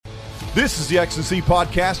This is the X&C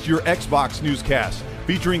Podcast, your Xbox newscast,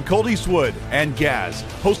 featuring Colt Eastwood and Gaz,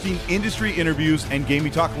 hosting industry interviews and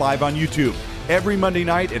gaming talk live on YouTube every Monday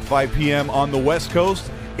night at 5 p.m. on the West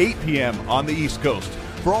Coast, 8 p.m. on the East Coast.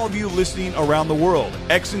 For all of you listening around the world,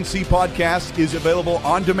 X&C Podcast is available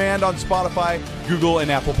on demand on Spotify, Google,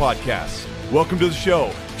 and Apple Podcasts. Welcome to the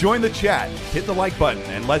show. Join the chat, hit the like button,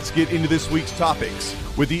 and let's get into this week's topics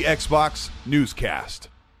with the Xbox newscast.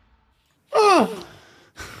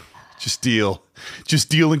 Just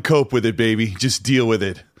deal and cope with it, baby. Just deal with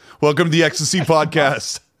it. Welcome to the X&C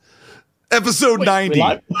Podcast, episode 90.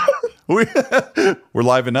 We're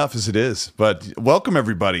live enough as it is, but welcome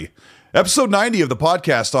everybody. Episode 90 of the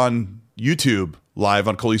podcast on YouTube, live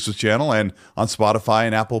on Colt Eastwood's channel and on Spotify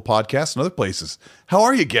and Apple Podcasts and other places. How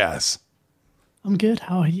are you, Gaz? I'm good.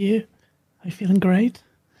 How are you? Are you feeling great?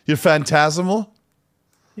 You're phantasmal?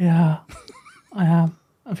 Yeah, I am.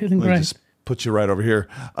 I'm feeling great. Just put you right over here.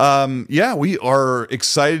 Yeah, we are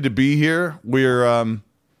excited to be here. We're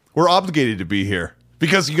obligated to be here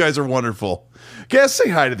because you guys are wonderful. Gaz, say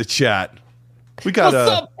hi to the chat. We got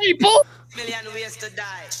What's up, people? Million ways to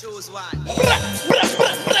die. Choose one.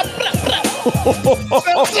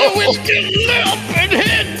 So we can live and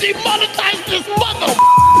hit demonetize this mother.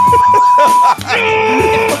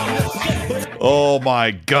 Oh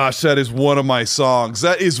my gosh, that is one of my songs.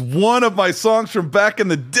 That is one of my songs from back in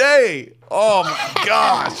the day. Oh my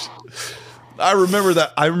gosh. I remember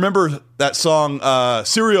that. I remember that song,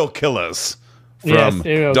 Serial Killers. From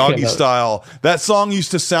Doggy Killers. Style. That song used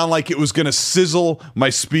to sound like it was going to sizzle my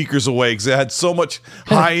speakers away because it had so much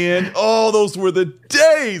high end. Oh, those were the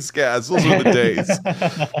days, guys. Those were the days.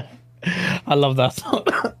 I love that song.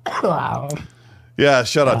 Wow. Yeah,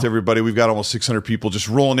 shout out to everybody. We've got almost 600 people just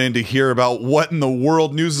rolling in to hear about what in the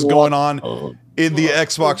world news is going on in the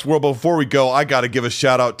Xbox world. But before we go, I got to give a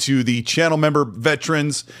shout out to the channel member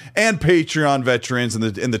veterans and Patreon veterans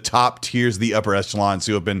in the top tiers, the upper echelons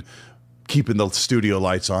who have been keeping the studio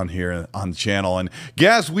lights on here on the channel. And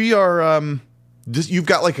Gaz, we are you've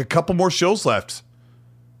got like a couple more shows left.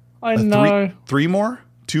 I know. Three more?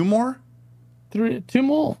 Two more? Two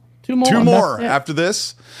more. Two more after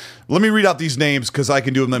this. Let me read out these names because I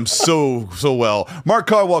can do them so well. Mark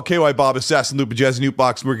Caldwell, KY Bob, Assassin Loop, Jazzy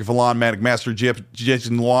Newtbox, Murky Falon, Manic Master,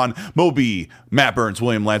 Jason Luan, Moby, Matt Burns,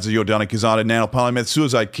 William Lanza, Yodana Kizana, Nano Polymath,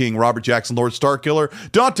 Suicide King, Robert Jackson, Lord Starkiller,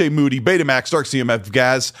 Dante Moody, Betamax, Dark CMF,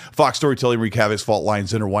 Gaz, Fox Storytelling, Reek Havoc's Fault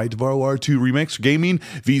Lines, Enter White, Devar 2 Remix, Gaming,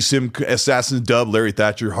 VSim, Assassin Dub, Larry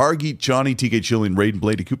Thatcher, Hargeet, Johnny, TK Chilling, Raiden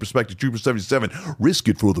Blade, Cooper Spectre, Trooper 77, Risk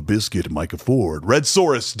It for the Biscuit, Micah Ford, Red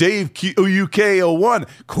Saurus, Dave UK01,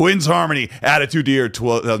 Quinn's Harmony, Attitude Deer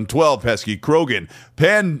 2012, Pesky Krogan,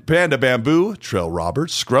 Panda Bamboo, Trell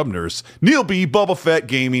Roberts, Scrub Nurse, Neil B, Bubba Fett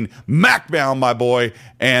Gaming, Macbound, my boy,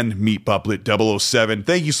 and Meat Puppet 007.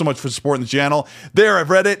 Thank you so much for supporting the channel. There,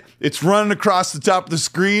 I've read it. It's running across the top of the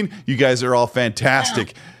screen. You guys are all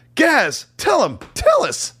fantastic. Gaz, tell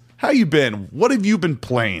us how you been. What have you been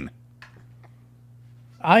playing?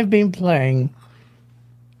 I've been playing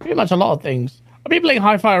pretty much a lot of things. I've been playing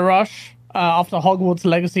Hi-Fi Rush after Hogwarts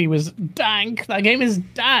Legacy was dank. That game is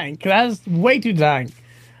dank. That's way too dank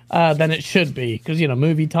than it should be. Because,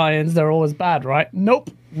 movie tie-ins, they're always bad, right?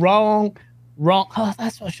 Nope. Wrong. Oh,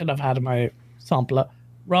 that's what I should have had in my sampler.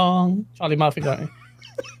 Wrong. Charlie Murphy got me.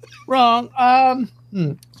 Wrong.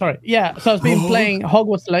 Sorry. Yeah, so I've been playing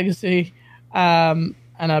Hogwarts Legacy. And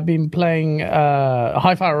I've been playing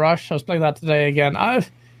Hi-Fi Rush. I was playing that today again.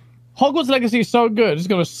 Hogwarts Legacy is so good. It's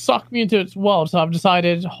going to suck me into its world. So I've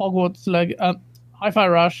decided Hi-Fi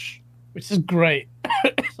Rush, which is great.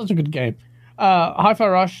 Such a good game. Hi-Fi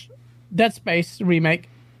Rush, Dead Space remake,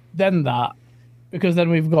 then that. Because then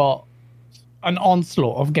we've got an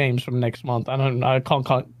onslaught of games from next month. I can't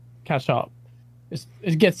catch up.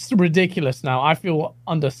 It gets ridiculous now. I feel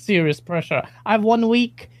under serious pressure. I have 1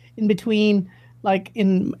 week in between, like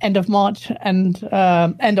in end of March and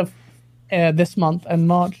end of this month and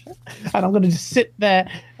March, and I'm going to just sit there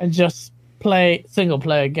and just play single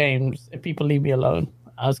player games if people leave me alone.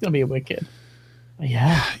 It's going to be wicked.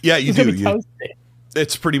 Yeah, you do.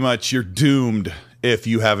 It's pretty much you're doomed if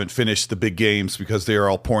you haven't finished the big games because they are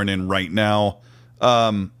all pouring in right now.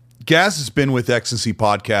 Gaz has been with X&C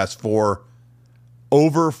Podcast for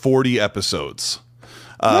over 40 episodes.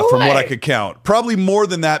 From what I could count. Probably more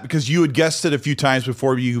than that because you had guessed it a few times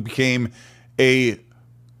before you became a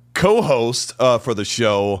co-host for the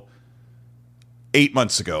show 8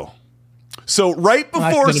 months ago. So right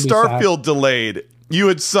before Starfield delayed, you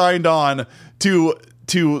had signed on to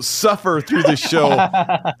suffer through the show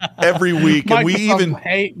every week. Microsoft and we even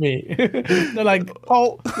hate me. They're like,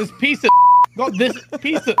 oh, this piece of got this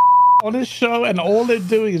piece of on his show, and all they're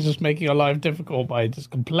doing is just making our life difficult by just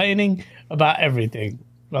complaining about everything.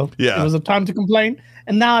 Well, Yeah. it was a time to complain,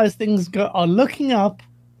 and now as things are looking up,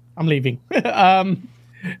 I'm leaving.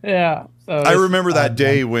 Yeah. So I remember that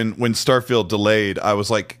day when Starfield delayed. I was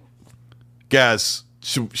like, Gaz,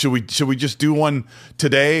 should we just do one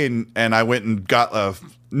today? And I went and got a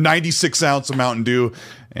 96 ounce of Mountain Dew,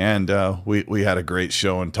 and we had a great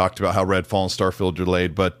show and talked about how Redfall and Starfield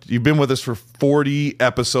delayed. But you've been with us for 40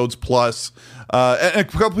 episodes plus. And a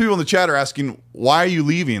couple people in the chat are asking, why are you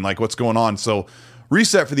leaving? Like, what's going on? So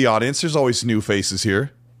reset for the audience. There's always new faces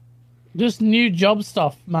here. Just new job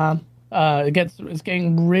stuff, man. It's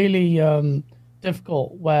getting really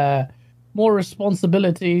difficult, where more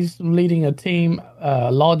responsibilities, leading a team,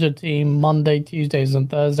 a larger team, Monday, Tuesdays, and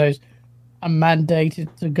Thursdays. I'm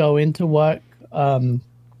mandated to go into work.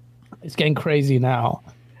 It's getting crazy now,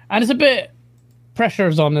 and it's a bit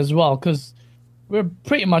pressure's on as well because we're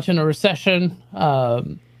pretty much in a recession.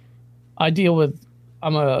 I'm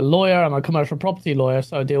a lawyer. I'm a commercial property lawyer,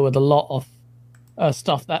 so I deal with a lot of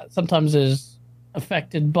stuff that sometimes is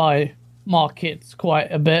affected by markets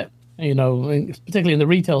quite a bit, particularly in the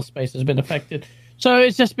retail space has been affected. So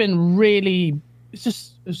it's just been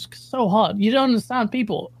it's so hard. You don't understand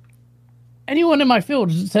people. Anyone in my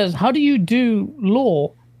field says, how do you do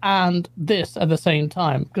law and this at the same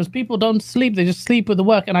time? Because people don't sleep. They just sleep with the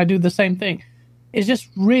work, and I do the same thing. It's just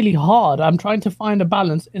really hard. I'm trying to find a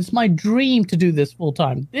balance. It's my dream to do this full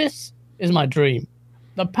time. This is my dream.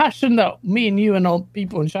 The passion that me and you and all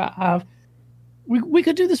people in chat have, we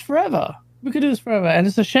could do this forever. We could do this forever. And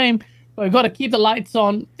it's a shame, but we've got to keep the lights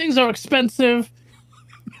on. Things are expensive.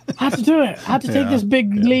 I had to do it. I had to take this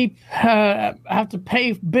big leap. I have to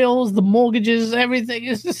pay bills, the mortgages, everything.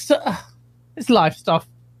 It's just, it's life stuff.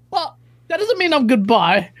 But that doesn't mean I'm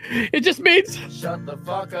goodbye. It just means... Shut the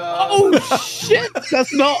fuck up. Oh, shit.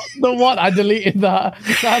 That's not the one. I deleted that.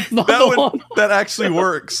 That's not the one. That actually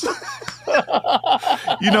works.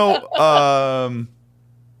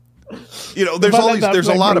 There's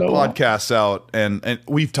a lot of podcasts out, and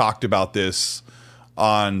we've talked about this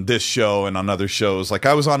on this show and on other shows. Like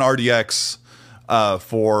I was on RDX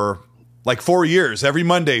for like 4 years, every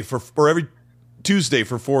Monday or every Tuesday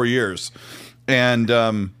for 4 years. And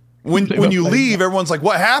when you leave, everyone's like,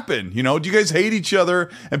 what happened? Do you guys hate each other?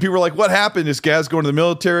 And people are like, what happened? Is Gaz going to the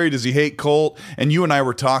military? Does he hate Colt? And you and I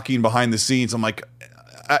were talking behind the scenes. I'm like,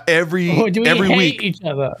 every hate week each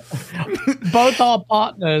other. Both our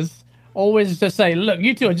partners always just say, look,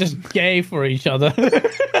 you two are just gay for each other.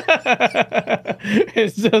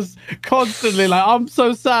 It's just constantly like, I'm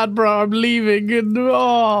so sad, bro, I'm leaving, and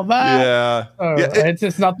oh man. It's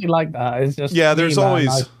just nothing like that. It's just there's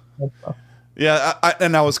always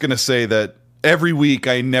I was gonna say that every week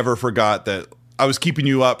I never forgot that I was keeping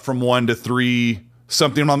you up from 1 to 3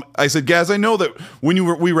 something. I said, Gaz, I know that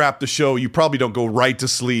when we wrap the show, you probably don't go right to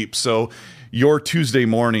sleep. So your Tuesday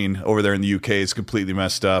morning over there in the UK is completely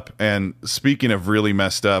messed up. And speaking of really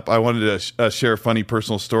messed up, I wanted to share a funny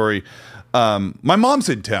personal story. My mom's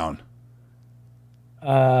in town.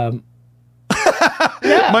 My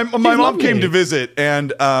mom came to visit,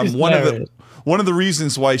 and one of the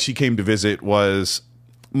reasons why she came to visit was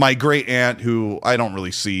my great aunt, who I don't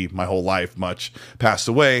really see my whole life much, passed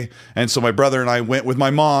away. And so my brother and I went with my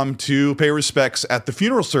mom to pay respects at the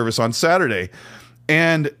funeral service on Saturday.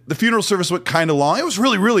 And the funeral service went kind of long. It was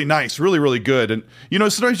really, really nice, really, really good. And,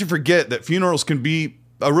 sometimes you forget that funerals can be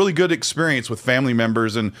a really good experience with family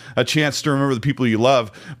members and a chance to remember the people you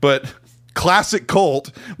love. But classic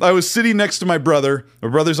Colt, I was sitting next to my brother. My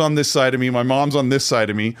brother's on this side of me. My mom's on this side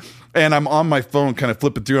of me. And I'm on my phone kind of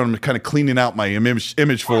flipping through, and I'm kind of cleaning out my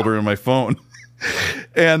image folder in my phone.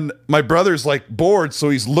 And my brother's like bored, so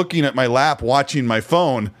he's looking at my lap, watching my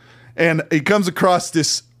phone. And he comes across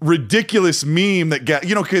this ridiculous meme that,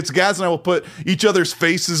 kids, Gaz and I will put each other's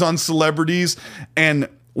faces on celebrities. And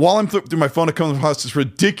while I'm flipping through my phone, it comes across this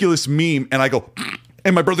ridiculous meme, and I go,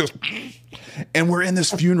 and my brother goes, and we're in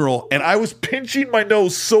this funeral, and I was pinching my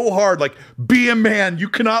nose so hard, like, be a man. You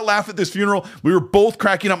cannot laugh at this funeral. We were both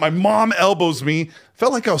cracking up. My mom elbows me.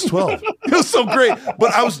 Felt like I was 12. It was so great.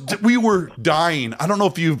 But we were dying. I don't know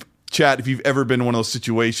if you've ever been in one of those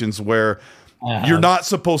situations where you're not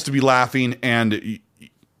supposed to be laughing and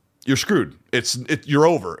you're screwed. You're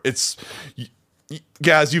over.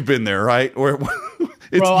 Gaz, you've been there, right? Where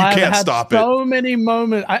you can't stop it. So many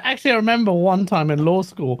moments. I remember one time in law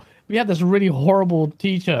school, we had this really horrible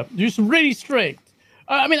teacher, just really strict.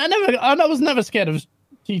 I was never scared of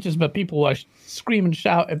teachers, but people were scream and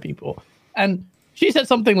shout at people. And she said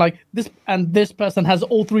something like, this person has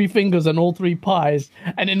all 3 fingers and all 3 pies.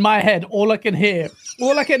 And in my head, all I can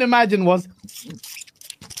imagine was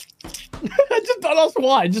I just don't know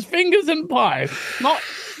why. Just fingers in pie, not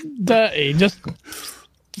dirty. Just,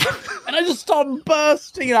 and I just start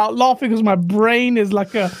bursting out laughing because my brain is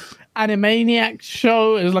like a Animaniac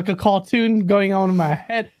show. It's like a cartoon going on in my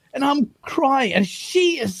head, and I'm crying, and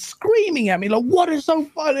she is screaming at me like, "What is so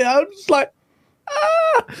funny?" I'm just like,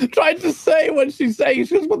 trying to say what she's saying.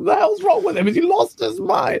 She goes, "What the hell's wrong with him? Has he lost his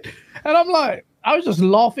mind?" And I'm like, I was just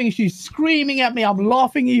laughing. She's screaming at me. I'm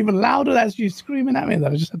laughing even louder as she's screaming at me. And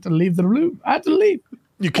then I just had to leave the room. I had to leave.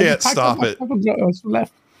 You can't stop it. I was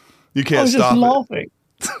left. You can't I was stop just it. laughing.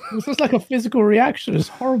 It was just like a physical reaction. It's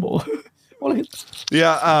horrible.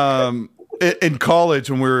 Yeah. In college,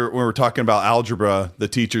 when we were talking about algebra, the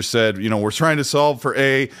teacher said, we're trying to solve for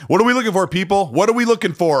A. What are we looking for, people? What are we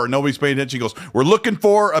looking for? Nobody's paying attention. He goes, we're looking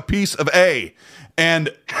for a piece of A.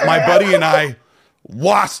 And my buddy and I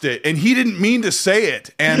lost it. And he didn't mean to say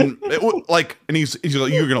it. And he's like,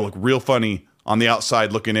 you're going to look real funny on the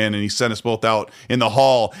outside looking in. And he sent us both out in the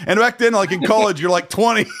hall. And back then, like in college, you're like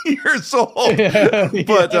 20 years old. Yeah,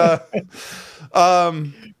 but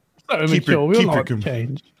keep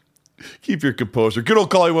your composure. Good old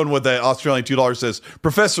Collie one with the Australian $2 says,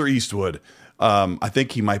 Professor Eastwood. I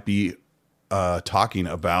think he might be talking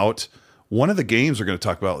about one of the games we're going to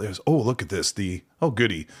talk about. Is, look at this. The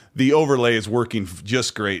overlay is working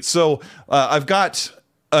just great. So I've got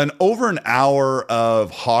over an hour of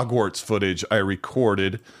Hogwarts footage I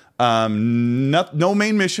recorded. No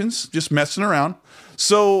main missions, just messing around.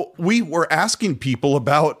 So we were asking people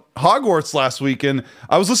about Hogwarts last week, and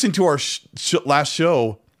I was listening to our last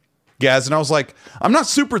show, Gaz, and I was like, I'm not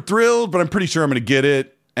super thrilled, but I'm pretty sure I'm going to get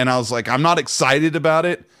it. And I was like, I'm not excited about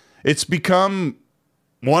it. It's become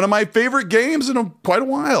one of my favorite games in quite a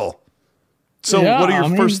while. So what are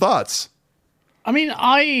your first thoughts?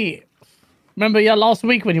 I remember last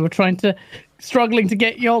week when you were struggling to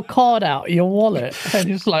get your card out, your wallet, and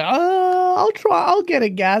it's like, I'll get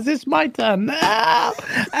it, Gaz. It's my turn now.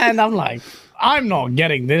 And I'm like, I'm not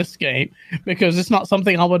getting this game because it's not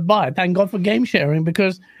something I would buy. Thank God for game sharing,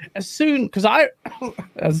 because I'm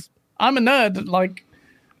a nerd, like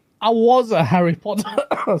I was a Harry Potter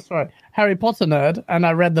nerd, and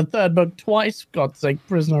I read the third book twice, God's sake,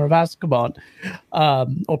 Prisoner of Azkaban,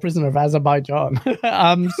 or Prisoner of Azerbaijan.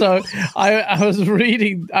 So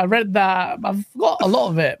I read that. I forgot a lot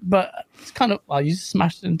of it, but it's kind of, you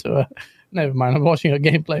smashed into a, never mind, I'm watching a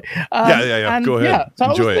gameplay. Yeah. Go ahead. Yeah,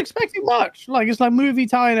 so Enjoy I wasn't expecting much. Like, it's like movie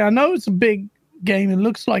tie-in. I know it's a big game. It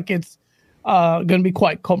looks like it's going to be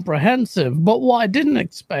quite comprehensive. But what I didn't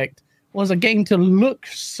expect was a game to look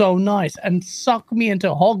so nice and suck me into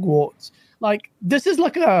Hogwarts. Like, this is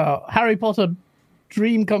like a Harry Potter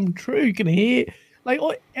dream come true. You can hear, like,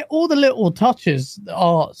 all the little touches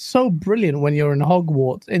are so brilliant when you're in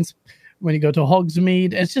Hogwarts. When you go to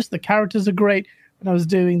Hogsmeade, it's just the characters are great. When I was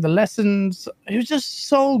doing the lessons, it was just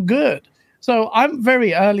so good. So I'm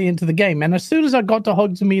very early into the game. And as soon as I got to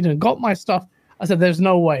Hogsmeade and got my stuff, I said, there's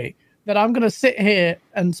no way that I'm going to sit here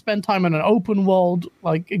and spend time in an open world,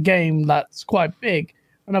 like a game that's quite big.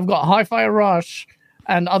 And I've got Hi-Fi Rush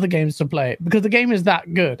and other games to play because the game is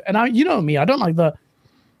that good. And you know me, I don't like the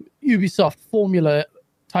Ubisoft formula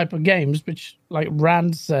type of games, which like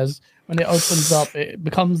Rand says, when it opens up, it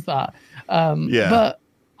becomes that. But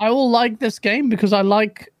I will like this game because I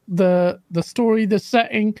like the story, the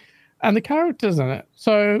setting, and the characters in it.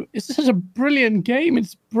 So it's such a brilliant game.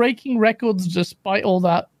 It's breaking records despite all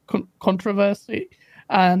that controversy,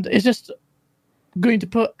 and it's just going to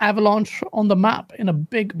put Avalanche on the map in a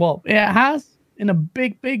big way.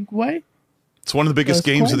 It's one of the biggest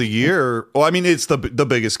games of the year. Well, I mean, it's the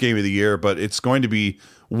biggest game of the year, but it's going to be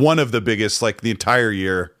one of the biggest, like, the entire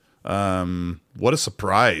year. What a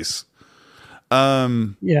surprise.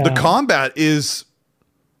 The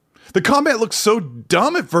combat looks so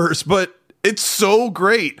dumb at first, but it's so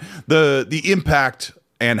great. The impact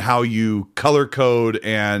and how you color code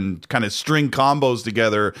and kind of string combos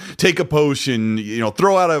together, take a potion,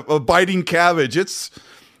 throw out a biting cabbage. It's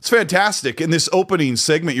fantastic. In this opening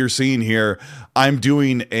segment you're seeing here, I'm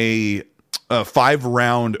doing a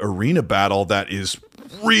 5-round arena battle that is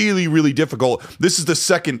really, really difficult. This is the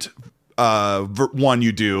second one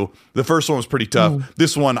you do. The first one was pretty tough.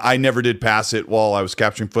 This one, I never did pass it while I was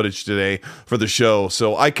capturing footage today for the show.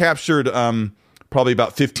 So I captured probably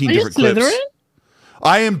about 15 different clips.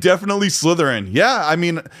 I am definitely Slytherin. Yeah, I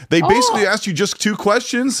mean, they basically asked you just 2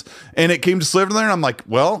 questions, and it came to Slytherin. I'm like,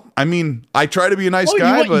 well, I mean, I try to be a nice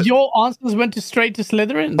guy, but your answers went straight to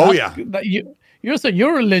Slytherin.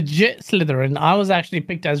 You're a legit Slytherin. I was actually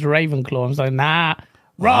picked as Ravenclaw. I was like, nah,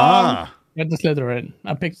 wrong. Went to Slytherin.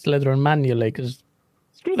 I picked Slytherin manually because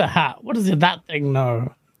screw the hat. What does that thing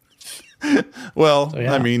know? Well,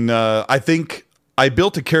 yeah. I mean, I think I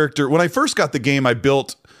built a character when I first got the game. I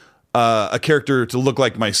built a character to look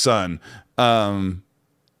like my son.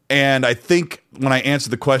 And I think when I answered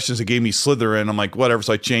the questions, it gave me Slytherin. I'm like, whatever.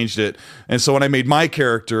 So I changed it. And so when I made my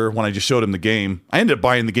character, when I just showed him the game, I ended up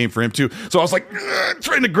buying the game for him too. So I was like,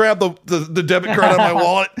 trying to grab the debit card out of my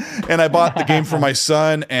wallet. And I bought the game for my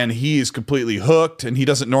son, and he is completely hooked. And he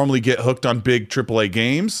doesn't normally get hooked on big AAA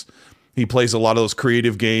games. He plays a lot of those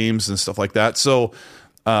creative games and stuff like that. So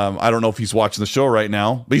I don't know if he's watching the show right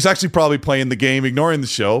now, but he's actually probably playing the game, ignoring the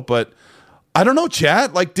show. But I don't know,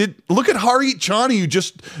 chat. Like, look at Harit Chani, who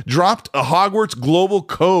just dropped a Hogwarts global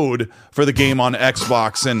code for the game on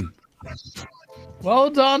Xbox, and Well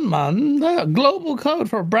done, man. The global code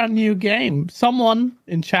for a brand new game. Someone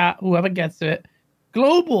in chat, whoever gets it,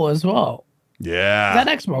 global as well. yeah, That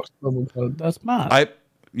Xbox global code. That's mad. I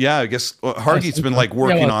guess Hargeet's been like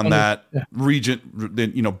working on that yeah. region,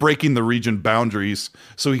 breaking the region boundaries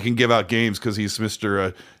so he can give out games because he's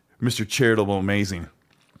Mr. Charitable Amazing.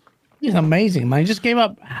 He's amazing, man. He just gave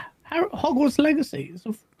up Hogwarts Legacy.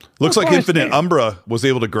 So, Looks like Christ, Infinite man. Umbra was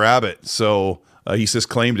able to grab it, so he just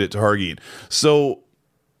claimed it to Hargeet. So,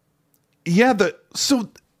 yeah, we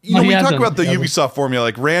talk hasn't. about the He hasn't. Ubisoft formula.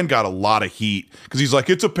 Like Rand got a lot of heat because he's like,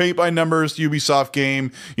 it's a paint by numbers Ubisoft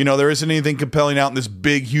game. There isn't anything compelling out in this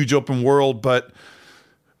big, huge open world. But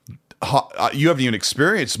you haven't even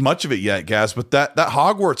experienced much of it yet, Gaz. But that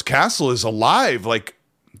Hogwarts castle is alive. Like,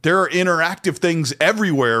 there are interactive things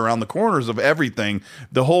everywhere around the corners of everything.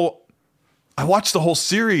 I watched the whole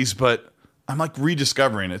series, but I'm like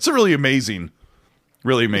rediscovering it. It's really amazing.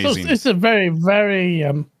 Really amazing. It's a very, very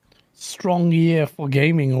strong year for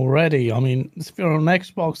gaming already. I mean, if you're on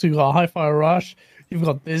Xbox, you've got Hi-Fi Rush, you've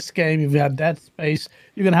got this game, you've got Dead Space,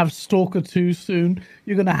 you're going to have Stalker 2 soon,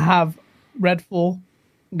 you're going to have Redfall,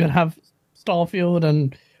 you're going to have Starfield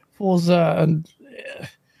and Forza, and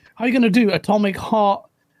how are you going to do Atomic Heart?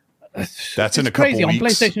 That's in a crazy. couple On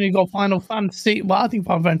weeks. PlayStation, you got Final Fantasy. Well, I think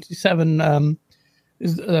Final Fantasy 7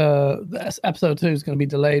 is episode 2 is going to be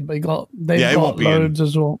delayed, but they've Yeah, it got won't be loads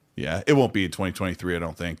as well. Yeah, it won't be in 2023, I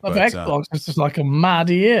don't think. But But for Xbox, it's just like a mad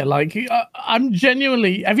year. Like, I'm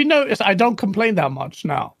genuinely. Have you noticed? I don't complain that much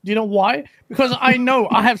now. Do you know why? Because I know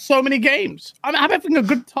I have so many games. I'm having a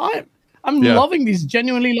good time. I'm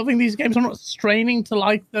genuinely loving these games. I'm not straining to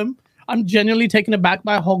like them. I'm genuinely taken aback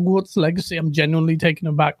by Hogwarts Legacy. I'm genuinely taken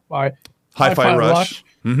aback by Hi-Fi Rush.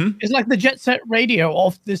 Mm-hmm. It's like the Jet Set Radio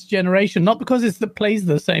of this generation. Not because plays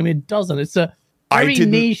the same. It doesn't. It's a very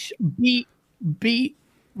niche beat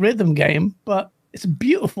rhythm game, but it's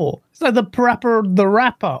beautiful. It's like the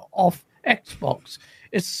rapper of Xbox.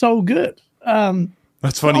 It's so good.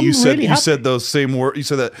 That's funny. I'm You said really you happy. said those same words. You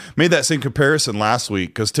said that, made that same comparison last week,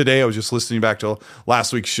 because today I was just listening back to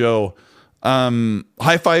last week's show.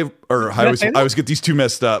 Hi-Fi, or I always get these two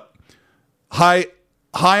messed up. High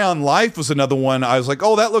on Life was another one. I was like,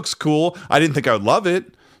 oh, that looks cool. I didn't think I would love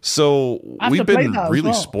it. So we've been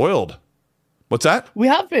really spoiled. What's that? We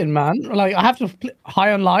have been, man. Like, I have to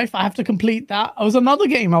High on Life. I have to complete that. It was another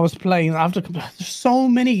game I was playing. I have to complete. There's so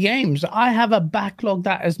many games. I have a backlog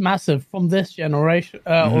that is massive from this generation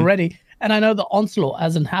already, and I know the onslaught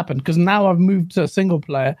hasn't happened because now I've moved to a single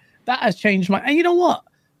player. That has changed my. And you know what?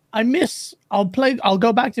 I'll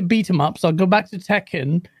go back to beat 'em ups. I'll go back to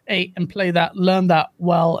Tekken 8 and play that, learn that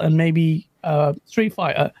well, and maybe Street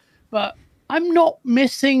Fighter. But I'm not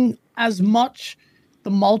missing as much the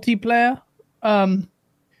multiplayer.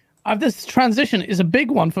 This transition is a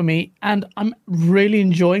big one for me, and I'm really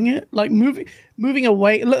enjoying it. Like moving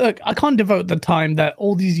away. Look, I can't devote the time that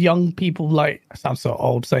all these young people, like, I sound so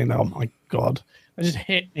old saying that. Oh my God. It just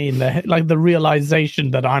hit me in the head, like the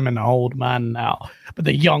realization that I'm an old man now. But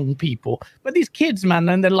the young people, but these kids, man,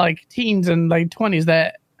 and they're like teens and like 20s,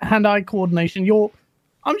 their hand-eye coordination.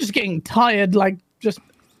 I'm just getting tired, like just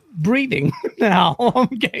breathing now. I'm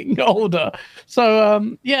getting older. So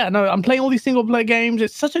I'm playing all these single-player games.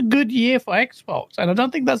 It's such a good year for Xbox, and I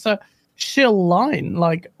don't think that's a shill line.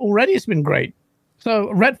 Like, already it's been great. So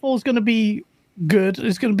Redfall's going to be good.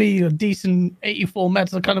 It's going to be a decent 84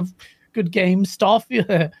 meta kind of good game.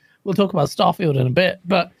 Starfield, we'll talk about Starfield in a bit,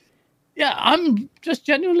 but yeah, I'm just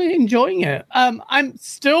genuinely enjoying it. I'm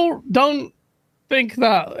still don't think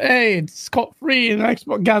that it's scot-free and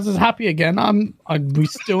Xbox Gaz is happy again. We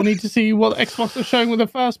still need to see what Xbox is showing with the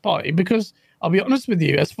first party, because I'll be honest with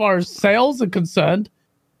you, as far as sales are concerned,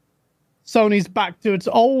 Sony's back to its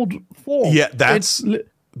old form. Yeah,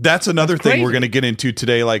 that's another thing crazy. we're going to get into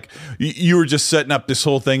today. Like, you were just setting up this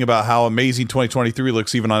whole thing about how amazing 2023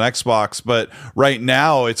 looks even on Xbox, but right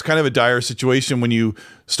now it's kind of a dire situation when you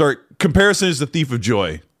start. Comparison is the thief of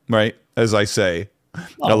joy, right? As I say,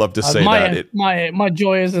 I love to say my, that. My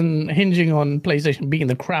joy isn't hinging on PlayStation being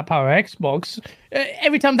the crap out of Xbox.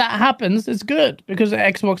 Every time that happens, it's good because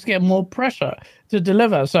Xbox get more pressure to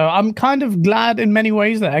deliver. So I'm kind of glad in many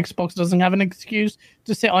ways that Xbox doesn't have an excuse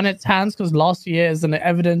to sit on its hands, because last year is an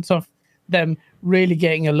evidence of them really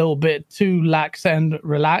getting a little bit too lax and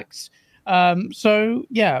relaxed. So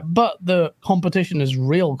yeah, but the competition is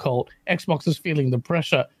real, Colt. Xbox is feeling the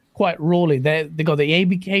pressure quite rawly. They got the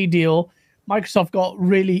ABK deal. Microsoft got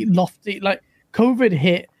really lofty. Like, COVID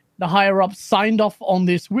hit, the higher ups signed off on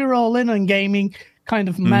this "we're all in on gaming" kind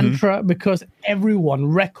of mantra, because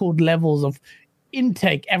everyone, record levels of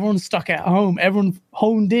intake, everyone stuck at home, everyone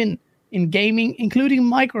honed in gaming, including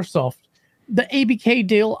Microsoft. The ABK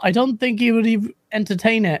deal, I don't think you would even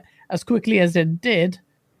entertain it as quickly as it did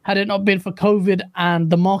had it not been for COVID and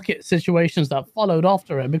the market situations that followed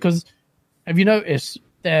after it. Because have you noticed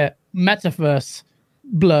their metaverse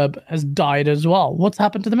blurb has died as well? What's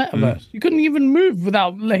happened to the metaverse? You couldn't even move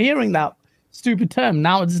without hearing that stupid term.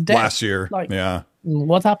 Now it's dead. Last year, yeah.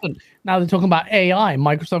 What's happened? Now they're talking about AI.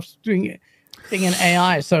 Microsoft's doing thing in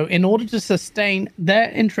AI. So in order to sustain their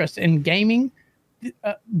interest in gaming,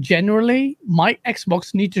 generally, my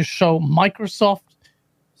Xbox need to show Microsoft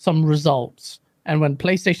some results. And when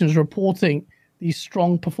PlayStation is reporting these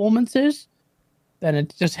strong performances, then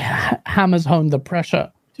it just hammers home the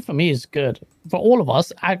pressure. For me, it's good. For all of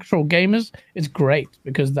us, actual gamers, it's great,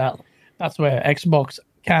 because that's where Xbox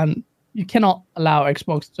you cannot allow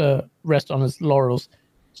Xbox to rest on its laurels.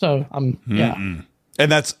 So yeah.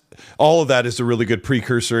 And that's all of that is a really good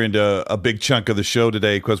precursor into a big chunk of the show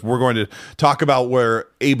today, because we're going to talk about where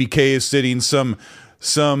ABK is sitting. Some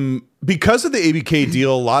because of the ABK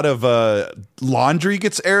deal, a lot of laundry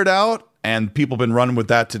gets aired out, and people have been running with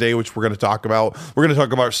that today, which we're going to talk about. We're going to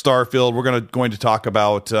talk about Starfield. We're going to talk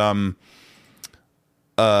about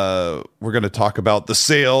the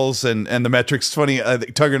sales and the metrics. It's funny, I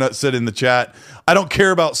think Tuggernut said in the chat, I don't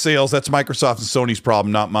care about sales. That's Microsoft and Sony's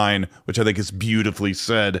problem, not mine, which I think is beautifully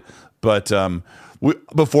said. But while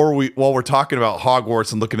we're talking about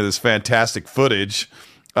Hogwarts and looking at this fantastic footage,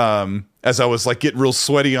 as I was like getting real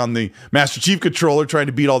sweaty on the Master Chief controller trying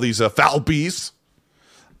to beat all these foul beasts,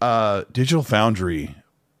 Digital Foundry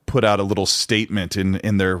put out a little statement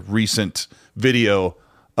in their recent video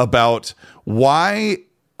about why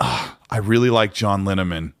I really like John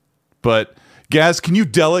Linneman. But Gaz, can you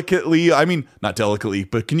not delicately,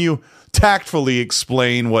 but can you tactfully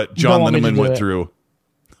explan what John Linneman went through?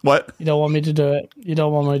 What? You don't want me to do it. You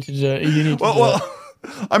don't want me to do it. You need to do it.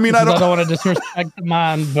 I mean, I don't want to disrespect the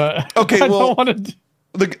man, but okay, don't want to.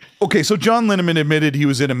 Okay, so John Linneman admitted he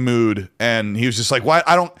was in a mood, and he was just like, "Why?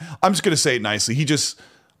 I'm just going to say it nicely.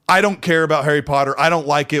 I don't care about Harry Potter. I don't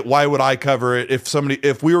like it. Why would I cover it?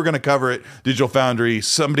 If we were going to cover it, Digital Foundry,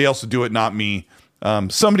 somebody else would do it, not me."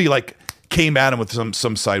 Somebody like came at him with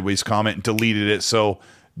some sideways comment and deleted it. So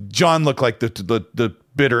John looked like the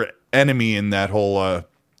bitter enemy in that whole.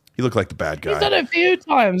 He looked like the bad guy. He's done it a few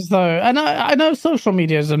times though, and I know social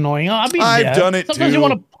media is annoying. I've done it sometimes too. You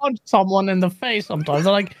want to punch someone in the face. Sometimes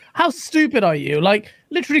they're like, "How stupid are you?" Like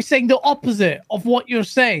literally saying the opposite of what you're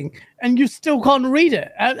saying, and you still can't read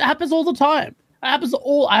it. It happens all the time. It happens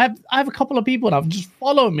all. I have a couple of people now just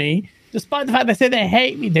follow me, despite the fact they say they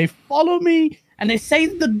hate me. They follow me and they say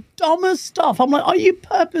the dumbest stuff. I'm like, are you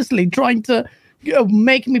purposely trying to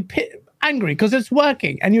make me angry because it's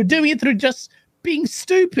working, and you're doing it through just being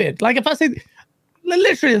stupid? Like if I say,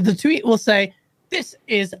 literally the tweet will say, "This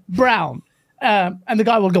is brown," and the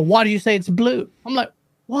guy will go, "Why do you say it's blue?" I'm like,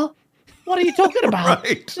 what are you talking about?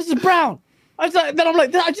 Right. This is brown. Then I'm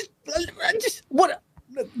like, I just what,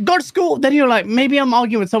 go to school. Then you're like, maybe I'm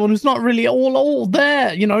arguing with someone who's not really all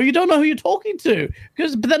there. You know, you don't know who you're talking to,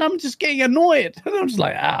 but then I'm just getting annoyed, and I'm just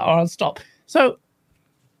like, all right, stop. So,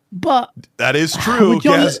 but that is true.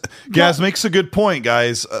 Gaz makes a good point,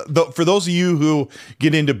 guys. For those of you who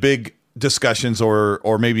get into big discussions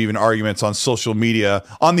or maybe even arguments on social media,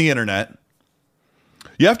 on the internet,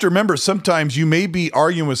 you have to remember sometimes you may be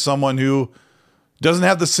arguing with someone who doesn't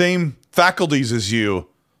have the same faculties as you,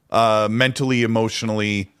 mentally,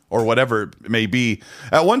 emotionally, or whatever it may be.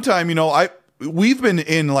 At one time, we've been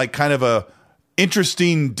in like kind of a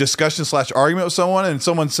interesting discussion / argument with someone, and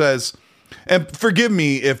someone says, and forgive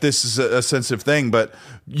me if this is a sensitive thing, but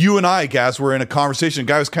you and I, Gaz, were in a conversation.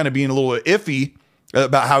 The guy was kind of being a little iffy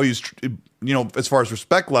about how he's, as far as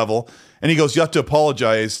respect level. And he goes, "You have to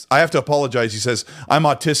apologize." I have to apologize. He says, "I'm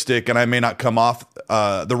autistic and I may not come off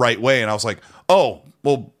the right way." And I was like, "Oh,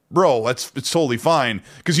 well, bro, it's totally fine."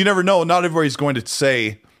 Because you never know. Not everybody's going to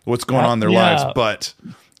say what's going on in their lives. But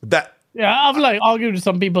that... Yeah, I've like argued with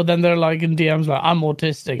some people, then they're like in DMs like, "I'm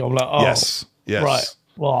autistic." I'm like, oh, yes. Yes. Right.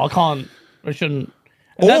 Well, I can't. I shouldn't.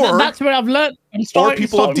 Or That's where I've learned. Or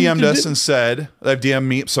people have DM'd us and said, they've DM'd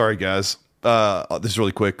me. Sorry, guys. This is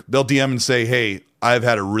really quick. They'll DM and say, hey, I've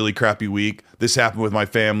had a really crappy week. This happened with my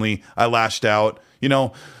family. I lashed out. You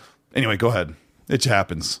know, anyway, go ahead. It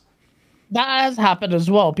happens. That has happened as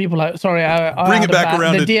well. People are sorry. I bring it back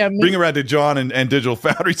around. Bring it around to John and Digital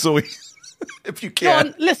Foundry. So if you can.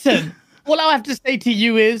 John, listen. All I have to say to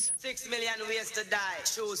you is 6 million ways to die.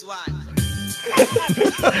 Choose one.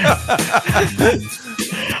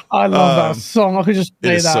 I love that song. I could just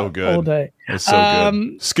play that so good. all day. It's so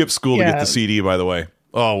good. Skip school to get the CD, by the way.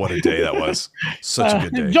 Oh, what a day that was. Such a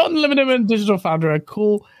good day. John Limited and Digital Foundry are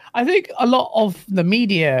cool. I think a lot of the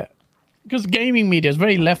media, because gaming media is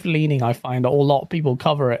very left-leaning, I find, or a lot of people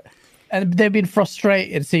cover it. And they've been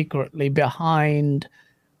frustrated secretly behind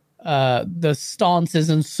the stances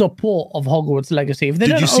and support of Hogwarts Legacy. If they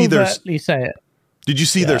don't overtly say it. Did you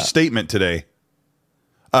see their statement today?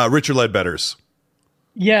 Richard Ledbetter's.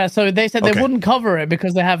 Yeah, so they said they wouldn't cover it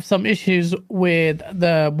because they have some issues with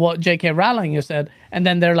what J.K. Rowling has said, and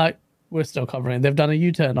then they're like, "We're still covering it." They've done a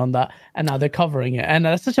U-turn on that, and now they're covering it, and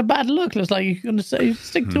that's such a bad look. It's like you're going to say,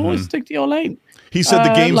 stick to your lane. He said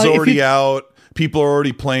the game's already out. People are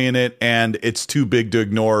already playing it, and it's too big to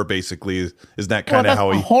ignore. Basically, is that kind of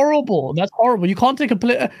how he? Horrible. That's horrible. You can't take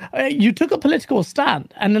you took a political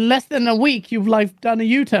stand, and in less than a week, you've done a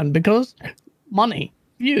U-turn because money.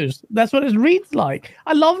 Views. That's what it reads like.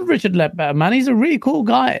 I love Richard Ledbetter, man. He's a really cool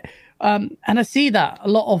guy. And I see that a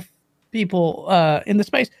lot of people in the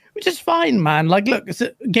space, which is fine, man. Like, look,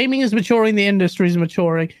 gaming is maturing, the industry is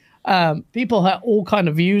maturing. People have all kind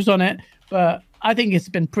of views on it, but I think it's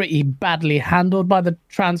been pretty badly handled by the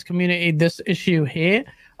trans community, this issue here.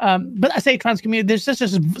 But I say trans community, there's just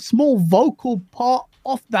a small vocal part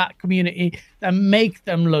of that community that make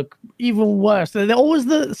them look even worse. They're always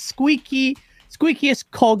the squeakiest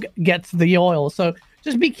cog gets the oil. So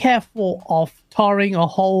just be careful of tarring a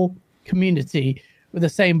whole community with the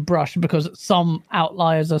same brush because some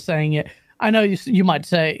outliers are saying it. I know you might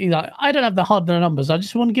say, I don't have the hard numbers. I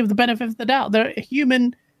just want to give the benefit of the doubt. There are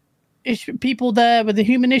human people there with the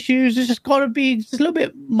human issues. It's just got to be just a little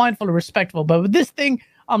bit mindful and respectful. But with this thing,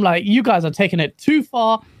 I'm like, you guys are taking it too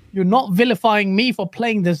far. You're not vilifying me for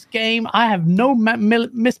playing this game. I have no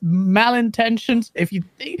malintentions. If you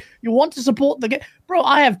think you want to support the game, bro,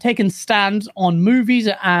 I have taken stands on movies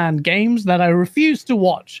and games that I refuse to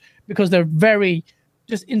watch because they're very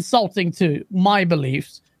just insulting to my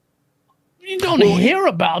beliefs. You don't hear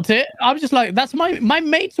about it. I'm just like, that's my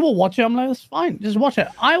mates will watch it. I'm like, that's fine. Just watch it.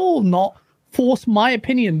 I will not force my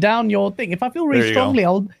opinion down your thing. If I feel really strongly,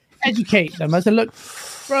 I'll educate them. I say, look,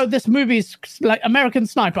 bro, this movie is like American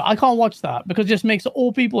Sniper. I can't watch that because it just makes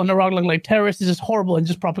all people in Iraq look like terrorists. Is just horrible and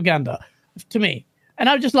just propaganda to me. And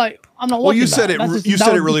I'm just like, I'm not watching Well, you said it. You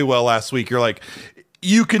said it really well last week. You're like,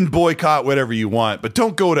 you can boycott whatever you want, but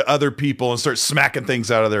don't go to other people and start smacking things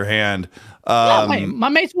out of their hand. My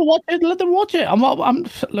mates will watch it. Let them watch it.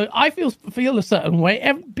 Look, I feel a certain way.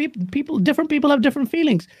 Different people have different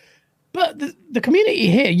feelings. But the community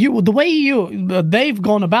here, the way they've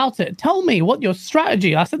gone about it, tell me what your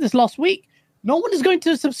strategy. I said this last week. No one is going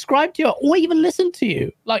to subscribe to you or even listen to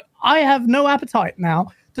you. Like, I have no appetite now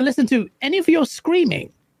to listen to any of your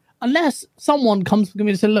screaming unless someone comes to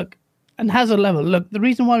me and says, look, and has a level. Look, the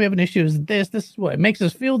reason why we have an issue is this is what it makes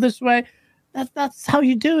us feel this way. That's how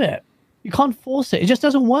you do it. You can't force it. It just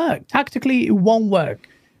doesn't work. Tactically, it won't work.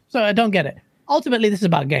 So I don't get it. Ultimately, this is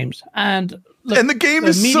about games. And look, the game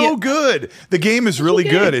is so good. The game is really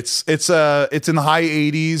good. It's in the high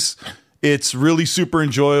 80s. It's really super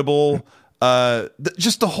enjoyable.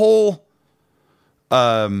 Just the whole,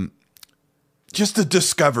 just the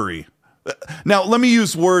discovery. Now, let me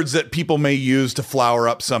use words that people may use to flower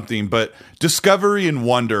up something, but discovery and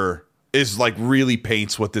wonder is like really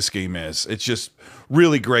paints what this game is. It's just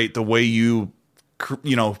really great the way you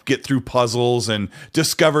get through puzzles and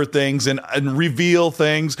discover things and reveal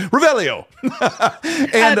things. Revelio.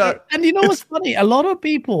 and you know what's funny? A lot of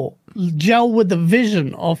people gel with the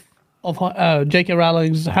vision of J.K.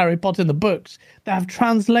 Rowling's Harry Potter in the books that have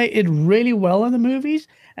translated really well in the movies,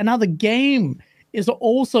 and now the game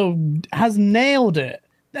has nailed it.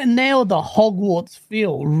 They nailed the Hogwarts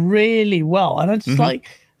feel really well, and it's like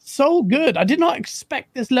so good. I did not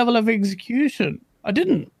expect this level of execution. I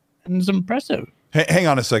didn't, and it's impressive. Hey, hang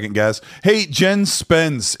on a second, guys. Hey, Jen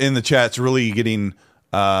Spence in the chat's really getting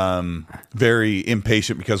very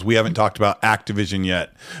impatient because we haven't talked about Activision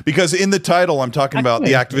yet. Because in the title, I'm talking about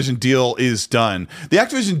the Activision deal is done. The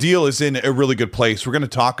Activision deal is in a really good place. We're going to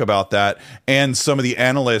talk about that and some of the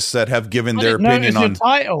analysts that have given their opinion on your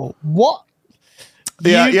title. What?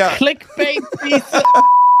 Yeah, you yeah. clickbait piece.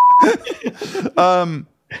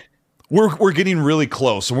 We're getting really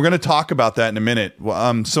close, and we're going to talk about that in a minute.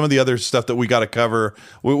 Some of the other stuff that we got to cover.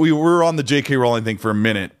 We were on the J.K. Rowling thing for a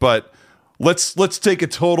minute, but let's take a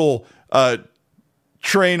total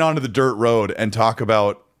train onto the dirt road and talk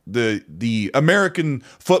about the American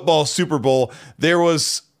football Super Bowl. There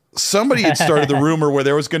was somebody had started the rumor where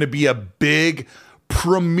there was going to be a big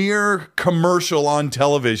premiere commercial on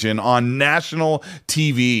television on national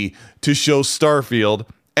TV to show Starfield.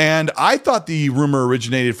 And I thought the rumor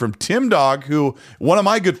originated from Tim Dog, who one of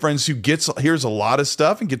my good friends who hears a lot of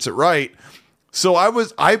stuff and gets it right. So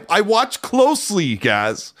I watched closely,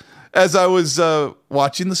 guys, as I was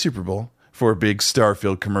watching the Super Bowl for a big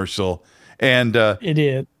Starfield commercial, and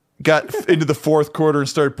Idiot. got into the fourth quarter and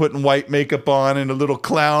started putting white makeup on and a little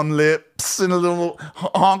clown lips and a little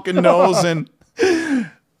honking nose, and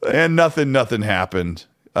nothing happened.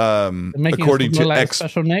 According to like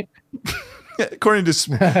special Nick. According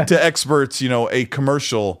to experts, a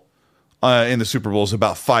commercial in the Super Bowl is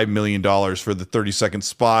about $5 million for the 30-second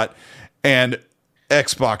spot, and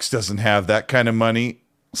Xbox doesn't have that kind of money.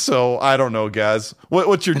 So I don't know, guys.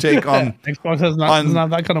 What's your take on Xbox doesn't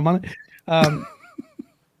have that kind of money?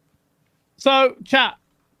 So, chat.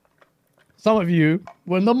 Some of you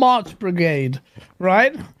were in the March Brigade,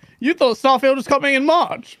 right? You thought Starfield was coming in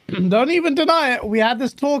March. Don't even deny it. We had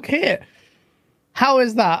this talk here. How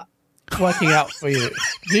is that working out for you?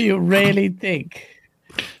 Do you really think?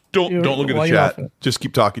 Don't look at the chat. Just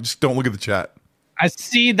keep talking. Just don't look at the chat. I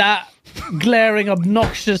see that glaring,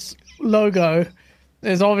 obnoxious logo.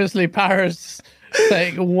 There's obviously Paris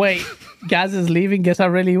saying, "Wait, Gaz is leaving. Guess I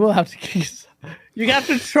really will have to kiss." You have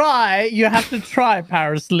to try. You have to try,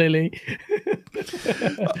 Paris Lily.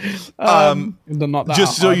 Not that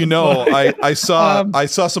just so you know, I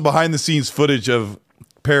saw some behind the scenes footage of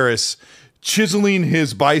Paris chiseling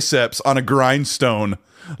his biceps on a grindstone,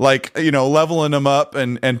 like, leveling them up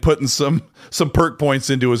and putting some perk points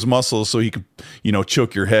into his muscles so he could,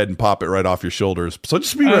 choke your head and pop it right off your shoulders. So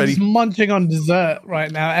just be ready. He's munching on dessert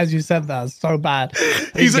right now as you said that. It's so bad.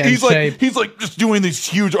 He's like just doing these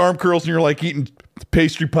huge arm curls, and you're like eating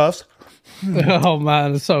pastry puffs. Oh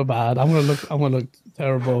man, it's so bad. I'm gonna look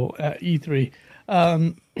terrible at E3.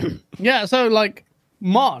 Yeah, so like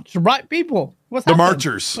March, right, people? What's happened? The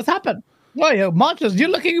Marchers. What's happened? Well, yeah, Marchers, you're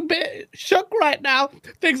looking a bit shook right now.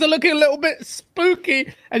 Things are looking a little bit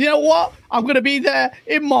spooky. And you know what? I'm going to be there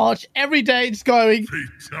in March every day just going...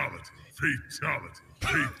 Fatality.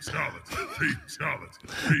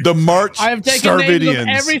 The March I have taken names of Starvidians.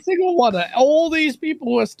 every single one. All these people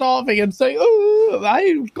who are starving and saying, "Oh,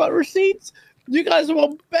 I've got receipts." You guys were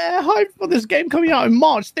bare hype for this game coming out in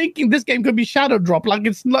March, thinking this game could be Shadow Drop, like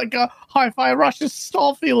it's like a Hi-Fi Rush. It's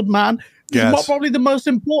Starfield, man. This Yes. is probably the most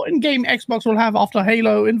important game Xbox will have after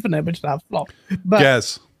Halo Infinite, which have flopped. But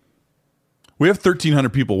Yes. We have 1,300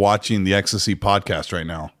 people watching the Ecstasy podcast right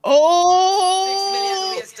now.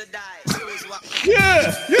 oh, Ways to die. Choose one.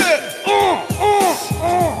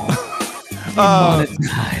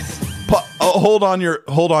 Hold on your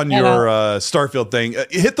Starfield thing.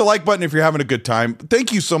 Hit the like button if you're having a good time.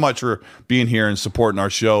 Thank you so much for being here and supporting our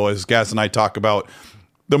show as Gaz and I talk about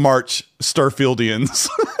the March Starfieldians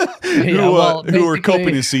who are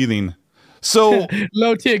coping and seething. So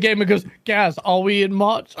Low tier gamer goes, Gaz, are we in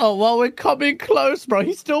March? Oh, well, we're coming close, bro.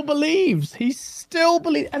 He still believes. And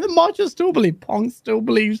the Marchers still believe. Pong still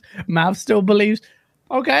believes. Mav still believes.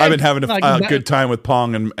 Okay. I've been having a good time with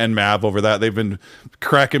Pong and Mav over that. They've been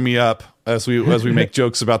cracking me up as we make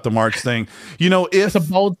jokes about the March thing. It's a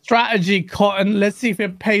bold strategy, Cotton. Let's see if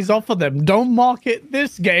it pays off for them. Don't market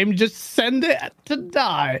this game. Just send it to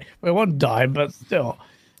die. Well, it won't die, but still.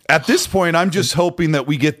 At this point, I'm just hoping that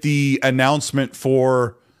we get the announcement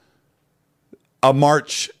for a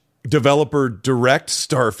March Developer Direct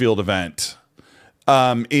Starfield event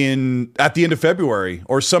at the end of February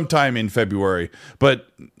or sometime in February. But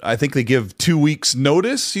I think they give 2 weeks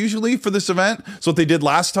notice usually for this event. That's what they did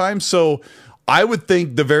last time. So I would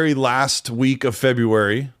think the very last week of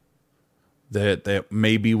February that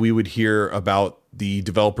maybe we would hear about the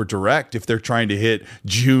Developer Direct if they're trying to hit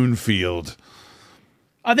June field.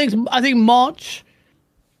 I think March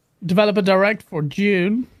Developer Direct for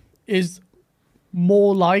June is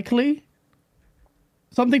more likely.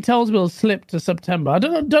 Something tells me it'll slip to September.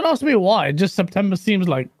 Don't ask me why. Just September seems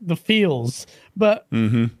like the feels. But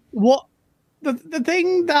what the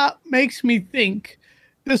thing that makes me think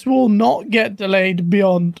this will not get delayed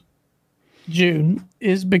beyond June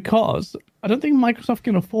is because I don't think Microsoft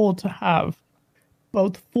can afford to have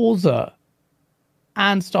both Forza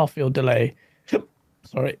and Starfield delay.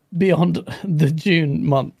 Sorry, beyond the June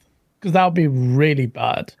month. because that would be really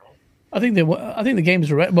bad. I think the game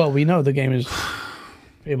is well. We know the game is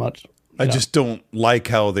pretty much. I just don't like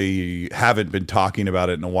how they haven't been talking about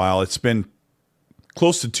it in a while. It's been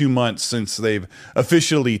close to 2 months since they've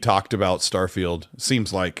officially talked about Starfield.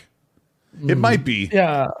 Seems like it might be.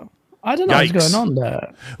 Yeah, I don't know what's going on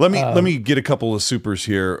there. Let me get a couple of supers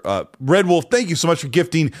here. Red Wolf, thank you so much for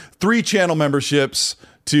gifting 3 channel memberships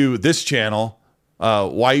to this channel.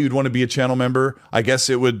 Why you'd want to be a channel member? I guess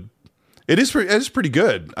it is pretty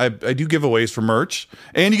good. I do giveaways for merch,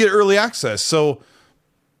 and you get early access. So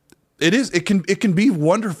it can be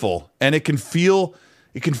wonderful, and it can feel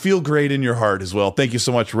great in your heart as well. Thank you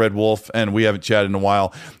so much, Red Wolf, and we haven't chatted in a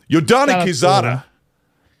while. Yodani Kizada.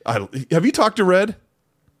 Have you talked to Red?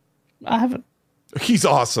 I haven't. He's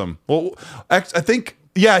awesome. Well, I think,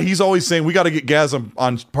 yeah, he's always saying we got to get Gaz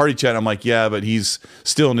on party chat. I'm like, yeah, but he's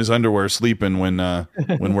still in his underwear sleeping when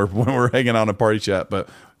we're hanging out on party chat. But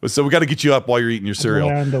so we got to get you up while you're eating your cereal.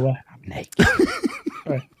 Underwear. I'm naked.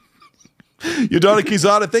 Yodana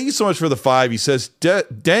Kizada, thank you so much for the 5. He says,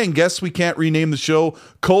 dang, guess we can't rename the show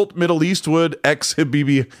Cult Middle Eastwood X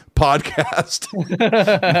Habibi Podcast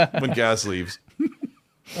when Gaz leaves.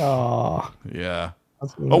 Oh, yeah.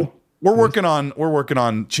 Oh, we're working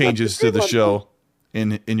on changes to the show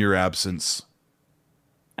in your absence.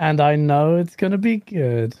 And I know it's gonna be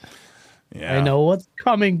good. Yeah. I know what's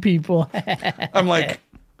coming, people. I'm like,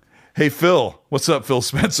 hey Phil, what's up, Phil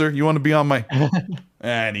Spencer? You want to be on my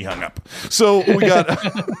and he hung up. So we got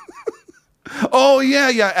oh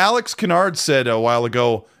yeah. Alex Kennard said a while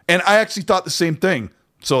ago, and I actually thought the same thing.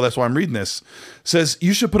 So that's why I'm reading this. Says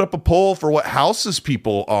you should put up a poll for what houses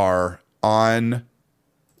people are on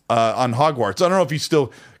Hogwarts. I don't know if you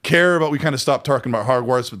still care, but we kind of stopped talking about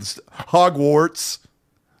Hogwarts. But Hogwarts.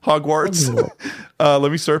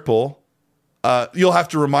 Let me start poll. You'll have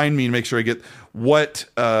to remind me and make sure I get what.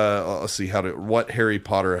 Let's see what Harry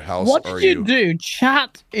Potter house. What are did you do?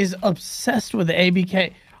 Chat is obsessed with the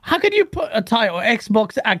ABK. How could you put a title?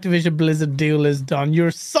 Xbox Activision Blizzard deal is done.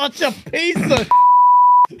 You're such a piece of.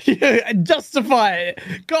 Justify it.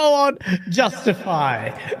 Go on,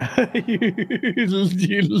 justify.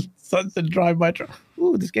 you such a drive by truck.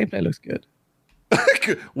 Ooh, this gameplay looks good.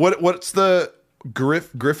 What's the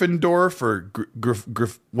Gryffindor for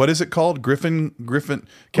what is it called? Kathy Griffin?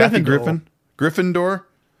 Gryffindor?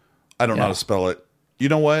 I don't know how to spell it. You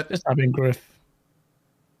know what? Just having Griff.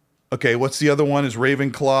 Okay, what's the other one? Is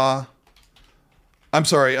Ravenclaw? I'm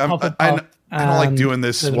sorry. I don't like doing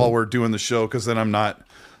this while we're doing the show because then I'm not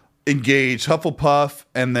engaged. Hufflepuff,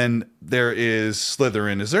 and then there is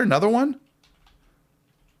Slytherin. Is there another one?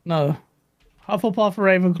 No. Hufflepuff,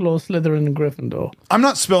 Ravenclaw, Slytherin, and Gryffindor. I'm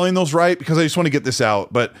not spelling those right because I just want to get this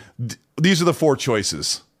out, but these are the 4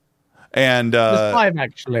 choices. And there's 5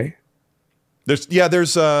 actually. There's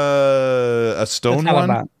a stone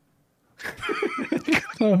one.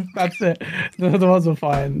 That's it. The other ones are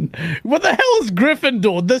fine. What the hell is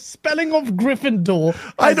Gryffindor? The spelling of Gryffindor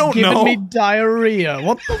I don't given know. me diarrhea.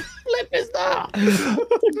 What the flip is that?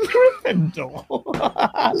 Gryffindor.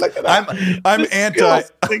 Look at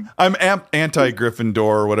that. I'm anti Gryffindor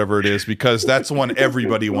or whatever it is because that's the one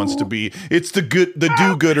everybody wants to be. It's the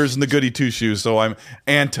do-gooders and the goody two shoes. So I'm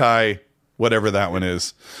anti whatever that one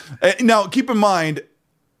is. Now keep in mind,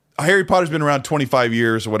 Harry Potter's been around 25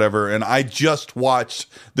 years or whatever, and I just watched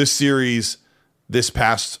this series this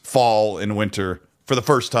past fall and winter for the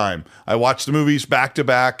first time. I watched the movies back to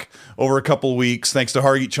back over a couple of weeks, thanks to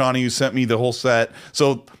Hargeet Chani, who sent me the whole set.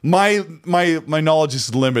 So my knowledge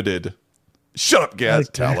is limited. Shut up, Gaz,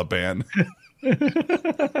 Taliban.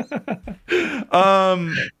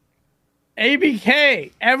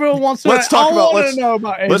 ABK. Everyone wants to know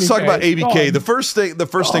about ABK. Let's talk about ABK. The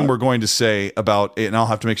first thing we're going to say about it, and I'll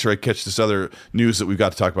have to make sure I catch this other news that we've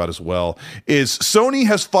got to talk about as well, is Sony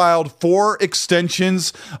has filed 4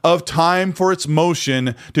 extensions of time for its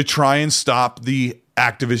motion to try and stop the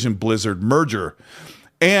Activision Blizzard merger.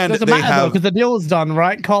 And doesn't matter because the deal is done,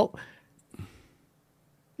 right, Colt?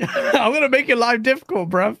 I'm gonna make your life difficult,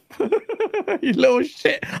 bruv. You little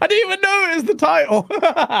shit. I didn't even know it was the title.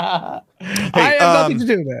 I have nothing to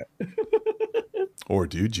do with it. Or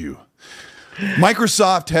did you?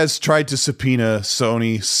 Microsoft has tried to subpoena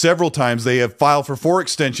Sony several times. They have filed for 4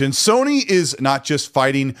 extensions. Sony is not just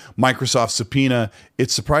fighting Microsoft's subpoena.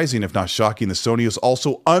 It's surprising, if not shocking, that Sony is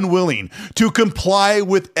also unwilling to comply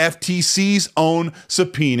with FTC's own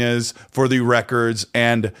subpoenas for the records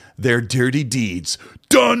and their dirty deeds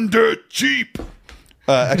done dirt cheap.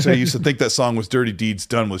 Actually, I used to think that song was Dirty Deeds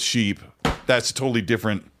Done with Sheep. That's a totally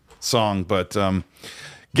different song. But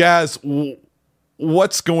Gaz,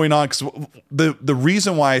 what's going on? Because the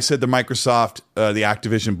reason why I said the Microsoft, the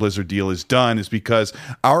Activision Blizzard deal is done is because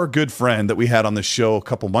our good friend that we had on the show a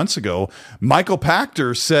couple months ago, Michael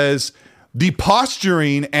Pachter, says the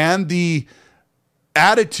posturing and the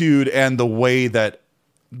attitude and the way that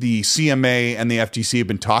the CMA and the FTC have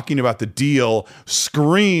been talking about the deal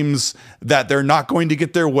screams that they're not going to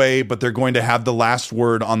get their way, but they're going to have the last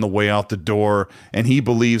word on the way out the door. And he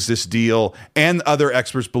believes this deal, and other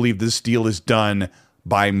experts believe this deal is done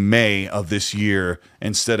by May of this year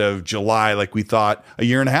instead of July, like we thought a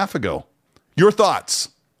year and a half ago. Your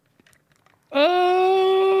thoughts?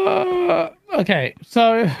 Okay,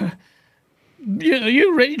 so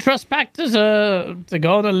you really trust Pachter to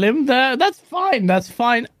go on a limb there? That's fine. That's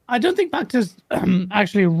fine. I don't think Pachter's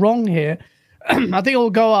actually wrong here. I think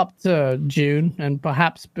it'll go up to June and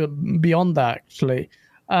perhaps beyond that, actually.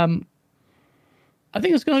 I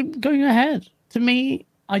think it's going ahead. To me,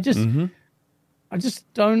 I just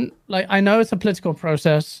don't like. I know it's a political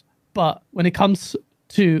process, but when it comes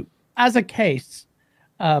to as a case,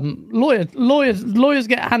 lawyers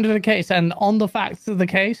get handed a case, and on the facts of the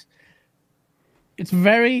case, it's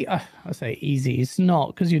very, I say easy. It's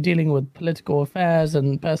not, because you're dealing with political affairs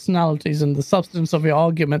and personalities, and the substance of your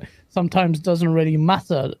argument sometimes doesn't really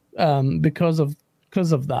matter because of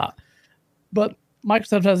that. But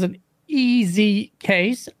Microsoft has an easy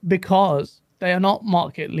case because they are not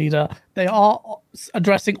market leader. They are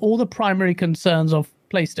addressing all the primary concerns of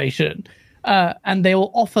PlayStation, and they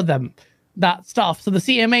will offer them that stuff. So the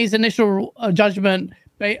CMA's initial judgment,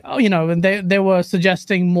 they were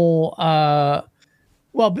suggesting more.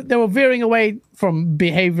 But they were veering away from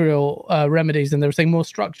behavioral remedies, and they were saying more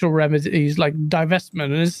structural remedies like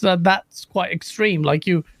divestment. And that's quite extreme. Like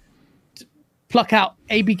you pluck out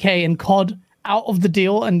ABK and COD out of the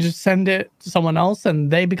deal and just send it to someone else,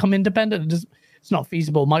 and they become independent. It's not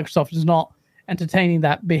feasible. Microsoft is not entertaining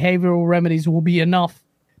that. Behavioral remedies will be enough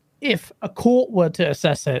if a court were to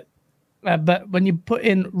assess it. But when you put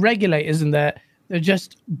in regulators in there, they're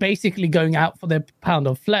just basically going out for their pound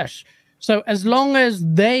of flesh. So as long as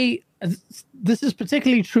this is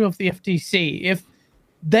particularly true of the FTC, if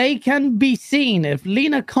they can be seen, if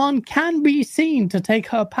Lina Khan can be seen to take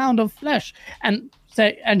her pound of flesh and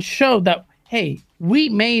show that, hey, we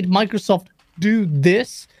made Microsoft do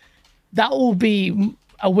this, that will be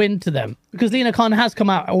a win to them. Because Lina Khan has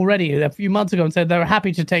come out already a few months ago and said they're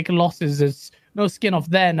happy to take losses. It's no skin off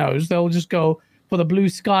their nose. They'll just go for the blue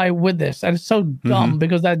sky with this. And it's so dumb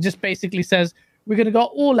because that just basically says we're going to go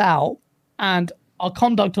all out. And our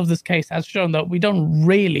conduct of this case has shown that we don't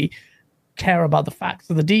really care about the facts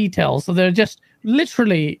or the details. So they're just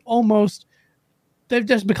literally they've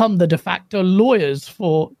just become the de facto lawyers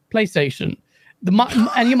for PlayStation.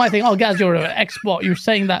 And you might think, oh, Gaz, you're an Xbox. You're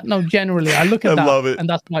saying that. No, generally, I look at that. I love it. And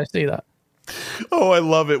that's why I see that. Oh, I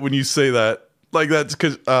love it when you say that. Like, that's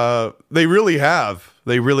because they really have.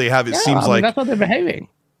 They really have. It seems like that's how they're behaving.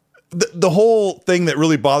 The whole thing that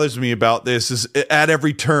really bothers me about this is at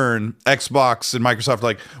every turn, Xbox and Microsoft are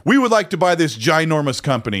like, we would like to buy this ginormous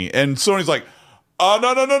company. And Sony's like,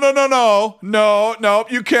 no,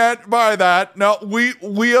 you can't buy that. No,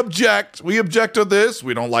 we object. We object to this.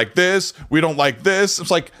 We don't like this. We don't like this. It's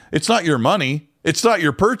like, it's not your money. It's not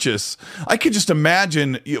your purchase. I could just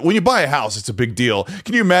imagine when you buy a house, it's a big deal.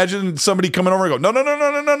 Can you imagine somebody coming over and go,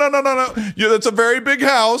 no. Yeah, that's a very big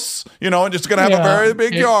house, and it's going to have a very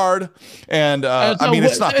big yard. And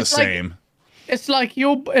it's not the same. It's like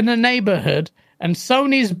you're in a neighborhood and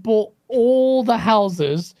Sony's bought all the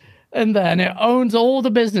houses and then it owns all the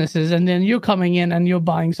businesses. And then you're coming in and you're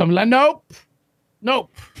buying some land.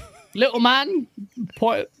 Nope. Little man,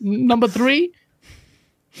 point number 3.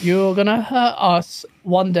 You're going to hurt us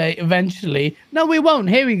one day, eventually. No, we won't.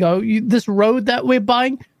 Here we go. This road that we're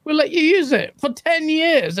buying, we'll let you use it for 10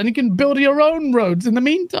 years, and you can build your own roads in the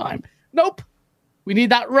meantime. Nope. We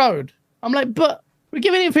need that road. I'm like, but we're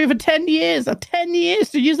giving it for you for 10 years. 10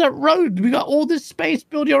 years to use that road. We got all this space.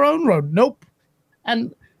 Build your own road. Nope.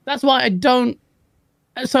 And that's why I don't.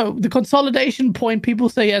 So the consolidation point, people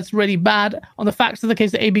say it's really bad. On the facts of the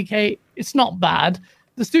case of ABK, it's not bad.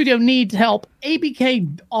 The studio needs help.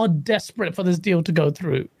 ABK are desperate for this deal to go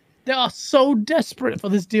through. They are so desperate for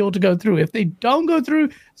this deal to go through. If they don't go through,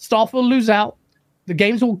 staff will lose out. The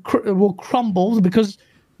games will crumble because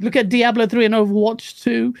look at Diablo 3 and Overwatch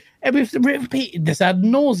 2. And we've repeated this ad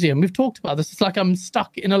nauseum. We've talked about this. It's like I'm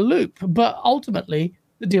stuck in a loop. But ultimately,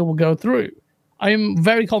 the deal will go through. I am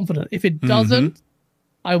very confident. If it doesn't,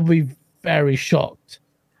 I will be very shocked.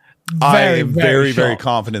 I am very, very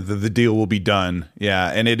confident that the deal will be done. Yeah,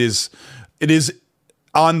 and it is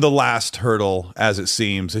on the last hurdle, as it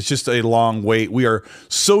seems. It's just a long wait. We are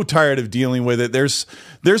so tired of dealing with it. There's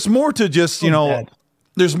more to just,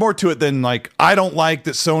 there's more to it than like, I don't like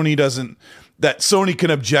that that Sony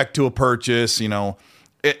can object to a purchase,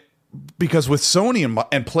 because with Sony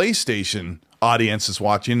and PlayStation audiences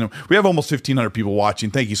watching, we have almost 1,500 people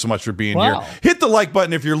watching. Thank you so much for being here. Hit the like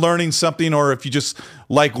button if you're learning something, or if you just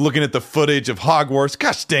like looking at the footage of Hogwarts.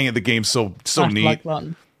 Gosh dang it, the game's so neat. Like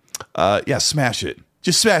button. Smash it.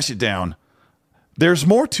 Just smash it down. There's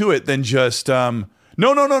more to it than just no.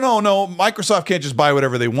 Microsoft can't just buy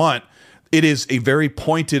whatever they want. It is a very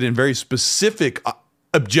pointed and very specific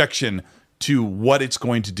objection to what it's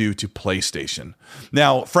going to do to PlayStation.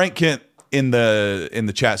 Now, Frank Kent in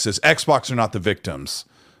the chat says Xbox are not the victims.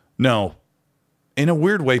 No. In a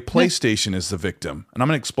weird way, PlayStation is the victim. And I'm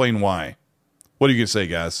going to explain why. What are you going to say,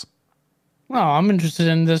 guys? Well, I'm interested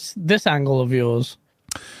in this angle of yours.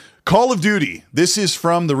 Call of Duty. This is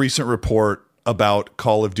from the recent report about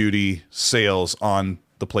Call of Duty sales on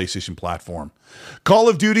the PlayStation platform. Call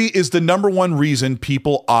of Duty is the number one reason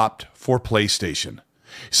people opt for PlayStation.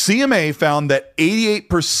 CMA found that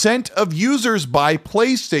 88% of users buy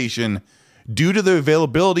PlayStation due to the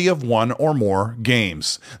availability of one or more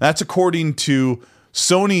games. That's according to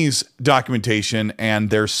Sony's documentation and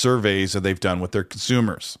their surveys that they've done with their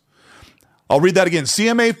consumers. I'll read that again.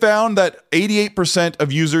 CMA found that 88%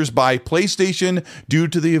 of users buy PlayStation due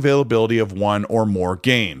to the availability of one or more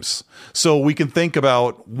games. So we can think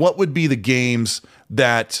about what would be the games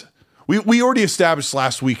that we already established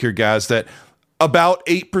last week here, guys, that about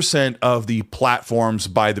 8% of the platforms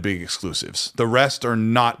buy the big exclusives. The rest are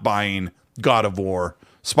not buying God of War,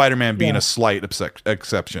 Spider-Man being a slight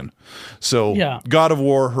exception. So God of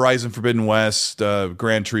War, Horizon Forbidden West,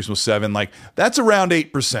 Gran Turismo 7, like that's around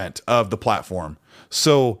 8% of the platform.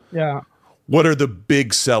 So what are the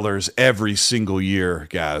big sellers every single year,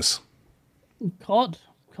 guys? COD,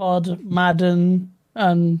 Madden,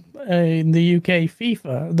 and in the UK,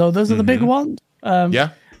 FIFA. Though those are the big ones.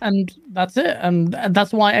 And that's it. And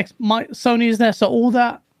that's why Sony is there. So all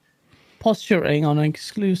that posturing on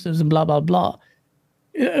exclusives and blah, blah, blah,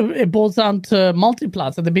 it boils down to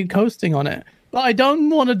multiplats that they've been coasting on it. But I don't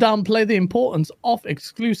want to downplay the importance of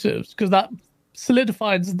exclusives because that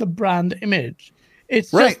solidifies the brand image.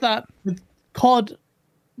 It's just that with COD,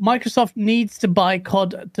 Microsoft needs to buy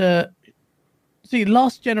COD to... See,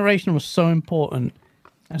 last generation was so important.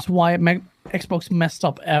 That's why Xbox messed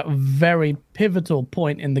up at a very pivotal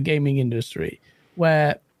point in the gaming industry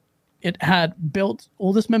where it had built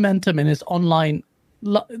all this momentum in its online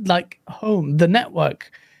home, the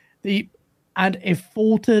network, and it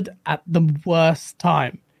faltered at the worst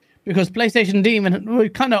time because PlayStation didn't even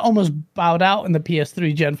kind of almost bowed out in the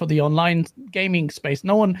PS3 gen for the online gaming space.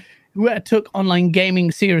 No one who took online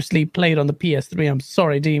gaming seriously played on the PS3. I'm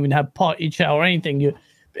sorry, didn't even have party chat or anything.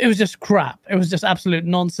 It was just crap. It was just absolute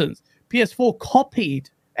nonsense. PS4 copied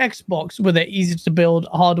Xbox with their easy to build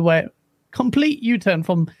hardware, complete U-turn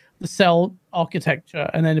from the cell architecture,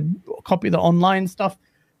 and then copy the online stuff.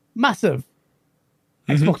 Massive.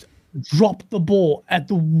 Xbox dropped the ball at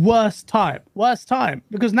the worst time,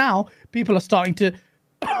 because now people are starting to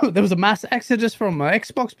there was a mass exodus from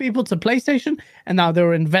Xbox people to PlayStation, and now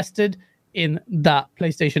they're invested in that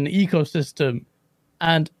PlayStation ecosystem.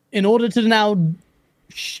 And in order to now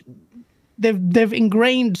they've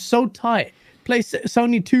ingrained so tight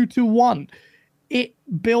Sony 221, it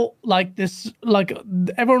built like this, like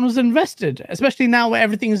everyone was invested, especially now where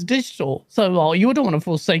everything is digital. So you don't want to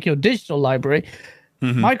forsake your digital library.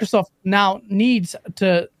 Microsoft now needs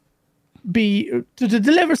to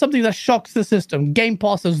deliver something that shocks the system. Game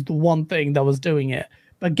Pass is the one thing that was doing it,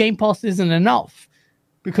 but Game Pass isn't enough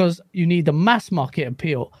because you need the mass market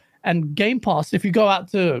appeal. And Game Pass, if you go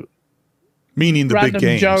out to meaning the big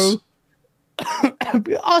games, Joe,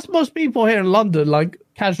 ask most people here in London, like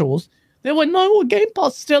casuals, they won't know what Game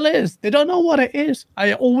Pass still is. They don't know what it is.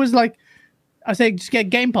 I say, just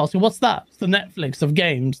get Game Pass. What's that? It's the Netflix of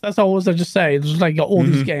games. That's always I just say. It's just like all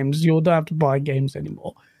these games. You don't have to buy games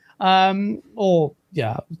anymore. Or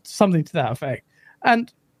something to that effect.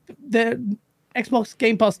 And the Xbox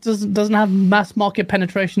Game Pass doesn't have mass market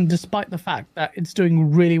penetration, despite the fact that it's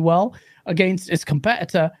doing really well against its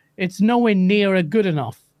competitor. It's nowhere near good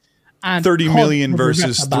enough. And 30 million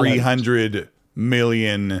versus 300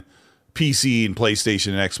 million PC and PlayStation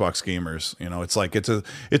and Xbox gamers. It's like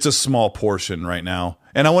it's a small portion right now.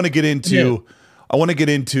 And I want to get into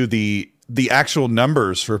the actual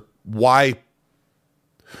numbers for why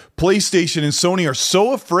PlayStation and Sony are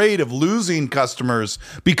so afraid of losing customers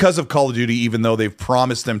because of Call of Duty, even though they've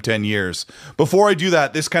promised them 10 years. Before I do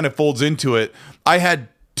that, this kind of folds into it. I had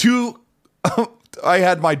two I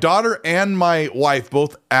had my daughter and my wife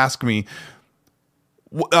both ask me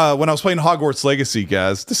when I was playing Hogwarts Legacy,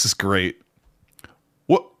 guys. This is great.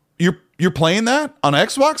 What you're playing that on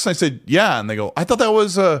Xbox? And I said, yeah. And they go, I thought that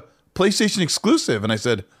was a PlayStation exclusive. And I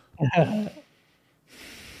said,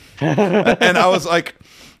 and I was like,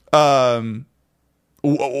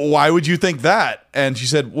 why would you think that? And she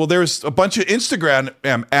said, well, there's a bunch of Instagram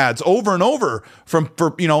ads over and over for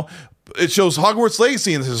it shows Hogwarts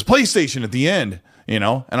Legacy and this is PlayStation at the end, and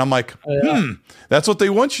I'm like, that's what they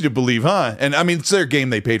want you to believe, huh? And I mean, it's their game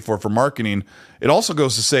they paid for marketing. It also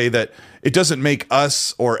goes to say that it doesn't make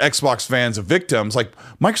us or Xbox fans of victims. Like,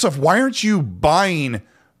 Microsoft, why aren't you buying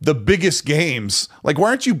the biggest games? Like, why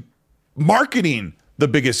aren't you marketing the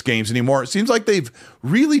biggest games anymore? It seems like they've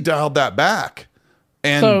really dialed that back.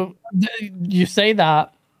 And so you say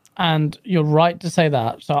that, and you're right to say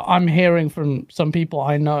that. So I'm hearing from some people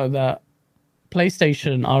I know that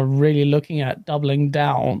PlayStation are really looking at doubling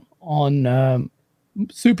down on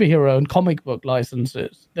superhero and comic book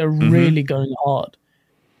licenses. They're really going hard.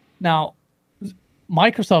 Now,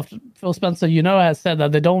 Microsoft, Phil Spencer, has said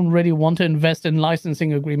that they don't really want to invest in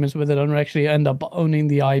licensing agreements where they don't actually end up owning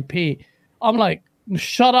the IP. I'm like,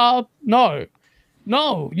 shut up. No,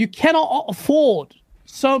 you cannot afford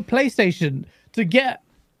PlayStation to get.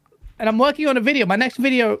 And I'm working on a video. My next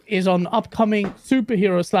video is on upcoming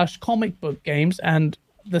superhero / comic book games. And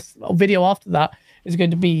this video after that is going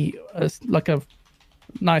to be like a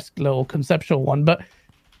nice little conceptual one. But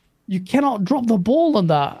you cannot drop the ball on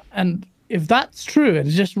that. And if that's true, and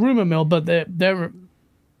it's just rumor mill, but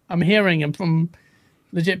I'm hearing it from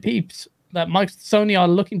legit peeps that Sony are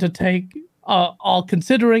looking to take, are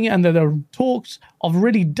considering, and there are talks of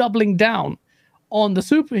really doubling down on the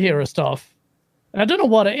superhero stuff. And I don't know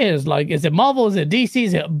what it is. Like, is it Marvel? Is it DC?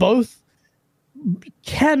 Is it both?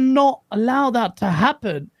 Cannot allow that to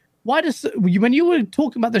happen. Why when you were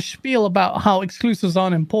talking about the spiel about how exclusives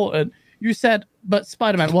aren't important, you said, but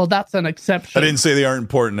Spider-Man, well, that's an exception. I didn't say they aren't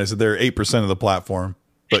important. I said they're 8% of the platform.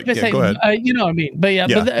 But yeah, go ahead. You know what I mean?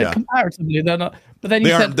 But comparatively, they're not. But then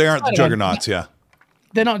they aren't the juggernauts. Yeah,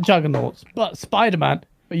 they're not juggernauts. But Spider-Man.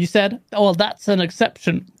 But you said, well, that's an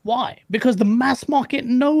exception. Why? Because the mass market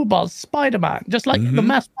know about Spider-Man, just like the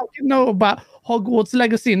mass market know about Hogwarts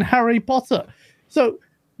Legacy and Harry Potter. So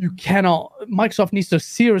Microsoft needs to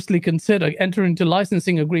seriously consider entering into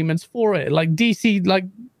licensing agreements for it. Like DC, like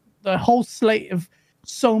the whole slate of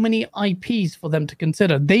so many IPs for them to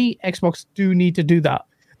consider. Xbox do need to do that.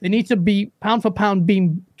 They need to be pound for pound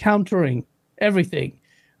being countering everything.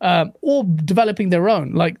 Or developing their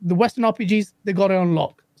own. Like the Western RPGs, they got it on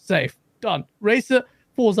lock. Safe. Done. Racer,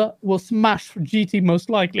 Forza will smash for GT most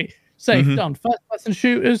likely. Safe. Done. First-person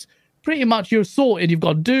shooters, pretty much you're sorted. You've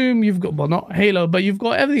got Doom, you've got, well, not Halo, but you've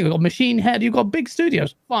got everything. You've got Machine Head, you've got big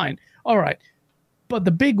studios. Fine. All right. But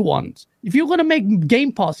the big ones, if you're going to make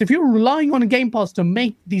Game Pass, if you're relying on a Game Pass to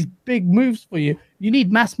make these big moves for you, you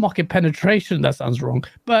need mass market penetration. That sounds wrong.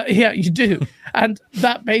 But yeah, you do. And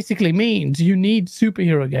that basically means you need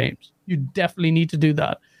superhero games. You definitely need to do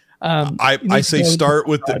that. I say start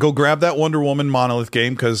with go grab that Wonder Woman Monolith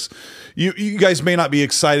game, because you guys may not be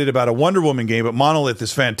excited about a Wonder Woman game, but Monolith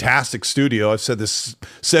is fantastic studio. I've said this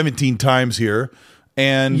 17 times here.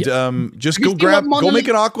 And just go make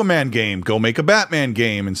an Aquaman game, go make a Batman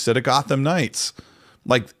game instead of Gotham Knights.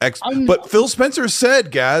 But Phil Spencer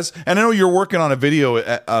said, Gaz, and I know you're working on a video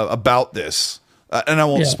about this, and I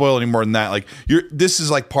won't spoil any more than that. Like, this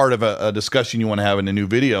is like part of a discussion you want to have in a new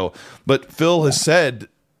video. But Phil has said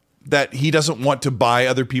that he doesn't want to buy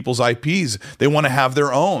other people's IPs. They want to have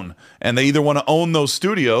their own, and they either want to own those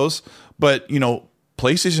studios. But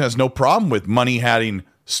PlayStation has no problem with money hatting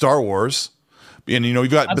Star Wars. And you've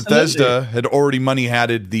got Absolutely. Bethesda had already money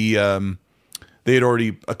hatted they had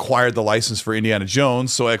already acquired the license for Indiana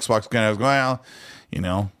Jones, so Xbox kind of well,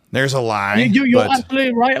 there's a lie. You're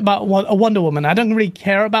absolutely right about Wonder Woman. I don't really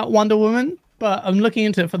care about Wonder Woman, but I'm looking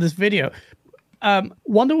into it for this video.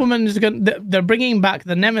 Wonder Woman is they're bringing back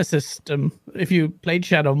the Nemesis system. If you played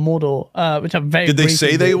Shadow of Mordor, which I'm very. Did they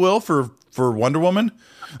say they will for Wonder Woman?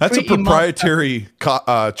 That's a proprietary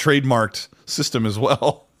trademarked system as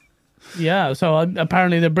well. Yeah, so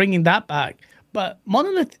apparently they're bringing that back. But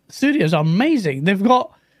Monolith Studios are amazing. They've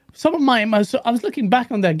got some of I was looking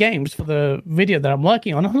back on their games for the video that I'm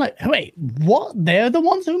working on. I'm like, wait, what? They're the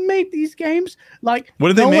ones who made these games? Like, what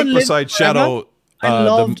did they make besides Shadow?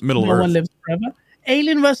 The Middle Earth. One Lives Forever.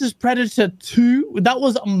 Alien vs Predator 2. That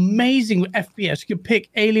was amazing with FPS. You could pick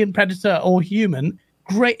Alien, Predator, or Human.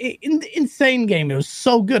 Great, insane game. It was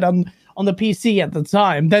so good on the PC at the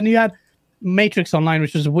time. Then you had Matrix Online,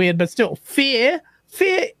 which was weird, but still, Fear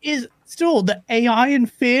is still the AI in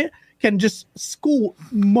Fear can just score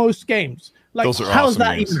most games. Like, Those are how's awesome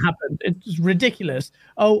that games. even happened? It's ridiculous.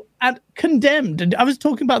 Oh, and Condemned. And I was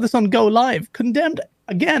talking about this on Go Live. Condemned,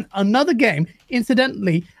 again, another game,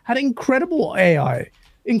 incidentally, had incredible AI.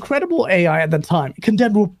 Incredible AI at the time.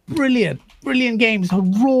 Condemned were brilliant games.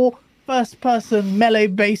 Raw, first-person,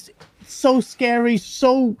 melee-based, so scary,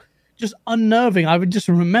 so just unnerving. I would just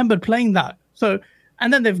remember playing that. So,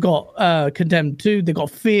 and then they've got Condemned 2, they've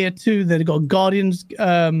got Fear 2, they've got Guardians,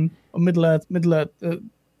 Middle Earth.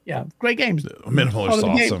 Yeah, great games. Minimal is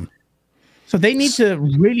awesome. So they need to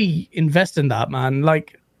really invest in that, man.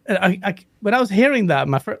 Like, I when I was hearing that,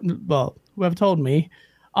 my friend, well, whoever told me,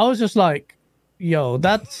 I was just like, yo,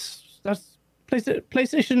 that's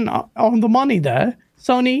PlayStation on the money there.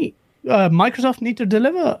 Sony, Microsoft need to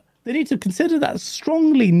deliver. They need to consider that,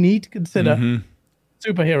 strongly need to consider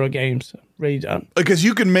superhero games. Really done. Because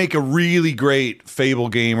you can make a really great Fable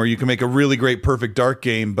game, or you can make a really great Perfect Dark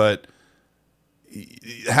game, but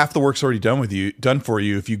half the work's already done for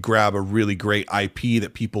you if you grab a really great IP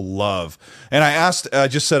that people love. And I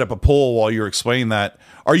just set up a poll while you were explaining that.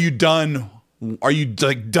 Are you done? Are you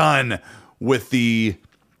like done with the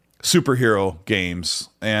superhero games?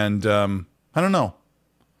 And I don't know.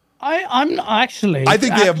 I'm actually. I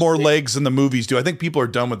think they have more legs than the movies do. I think people are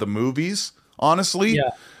done with the movies, honestly. Yeah.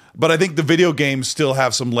 But I think the video games still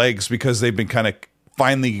have some legs because they've been kind of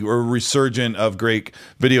finally a resurgent of great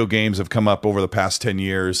video games have come up over the past 10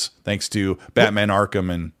 years, thanks to Batman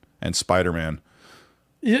Arkham and Spider-Man.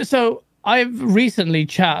 So I've recently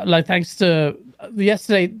thanks to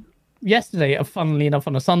yesterday, funnily enough,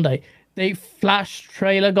 on a Sunday, the Flash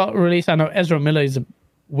trailer got released. I know Ezra Miller is a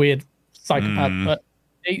weird psychopath, but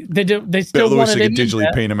they still wanted wish they him could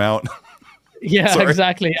digitally paint him out. Yeah, Sorry.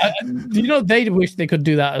 Exactly. They wish they could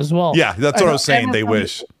do that as well. Yeah, that's what I was saying. They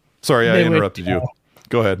wish. Sorry, I interrupted you.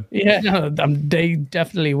 Go ahead. Yeah, no, they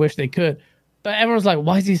definitely wish they could. But everyone's like,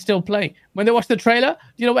 why is he still playing? When they watched the trailer,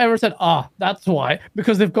 you know what everyone said? That's why.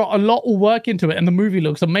 Because they've got a lot of work into it and the movie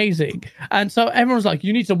looks amazing. And so everyone's like,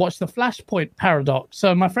 you need to watch the Flashpoint paradox.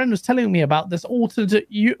 So my friend was telling me about this alternate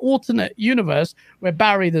universe where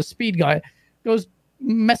Barry, the speed guy,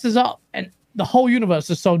 messes up and the whole universe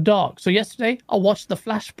is so dark. So yesterday, I watched the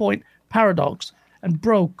Flashpoint paradox. And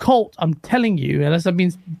bro, Colt, I'm telling you, and as I've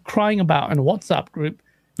been crying about in a WhatsApp group,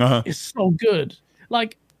 it's so good.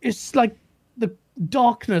 Like, it's like the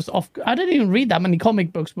darkness of... I didn't even read that many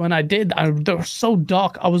comic books. When I did, they were so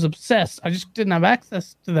dark. I was obsessed. I just didn't have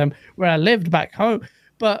access to them where I lived back home.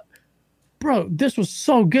 But, bro, this was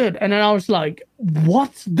so good. And then I was like,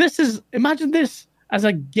 what? Imagine this as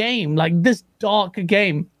a game, like this dark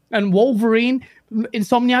game. And Wolverine,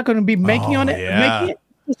 Insomniac going to be making it. Making it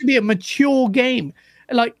to be a mature game.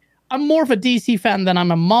 Like, I'm more of a DC fan than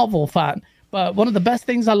I'm a Marvel fan, but one of the best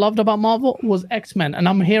things I loved about Marvel was X-Men, and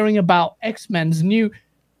I'm hearing about X-Men's new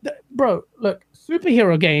bro, look,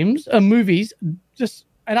 superhero games and movies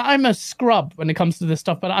and I'm a scrub when it comes to this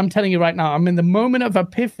stuff, but I'm telling you right now, I'm in the moment of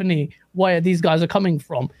epiphany where these guys are coming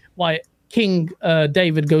from, why King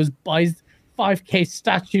David buys 5K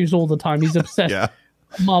statues all the time. He's obsessed. Yeah.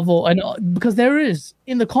 Marvel, and because there is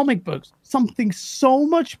in the comic books something so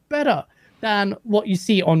much better than what you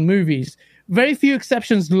see on movies. Very few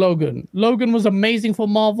exceptions. Logan was amazing for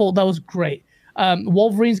Marvel. That was great.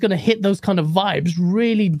 Wolverine's gonna hit those kind of vibes,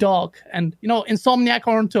 really dark, and Insomniac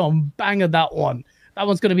are onto a banger. That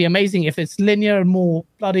one's gonna be amazing if it's linear and more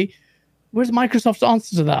bloody. Where's Microsoft's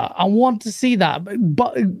answer to that? I want to see that.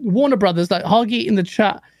 But Warner Brothers, like Huggy in the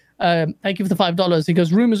chat, thank you for the $5. He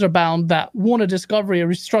goes, rumors are abound that Warner Discovery are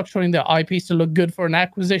restructuring their IPs to look good for an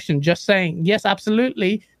acquisition. Just saying. Yes,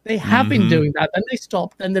 absolutely. They have been doing that. Then they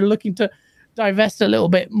stopped. Then they're looking to divest a little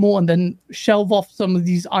bit more and then shelve off some of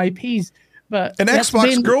these IPs. But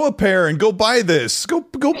Xbox, grow a pair and go buy this. Go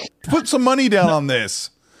put some money down on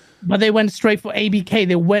this. But they went straight for ABK.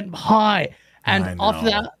 They went high. And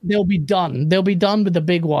after that, they'll be done. They'll be done with the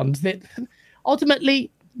big ones.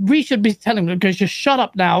 Ultimately, we should be telling them, because just shut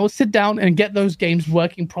up now, sit down and get those games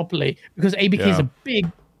working properly, because ABK is a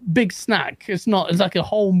big snack. It's like a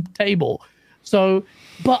whole table. So,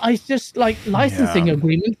 but I just like licensing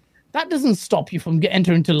agreements. That doesn't stop you from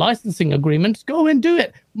entering into licensing agreements. Go and do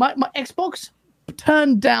it. My Xbox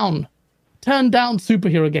turned down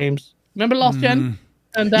superhero games. Remember last gen?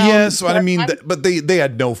 Turned down. Yes, I mean, but they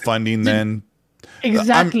had no funding then.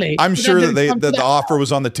 Exactly. I'm sure that the offer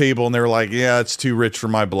was on the table and they were like, yeah, it's too rich for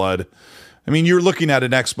my blood. I mean, you're looking at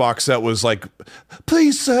an Xbox that was like,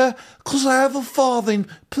 please, sir, because I have a farthing,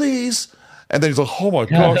 please. And then he's like, oh my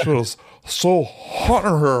gosh, it was so hot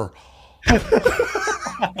in here.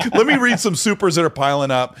 Let me read some supers that are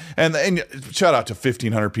piling up. And shout out to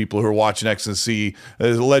 1,500 people who are watching X&C.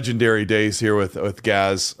 Legendary days here with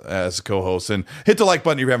Gaz as a co-host. And hit the like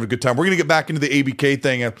button if you're having a good time. We're going to get back into the ABK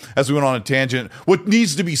thing as we went on a tangent. What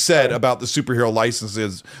needs to be said about the superhero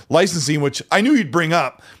licensing, which I knew you'd bring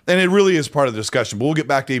up, and it really is part of the discussion. But we'll get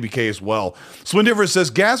back to ABK as well. Swindiver says,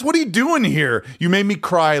 Gaz, what are you doing here? You made me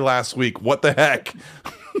cry last week. What the heck?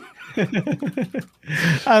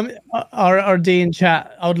 Our D in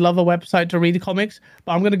chat, I would love a website to read comics,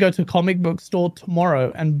 but I'm going to go to a comic book store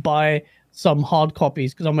tomorrow and buy some hard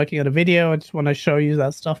copies because I'm working on a video. I just want to show you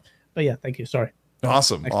that stuff. But yeah, thank you. Sorry.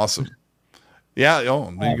 Awesome. Yeah,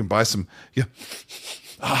 you can buy some. Yeah.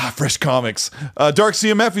 Fresh comics. Dark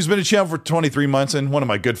CMF, who's been a channel for 23 months, and one of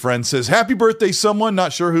my good friends says, happy birthday, someone.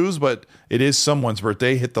 Not sure whose, but it is someone's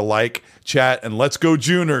birthday. Hit the like, chat, and let's go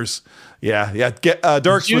Juners. Yeah. Get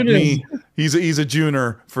Dark's Juners. With me. He's a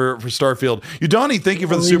Juner for Starfield. Udani, thank you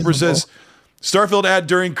for the super. Says, Starfield ad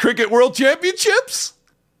during Cricket World Championships.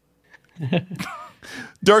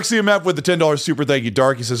 Dark CMF with the $10 super. Thank you,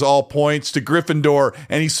 Dark. He says all points to Gryffindor,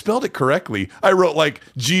 and he spelled it correctly. I wrote like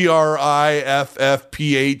GRIFFPHJ.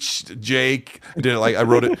 I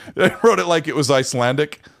wrote it like it was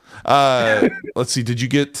Icelandic. Let's see. Did you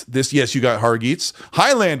get this? Yes, you got Hargeets.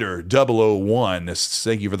 Highlander 001.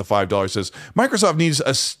 Thank you for the $5. Says Microsoft needs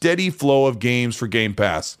a steady flow of games for Game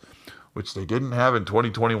Pass, which they didn't have in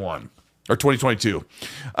 2021. Or 2022.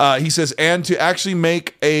 He says, and to actually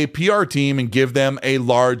make a PR team and give them a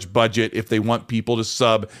large budget if they want people to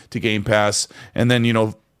sub to Game Pass. And then,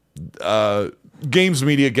 Games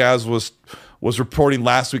Media Gaz was reporting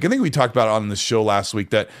last week. I think we talked about it on the show last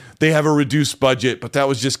week that they have a reduced budget, but that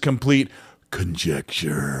was just complete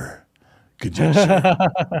conjecture. But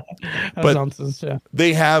nonsense, yeah.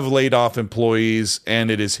 They have laid off employees, and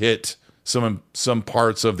it has hit some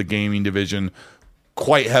parts of the gaming division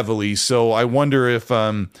quite heavily. So I wonder if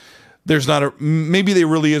there's not maybe there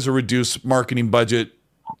really is a reduced marketing budget.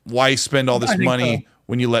 Why spend all this money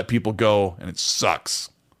when you let people go and it sucks?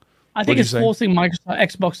 I think it's forcing Microsoft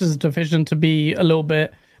Xbox's division to be a little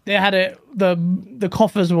bit. They had the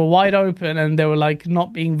coffers were wide open and they were like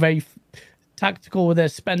not being very tactical with their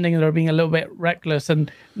spending. They were being a little bit reckless. And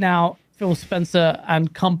now Phil Spencer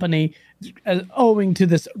and company, owing to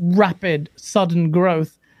this rapid, sudden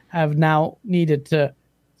growth, have now needed to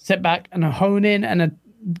sit back and hone in and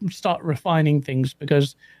start refining things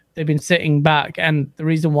because they've been sitting back. And the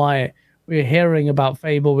reason why we're hearing about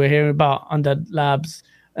Fable, we're hearing about Undead Labs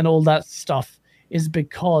and all that stuff is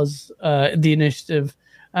because the initiative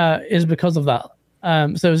is because of that.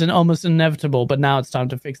 So it was almost inevitable, but now it's time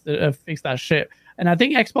to fix that shit. And I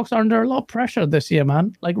think Xbox are under a lot of pressure this year,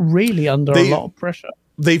 man. Like really under a lot of pressure.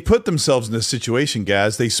 They've put themselves in this situation,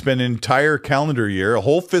 Gaz. They spent an entire calendar year, a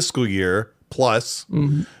whole fiscal year plus,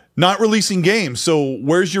 not releasing games. So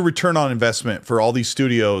where's your return on investment for all these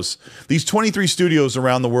studios, these 23 studios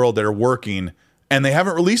around the world that are working, and they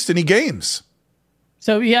haven't released any games?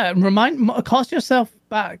 So yeah, cast yourself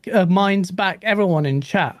back, minds back, everyone in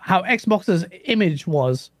chat, how Xbox's image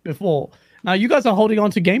was before. Now you guys are holding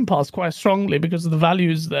on to Game Pass quite strongly because of the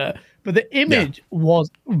values there, but the image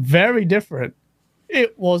was very different.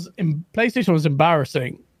 PlayStation was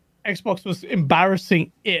embarrassing. Xbox was embarrassing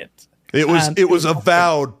it. It was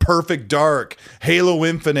Avowed, Perfect Dark, Halo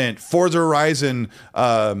Infinite, Forza Horizon.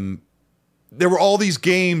 There were all these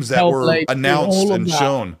games that were announced and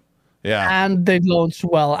shown. Yeah. And they launched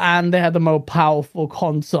well, and they had the more powerful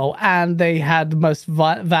console, and they had the most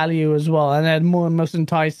value as well, and they had most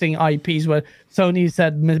enticing IPs where Sony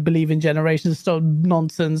said believe in generations, so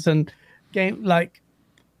nonsense and game like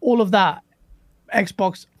all of that.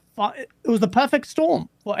 Xbox, it was the perfect storm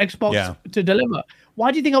for Xbox to deliver.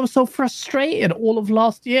 Why do you think I was so frustrated all of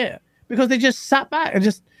last year? Because they just sat back and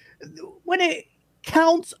just, when it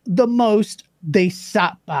counts the most, they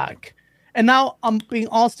sat back. And now I'm being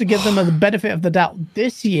asked to give them the benefit of the doubt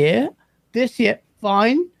this year,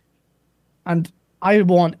 fine. And I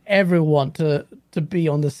want everyone to be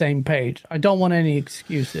on the same page. I don't want any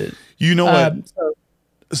excuses. You know what?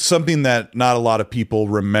 Something that not a lot of people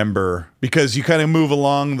remember, because you kind of move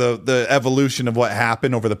along the evolution of what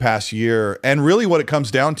happened over the past year. And really what it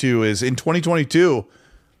comes down to is in 2022,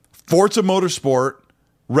 Forza Motorsport,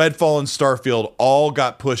 Redfall, and Starfield all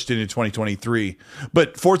got pushed into 2023.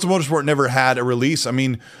 But Forza Motorsport never had a release. I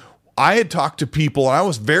mean, I had talked to people, and I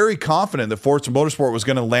was very confident that Forza Motorsport was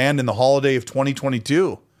going to land in the holiday of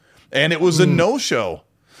 2022. And it was a no-show.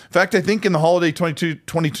 In fact, I think in the holiday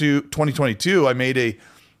 2022, I made a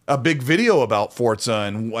big video about Forza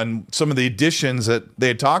and some of the additions that they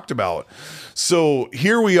had talked about. So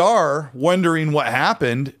here we are wondering what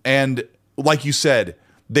happened. And like you said,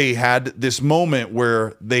 they had this moment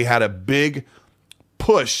where they had a big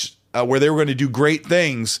push where they were going to do great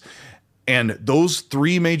things. And those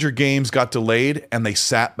 3 major games got delayed and they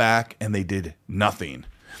sat back and they did nothing.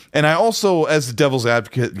 And I also, as the devil's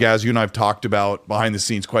advocate, Gaz, you and I have talked about behind the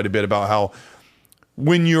scenes quite a bit about how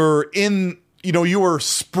when you're in, you were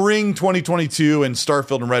spring 2022 and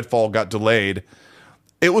Starfield and Redfall got delayed,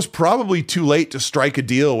 it was probably too late to strike a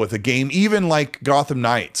deal with a game, even like Gotham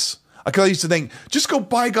Knights. I used to think, just go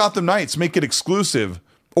buy Gotham Knights, make it exclusive,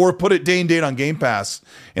 or put it day and date on Game Pass.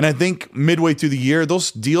 And I think midway through the year,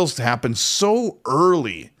 those deals happened so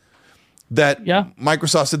early that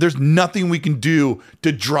Microsoft said, there's nothing we can do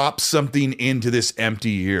to drop something into this empty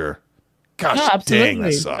year. Gosh, dang,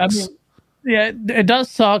 that sucks. It does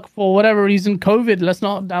suck for whatever reason. COVID, let's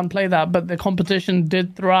not downplay that, but the competition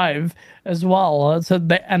did thrive as well.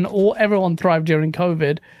 Everyone thrived during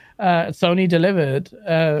COVID. Sony delivered,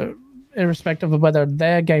 irrespective of whether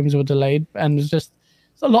their games were delayed, and it's just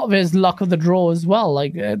a lot of it is luck of the draw as well.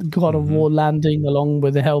 Like God of War landing along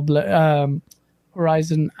with the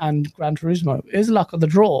Horizon and Gran Turismo is luck of the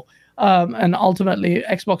draw, and ultimately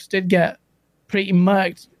Xbox did get pretty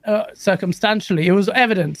murked circumstantially. It was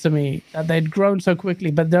evident to me that they'd grown so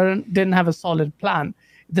quickly, but they didn't have a solid plan.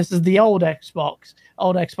 This is the old Xbox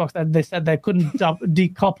that they said they couldn't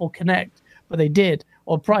decouple Kinect, but they did,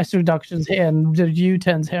 or price reductions here and the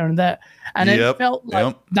U-turns here and there. And it felt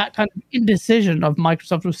like that kind of indecision of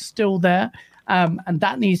Microsoft was still there, and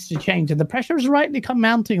that needs to change. And the pressure is rightly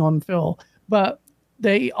mounting on Phil, but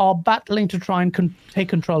they are battling to try and take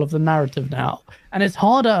control of the narrative now. And it's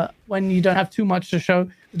harder when you don't have too much to show.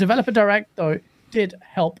 The Developer Direct, though, did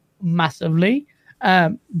help massively,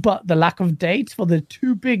 but the lack of dates for the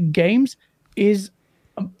 2 big games is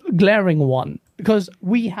a glaring one. Because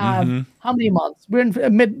we have how many months? We're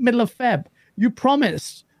in middle of Feb. You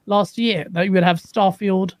promised last year that you would have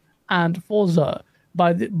Starfield and Forza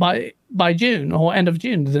by June or end of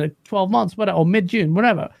June, the 12 months, whatever, or mid June,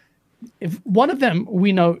 whatever. If one of them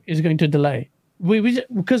we know is going to delay,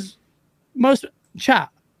 because most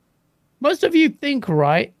of you think,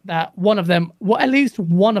 right, that one of them, at least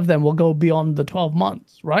one of them will go beyond the 12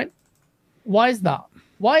 months, right? Why is that?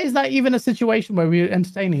 Why is that even a situation where we're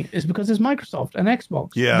entertaining it? It's because it's Microsoft and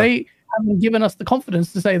Xbox. Yeah. They haven't given us the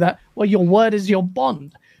confidence to say that, well, your word is your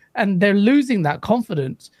bond. And they're losing that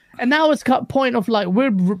confidence. And now it's got point of like,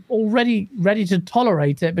 we're already ready to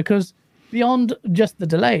tolerate it because beyond just the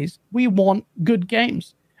delays, we want good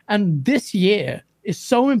games. And this year is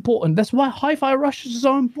so important. That's why Hi-Fi Rush is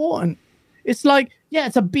so important. It's like, yeah,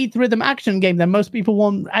 it's a beat rhythm action game that most people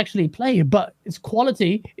won't actually play, but it's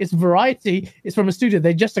quality, it's variety, it's from a studio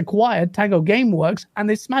they just acquired, Tango Gameworks, and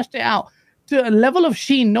they smashed it out to a level of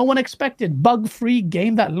sheen no one expected. Bug-free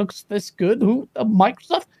game that looks this good.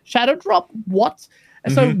 Microsoft? Shadow Drop? What?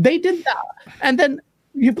 And so they did that. And then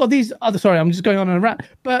you've got these other, sorry, I'm just going on a rant,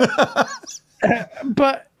 but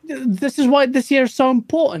but this is why this year is so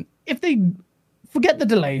important. If they forget the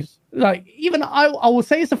delays, like even I will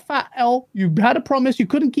say it's a fat L. You had a promise, you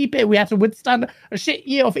couldn't keep it. We had to withstand a shit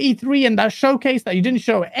year of E3 and that showcase that you didn't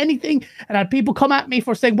show anything, and had people come at me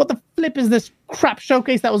for saying, "What the flip is this crap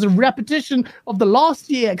showcase that was a repetition of the last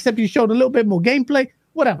year, except you showed a little bit more gameplay."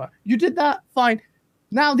 Whatever, you did that, fine.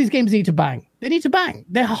 Now these games need to bang. They need to bang.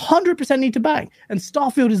 They 100% need to bang, and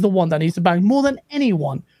Starfield is the one that needs to bang more than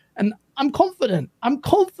anyone. And I'm confident. I'm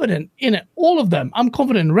confident in it. All of them. I'm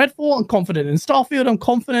confident in Redfall. I'm confident in Starfield. I'm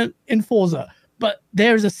confident in Forza. But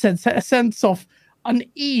there's a sense of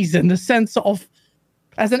unease and a sense of,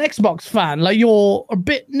 as an Xbox fan, like you're a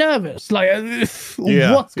bit nervous. Like,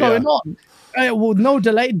 what's going on? Well, no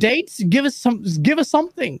delay dates. Give us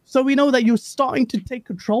something, so we know that you're starting to take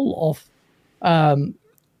control of.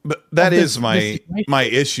 But that is my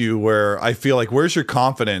issue, where I feel like, where's your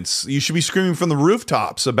confidence? You should be screaming from the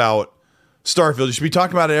rooftops about Starfield. You should be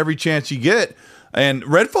talking about it every chance you get. And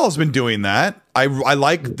Redfall's been doing that. I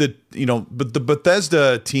like but the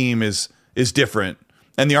Bethesda team is different,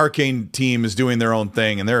 and the Arcane team is doing their own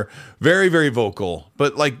thing, and they're very, very vocal.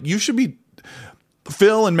 But like, you should be.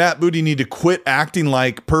 Phil and Matt Booty need to quit acting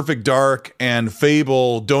like Perfect Dark and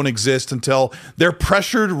Fable don't exist until they're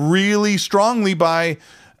pressured really strongly by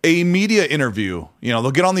a media interview. You know,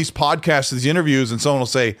 they'll get on these podcasts, these interviews, and someone will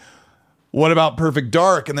say, "What about Perfect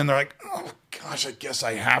Dark?" And then they're like, "Oh gosh, I guess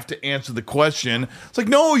I have to answer the question." It's like,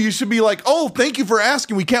 no, you should be like, "Oh, thank you for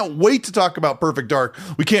asking. We can't wait to talk about Perfect Dark.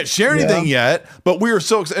 We can't share anything yet, but we are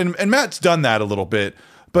so excited." And Matt's done that a little bit,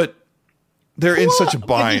 but they're in such a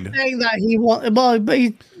bind. He's saying that but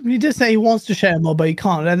he did say he wants to share more, but he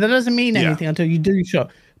can't. And that doesn't mean anything until you do show.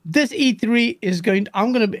 this E3 is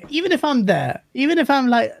I'm going to be, even if I'm there, even if I'm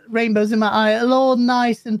like rainbows in my eye, all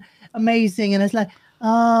nice and amazing. And it's like,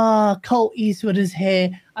 Colt Eastwood is here.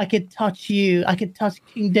 I could touch you. I could touch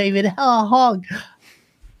King David. Hug.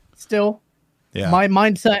 Still, my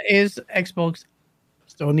mindset is Xbox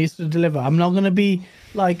still needs to deliver. I'm not going to be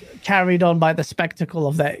like carried on by the spectacle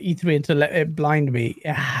of that E3 and to let it blind me.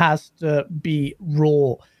 It has to be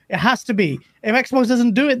raw. It has to be. If Xbox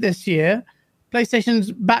doesn't do it this year,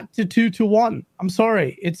 PlayStation's back to 2-1. I'm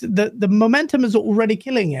sorry. It's the momentum is already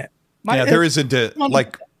killing it. There isn't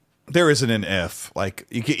an if. Like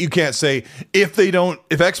you can't say if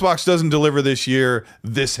Xbox doesn't deliver this year,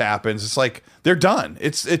 this happens. It's like they're done.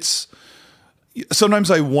 It's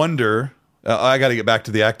sometimes I wonder. I got to get back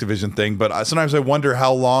to the Activision thing, but sometimes I wonder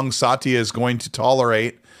how long Satya is going to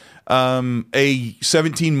tolerate a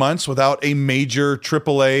 17 months without a major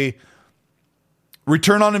AAA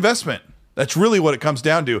return on investment. That's really what it comes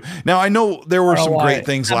down to. Now, I know there were some great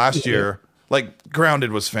things last year. Like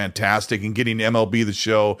Grounded was fantastic, and getting MLB The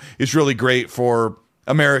Show is really great for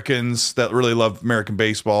Americans that really love American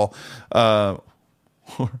baseball. I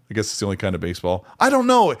guess it's the only kind of baseball. I don't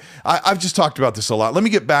know. I've just talked about this a lot. Let me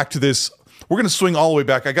get back to this. We're going to swing all the way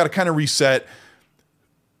back. I got to kind of reset.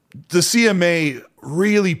 The CMA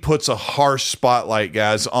really puts a harsh spotlight,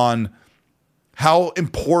 guys, on how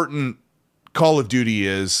important Call of Duty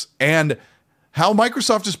is and how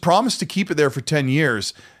Microsoft has promised to keep it there for 10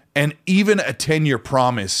 years. And even a 10-year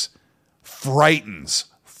promise frightens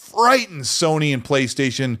Sony and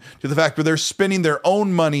PlayStation to the fact that they're spending their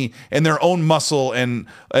own money and their own muscle and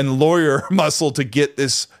lawyer muscle to get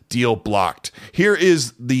this deal blocked. Here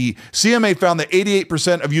is the CMA found that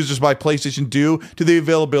 88% of users buy PlayStation due to the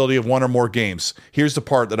availability of one or more games. Here's the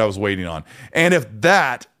part that I was waiting on. And if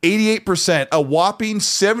that 88%, a whopping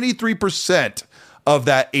 73% of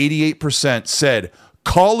that 88% said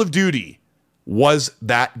Call of Duty was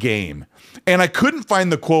that game. And I couldn't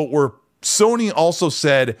find the quote where Sony also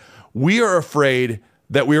said, we are afraid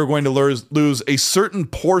that we are going to lose a certain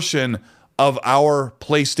portion of our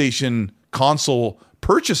PlayStation console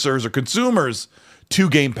purchasers or consumers to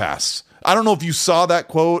Game Pass. I don't know if you saw that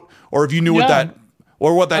quote or if you knew what that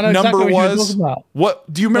number was.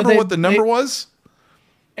 What do you remember what the number was?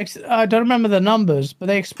 I don't remember the numbers, but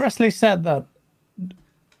they expressly said that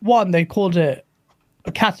one, they called it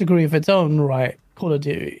a category of its own, right? Call of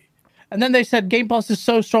Duty. And then they said Game Pass is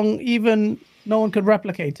so strong, even no one could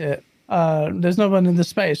replicate it. There's no one in the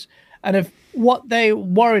space. And if what they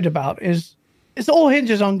worried about is, it's all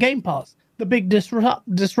hinges on Game Pass, the big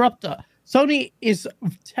disruptor. Sony is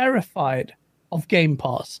terrified of Game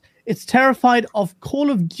Pass. It's terrified of Call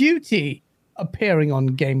of Duty appearing on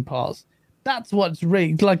Game Pass. That's what's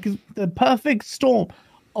rigged. Like the perfect storm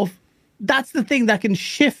of, that's the thing that can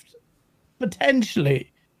shift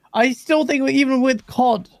potentially. I still think even with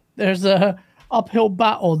COD, there's a uphill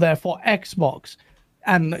battle there for Xbox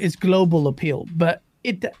and its global appeal. But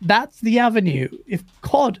that's the avenue. If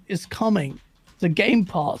COD is coming to Game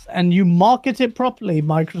Pass and you market it properly,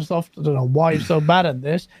 Microsoft, I don't know why you're so bad at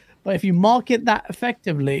this, but if you market that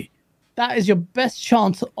effectively, that is your best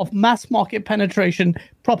chance of mass market penetration,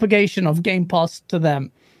 propagation of Game Pass to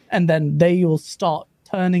them. And then they will start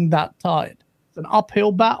turning that tide. It's an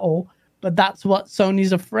uphill battle, but that's what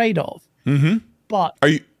Sony's afraid of. Mm-hmm. But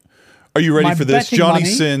are you ready for this? Johnny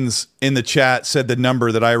Sins in the chat said the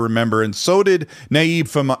number that I remember, and so did Naib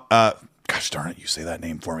from. Gosh darn it, you say that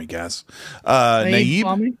name for me, Gaz.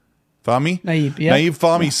 Naib Fahmy? Naib, yeah. Naib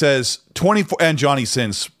Fahmy says 24, and Johnny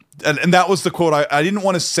Sins. And that was the quote. I didn't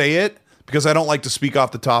want to say it because I don't like to speak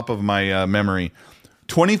off the top of my memory.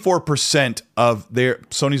 24% of their,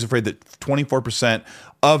 Sony's afraid that 24%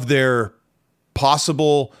 of their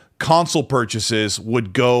possible console purchases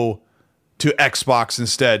would go to Xbox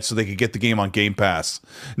instead so they could get the game on Game Pass.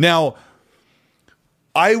 Now,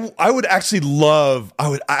 I would actually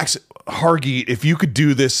Hargeet, if you could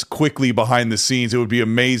do this quickly behind the scenes, it would be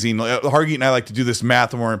amazing. Hargeet and I like to do this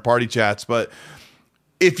math when we're in party chats, but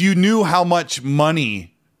if you knew how much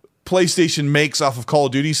money PlayStation makes off of Call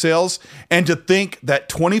of Duty sales, and to think that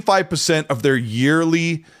 25% of their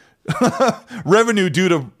yearly revenue due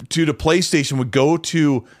to PlayStation would go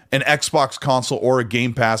to an Xbox console or a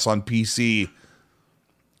Game Pass on PC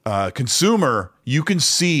consumer, you can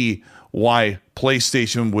see why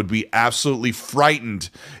PlayStation would be absolutely frightened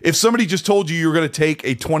if somebody just told you were going to take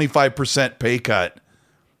a 25% pay cut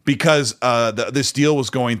because this deal was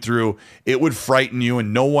going through. It would frighten you,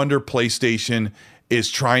 and no wonder PlayStation is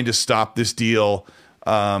trying to stop this deal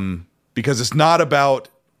because it's not about,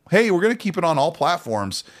 hey, we're going to keep it on all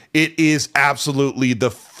platforms. It is absolutely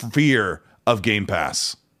the fear of Game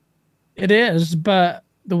Pass. It is, but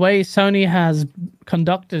the way Sony has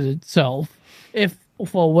conducted itself, if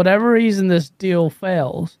for whatever reason this deal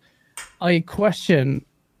fails, I question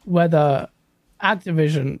whether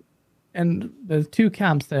Activision, and there's two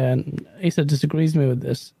camps there, and Asa disagrees with me with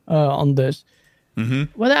this on this,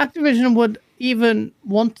 whether Activision would even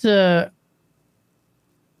want to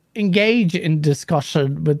engage in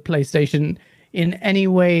discussion with PlayStation in any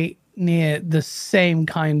way near the same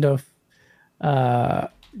kind of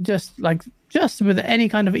just with any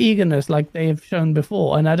kind of eagerness like they've shown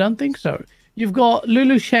before. And I don't think so. You've got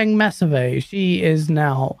Lulu Sheng Masave. She is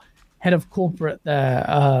now head of corporate there,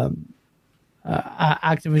 at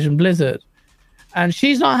Activision Blizzard, and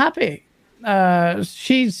she's not happy.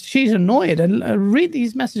 She's annoyed. And read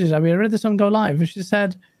these messages. I mean, I read this on Go Live, and she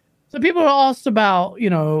said, so people are asked about,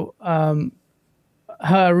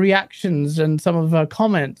 her reactions, and some of her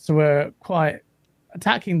comments were quite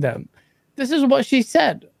attacking them. This is what she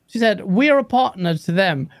said. She said, "We're a partner to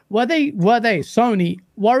them. Were they, Sony,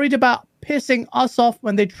 worried about pissing us off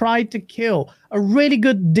when they tried to kill a really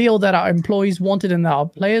good deal that our employees wanted and that our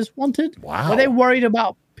players wanted? Wow. Were they worried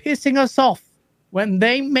about pissing us off when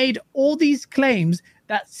they made all these claims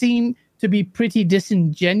that seem to be pretty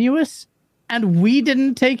disingenuous and we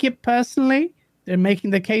didn't take it personally? They're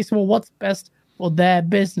making the case for what's best for their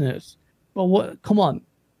business." But come on,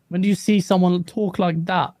 when do you see someone talk like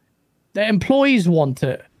that? Their employees want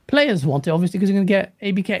it. Players want it, obviously, because you're going to get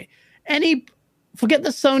ABK. Forget the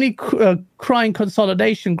Sony crying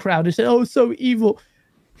consolidation crowd who said, "Oh, so evil."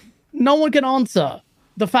 No one can answer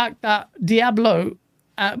the fact that Diablo,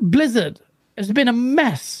 Blizzard, has been a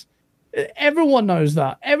mess. Everyone knows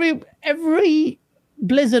that. Every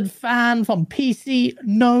Blizzard fan from PC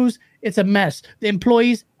knows it's a mess. The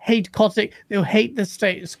employees hate Kotick. They'll hate the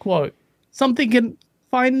status quo. Something can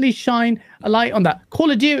finally shine a light on that.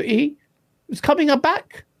 Call of Duty is coming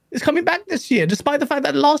back. It's coming back this year, despite the fact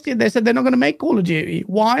that last year they said they're not going to make Call of Duty.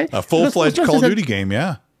 Why? A full-fledged Call of Duty game,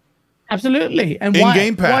 yeah. Absolutely. And in why?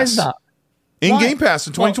 Game Pass. Why is that? In Game Pass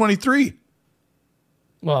in 2023.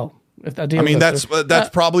 Well, if that deal, I mean, that's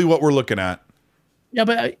probably what we're looking at. Yeah,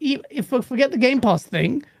 but if forget the Game Pass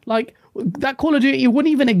thing, like that Call of Duty, it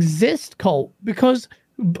wouldn't even exist, Cole, because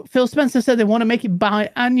Phil Spencer said they want to make it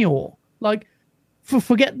biannual. Like,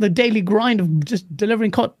 forget the daily grind of just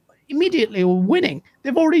delivering content. Immediately we're winning.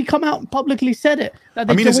 They've already come out and publicly said it. That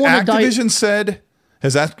they has Activision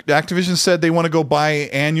said they want to go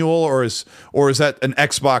biannual, or is that an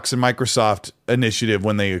Xbox and Microsoft initiative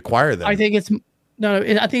when they acquire them? I think it's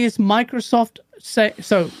Microsoft say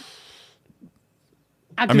so.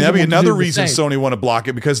 I mean, that'd be another reason Sony want to block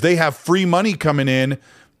it, because they have free money coming in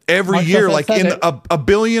every year, like in a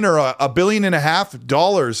billion or $1.5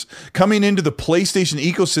 billion coming into the PlayStation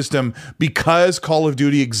ecosystem because Call of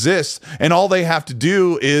Duty exists, and all they have to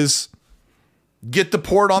do is get the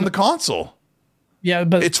port on the console. Yeah,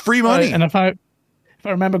 but it's free money. And if I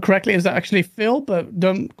remember correctly, is that actually Phil? But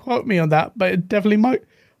don't quote me on that. But it definitely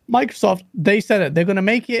Microsoft. They said it. They're going to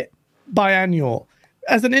make it biannual.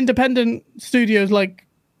 As an independent studios, like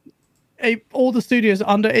all the studios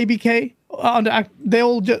under ABK. They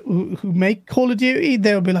all who make Call of Duty,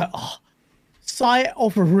 they'll be like, oh, sigh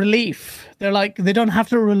of relief. They're like, they don't have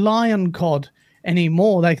to rely on COD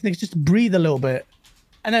anymore. Like, they just breathe a little bit.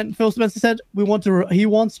 And then Phil Spencer said he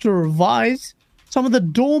wants to revise some of the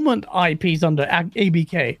dormant IPs under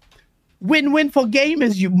ABK. Win-win for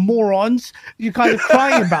gamers, you morons. You kind of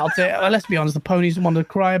crying about it. Let's be honest, the ponies want to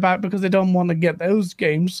cry about it because they don't want to get those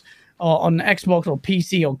games on Xbox or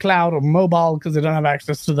PC or cloud or mobile because they don't have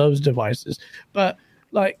access to those devices. But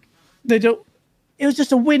like, they don't. It was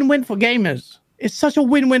just a win-win for gamers. It's such a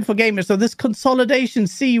win-win for gamers. So this consolidation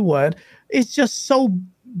C word is just so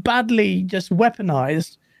badly just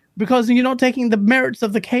weaponized because you're not taking the merits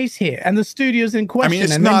of the case here and the studios in question. I mean,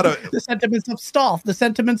 it's and not the sentiments of staff, the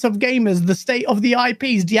sentiments of gamers, the state of the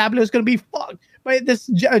IPs. Diablo is going to be fucked by this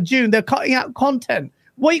June. They're cutting out content.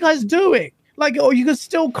 What are you guys doing? Like, or you can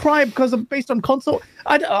still cry because of based on console.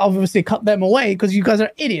 I'd obviously cut them away because you guys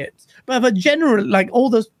are idiots. But for general, like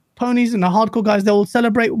all those ponies and the hardcore guys, they'll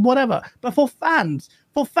celebrate whatever. But for fans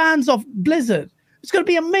of Blizzard, it's going to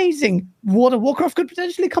be amazing. World of Warcraft could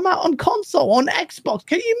potentially come out on console, on Xbox.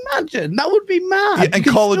 Can you imagine? That would be mad. Yeah, and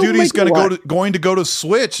Call of Duty is going to go to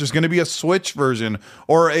Switch. There's going to be a Switch version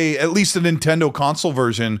or at least a Nintendo console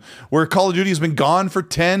version where Call of Duty has been gone for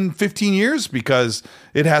 10, 15 years because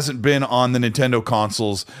it hasn't been on the Nintendo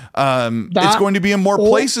consoles. It's going to be in more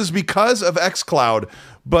places because of xCloud.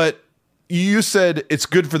 But you said it's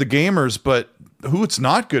good for the gamers, but who it's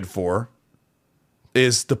not good for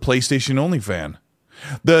is the PlayStation only fan.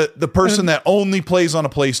 The person that only plays on a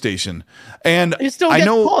PlayStation. And You still I get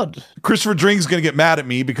know COD. Christopher Dring's going to get mad at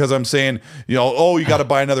me because I'm saying, you got to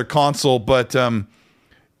buy another console. But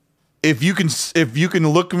if you can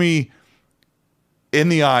look me in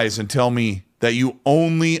the eyes and tell me that you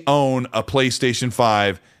only own a PlayStation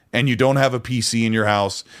 5 and you don't have a PC in your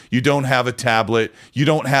house, you don't have a tablet, you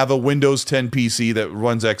don't have a Windows 10 PC that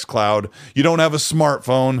runs xCloud, you don't have a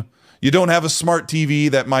smartphone, you don't have a smart TV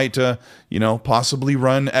that might, possibly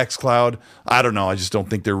run xCloud. I don't know. I just don't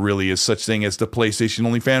think there really is such thing as the PlayStation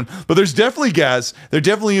only fan. But there's definitely, Gaz, there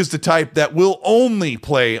definitely is the type that will only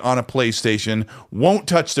play on a PlayStation, won't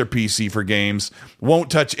touch their PC for games, won't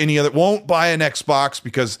touch any other, won't buy an Xbox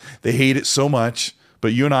because they hate it so much.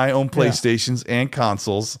 But you and I own PlayStations and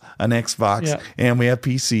consoles, an Xbox, and we have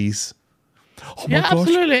PCs. Oh my gosh,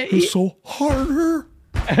 absolutely. it's so harder.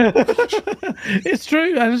 It's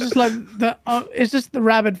true, and it's just like it's just the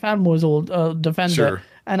rabid fanboys all defend it,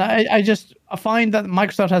 and I find that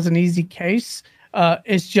Microsoft has an easy case.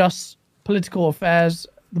 It's just political affairs,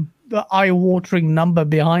 the eye-watering number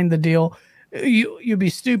behind the deal. You'd be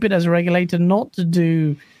stupid as a regulator not to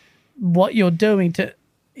do what you're doing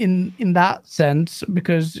in that sense,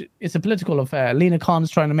 because it's a political affair. Lena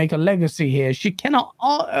Khan's trying to make a legacy here. She cannot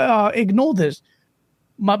ignore this.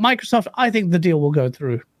 Microsoft, I think the deal will go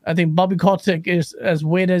through. I think Bobby Kotick is as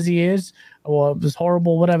weird as he is, or as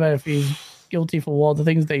horrible, whatever, if he's guilty for all the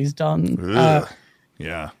things that he's done.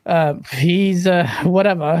 He's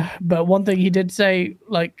whatever. But one thing he did say,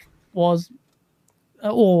 was, I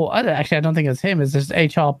don't think it's him, it's this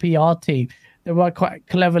HR PR team. They were quite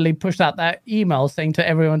cleverly pushed out that email saying to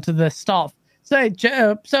everyone, to the staff,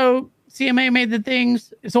 so CMA made the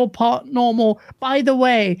things. It's all part normal. By the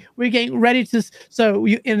way, we're getting ready to. So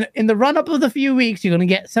in the run up of the few weeks, you're going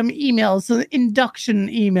to get some emails, some induction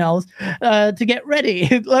emails to get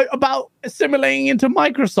ready, about assimilating into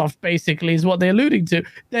Microsoft. Basically, is what they're alluding to.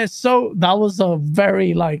 That was a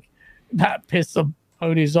very that pissed some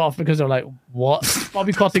ponies off, because they're like, what?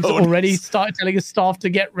 Bobby Kotick's already started telling his staff to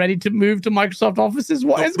get ready to move to Microsoft offices.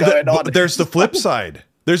 What is going on? But there's the flip side.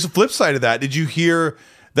 There's the flip side of that. Did you hear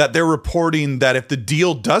that they're reporting that if the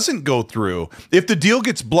deal doesn't go through, if the deal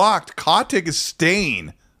gets blocked, Kotick is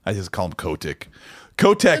staying. I just call him Kotick.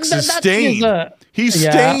 Kotick is staying. He's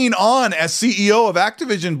staying on as CEO of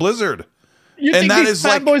Activision Blizzard. You think these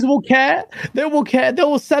fanboys will care? They will care. They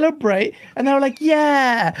will celebrate. And they're like,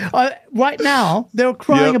 right now, they're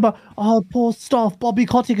crying about, poor staff. Bobby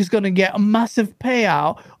Kotick is going to get a massive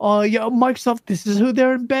payout. Microsoft, this is who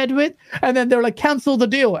they're in bed with. And then they're like, cancel the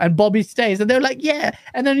deal. And Bobby stays. And they're like, yeah.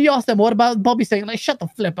 And then you ask them, what about Bobby saying, shut the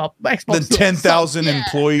flip up. Xbox. The 10,000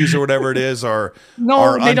 employees or whatever it is are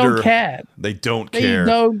they don't care. They don't care.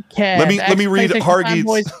 They don't care. Let me read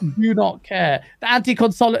Hargeet's. Fanboys do not care.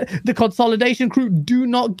 The consolidation crew do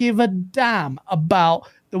not give a damn about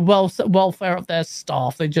the welfare of their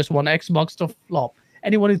staff. They just want Xbox to flop.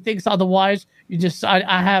 Anyone who thinks otherwise,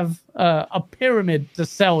 I have a pyramid to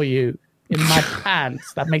sell you in my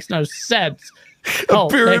pants. That makes no sense. A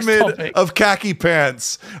pyramid of khaki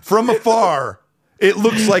pants. From afar, it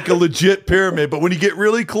looks like a legit pyramid, but when you get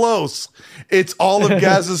really close, it's all of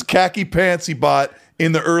Gaz's khaki pants he bought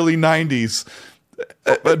in the early 90s.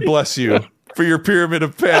 Bless you for your pyramid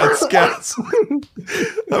of pants, Gaz. I'm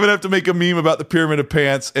going to have to make a meme about the pyramid of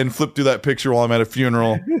pants and flip through that picture while I'm at a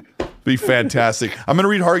funeral. Be fantastic. I'm going to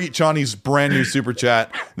read Hargeet Chani's brand new super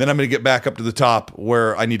chat. Then I'm going to get back up to the top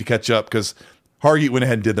where I need to catch up, because Hargeet went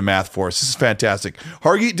ahead and did the math for us. This is fantastic.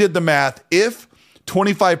 Hargeet did the math. If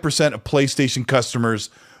 25% of PlayStation customers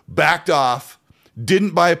backed off,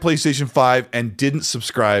 didn't buy a PlayStation 5, and didn't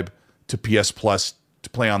subscribe to PS Plus to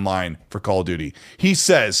play online for Call of Duty, he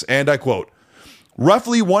says, and I quote,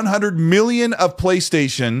 roughly $100 million that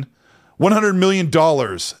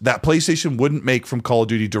PlayStation wouldn't make from Call of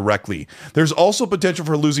Duty directly. There's also potential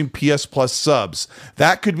for losing PS Plus subs.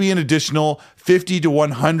 That could be an additional 50 to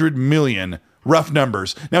 100 million. Rough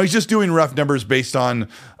numbers. Now, he's just doing rough numbers based on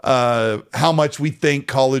how much we think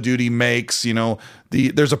Call of Duty makes.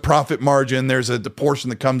 There's a profit margin. There's the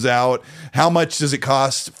portion that comes out. How much does it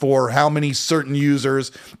cost for how many certain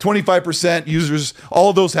users? 25% users.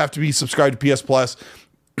 All of those have to be subscribed to PS Plus.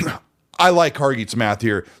 I like Hargeet's math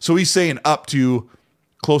here. So he's saying up to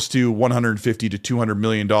close to $150 to $200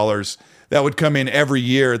 million that would come in every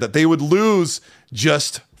year that they would lose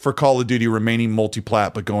just for Call of Duty remaining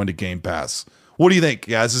multi-plat but going to Game Pass. What do you think,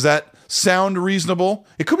 guys? Does that sound reasonable?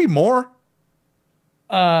 It could be more.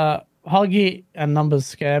 Hargeet and numbers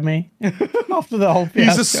scare me. After the whole fiasco.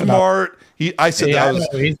 He's a smart. He's better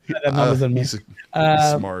at numbers than me. He's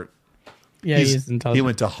smart. Yeah, he's intelligent. He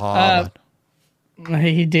went to Harvard.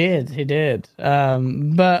 He did.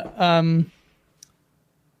 But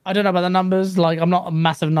I don't know about the numbers. Like, I'm not a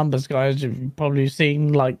massive numbers guy, as you've probably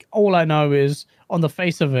seen. Like, all I know is, on the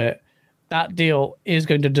face of it, that deal is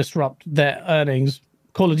going to disrupt their earnings.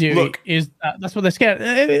 Call of Duty that's what they're scared.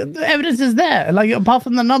 The evidence is there. Like, apart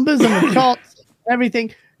from the numbers and the charts,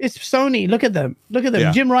 everything, it's Sony. Look at them.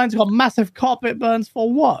 Yeah. Jim Ryan's got massive carpet burns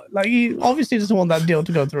for what? Like, he obviously doesn't want that deal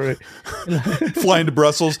to go through. Flying to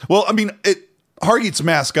Brussels. Well, I mean, Hargeet's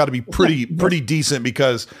mask got to be pretty decent,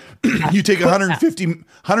 because you take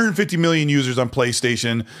 150 million users on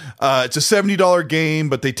PlayStation. It's a $70 game,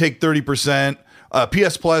 but they take 30%.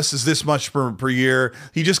 PS Plus is this much per year.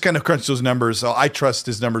 He just kind of crunched those numbers, so I trust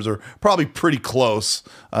his numbers are probably pretty close.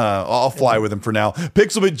 I'll fly with him for now.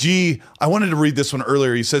 Pixelbit G, I wanted to read this one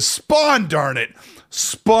earlier. He says, Spawn, darn it.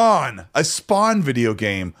 Spawn, a Spawn video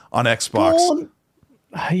game on Xbox.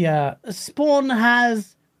 Spawn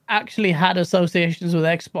has actually had associations with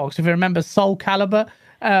Xbox. If you remember Soul Calibur,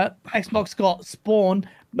 Xbox got Spawn,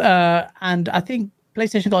 and I think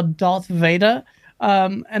PlayStation got Darth Vader.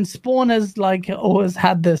 And Spawn has always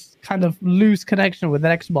had this kind of loose connection with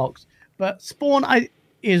Xbox. But Spawn, I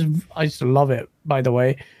used to love it, by the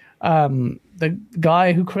way. The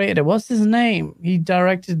guy who created it, what's his name? He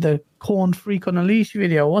directed the Corn Freak on a Leash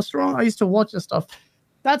video. What's wrong? I used to watch this stuff.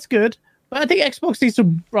 That's good. But I think Xbox needs to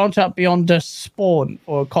branch out beyond just Spawn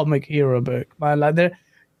or a comic hero book, man. Like, they're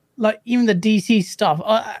even the DC stuff.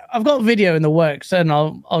 I've got a video in the works, and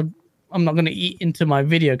I'm not going to eat into my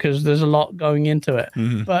video because there's a lot going into it.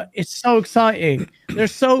 Mm-hmm. But it's so exciting.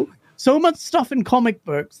 There's so much stuff in comic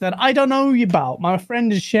books that I don't know about. My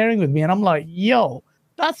friend is sharing with me, and I'm like, yo,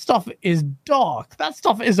 that stuff is dark. That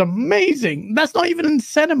stuff is amazing. That's not even in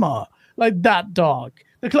cinema. Like, that dark.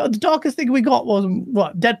 The darkest thing we got was,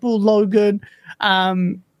 what, Deadpool, Logan,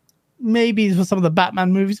 maybe for some of the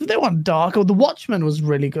Batman movies, but they weren't dark. Or The Watchmen was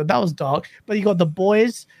really good. That was dark. But you got The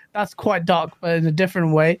Boys. That's quite dark, but in a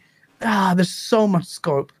different way. There's so much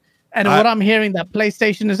scope. And what I'm hearing, that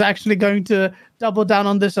PlayStation is actually going to double down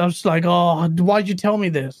on this. I'm just like, oh, why'd you tell me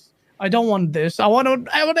this? I don't want this. I want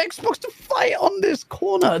Xbox to fight on this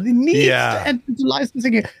corner. They need to enter into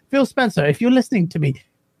licensing. Phil Spencer, if you're listening to me,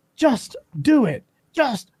 just do it.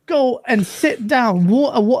 Just go and sit down.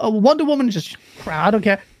 Wonder Woman, just cry. I don't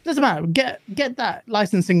care. Doesn't matter. Get that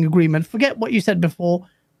licensing agreement. Forget what you said before.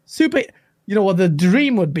 You know what the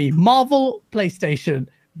dream would be? Marvel, PlayStation,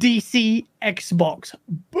 DC, Xbox.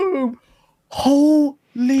 Boom.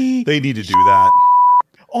 Holy. They need to do that.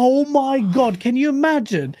 Oh my God. Can you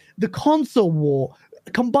imagine the console war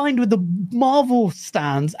combined with the Marvel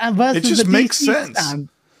stands and versus it just the makes DC sense. stand?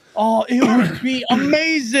 Oh, it would be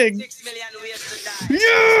amazing. 6 million ways to die.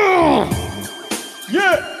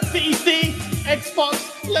 Yeah! PC,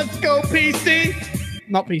 Xbox, let's go PC.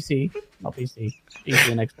 Not PC. PC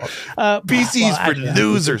and Xbox. PC's for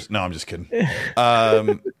losers. No, I'm just kidding.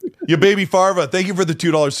 Your baby Farva, thank you for the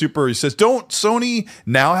 $2 super. He says, don't Sony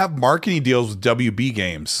now have marketing deals with WB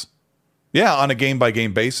Games? Yeah, on a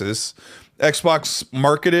game-by-game basis. Xbox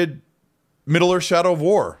marketed Middle-earth Shadow of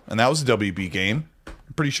War, and that was a WB game.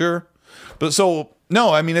 I'm pretty sure. But so,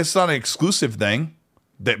 no, I mean, it's not an exclusive thing,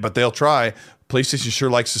 but they'll try. PlayStation sure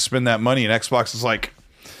likes to spend that money, and Xbox is like,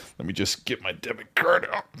 let me just get my debit card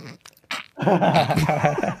out.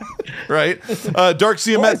 Right? Dark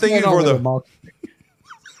CMS, thank you for the...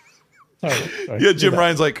 Sorry. Yeah, Jim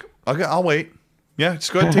Ryan's like, okay, I'll wait. Yeah,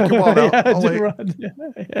 just go ahead and take your wallet out. I'll wait.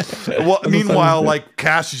 Well, meanwhile, like,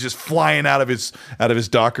 cash is just flying out of his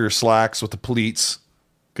Docker slacks with the pleats.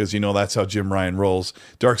 Because, you know, that's how Jim Ryan rolls.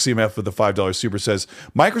 Dark CMF with the $5 super says,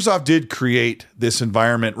 Microsoft did create this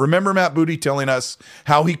environment. Remember Matt Booty telling us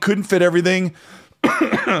how he couldn't fit everything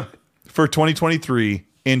for 2023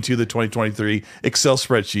 into the 2023 Excel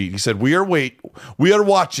spreadsheet. He said, we are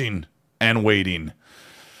watching and waiting.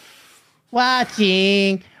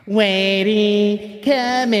 Watching, waiting,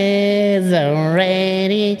 commiserating,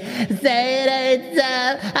 say it's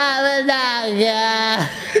up, I was out.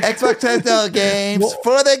 Xbox has no games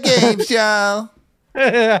for the game show.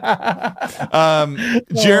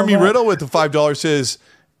 Jeremy Riddle with the $5 says,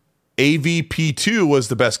 AVP2 was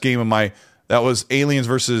the best game of that was Aliens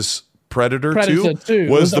versus Predator 2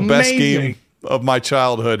 was the amazing. Best game of my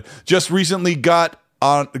childhood. Just recently got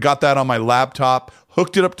that on my laptop,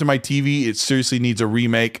 hooked it up to my TV. It seriously needs a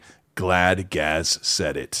remake. Glad Gaz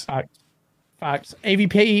said it. Facts.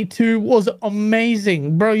 AVP 2 was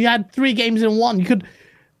amazing, bro. You had 3 games in one. You could,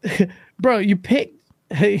 bro. You picked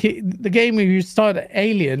the game where you started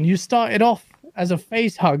Alien. You started off as a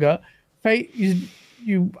face hugger. I think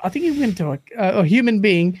you went to a human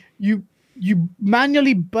being. You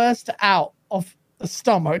manually burst out of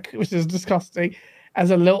stomach, which is disgusting,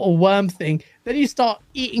 as a little worm thing. Then you start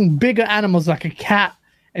eating bigger animals like a cat,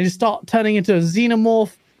 and you start turning into a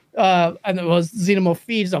xenomorph. And it was xenomorph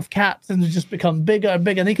feeds off cats, and it just becomes bigger and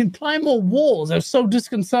bigger. And they can climb more walls. It was so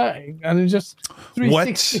disconcerting, and it just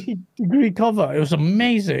 360-degree cover. It was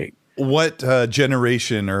amazing. What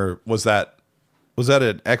generation, or was that? Was that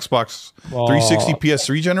an Xbox 360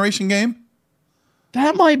 PS3 generation game?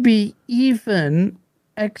 That might be even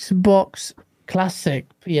Xbox Classic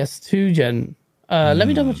PS2 gen. Let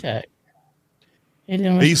me double check.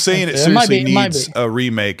 He's saying it seriously needs a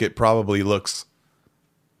remake. It probably looks.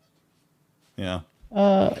 Yeah.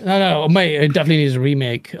 No, mate, it definitely needs a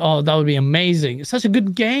remake. Oh, that would be amazing. It's such a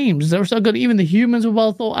good games. They were so good. Even the humans were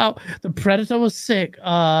well thought out. The Predator was sick.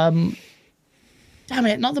 Damn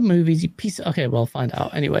it, not the movies, you piece of... Okay, well, find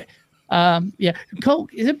out. Anyway. Yeah. Cole,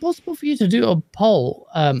 is it possible for you to do a poll?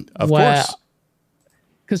 Of course.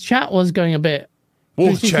 Because chat was going a bit...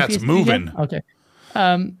 Oh, chat's moving. Okay.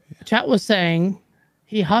 Chat was saying,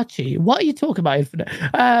 Hihachi, what are you talking about, Infinite?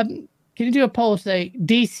 Can you do a poll, say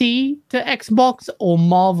DC to Xbox or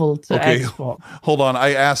Marvel to Xbox? Hold on.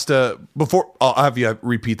 I asked before. I'll have you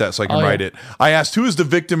repeat that so I can write it. I asked who is the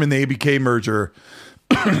victim in the ABK merger.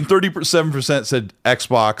 37% said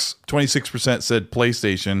Xbox, 26% said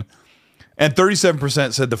PlayStation, and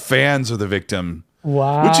 37% said the fans are the victim.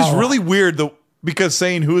 Wow. Which is really weird, because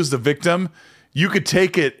saying who is the victim, you could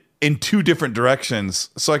take it in two different directions.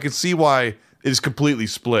 So I can see why it is completely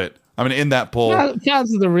split. I mean, in that poll,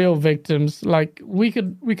 cats are the real victims. Like we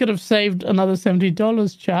could have saved another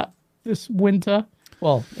 $70, chat, this winter.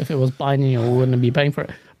 Well, if it was biennial, we wouldn't be paying for it.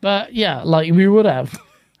 But yeah, like we would have.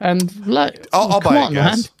 And like, I'll buy it, guys.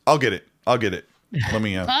 Man. I'll get it. Let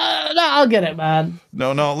me. No, I'll get it, man.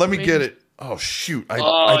 No, let me get it. Oh shoot!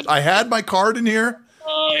 I had my card in here.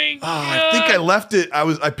 I think I left it.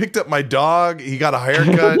 I picked up my dog. He got a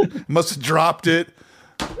haircut. Must have dropped it.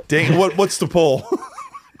 Dang! What's the poll?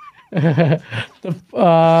 The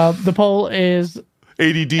poll is ADD.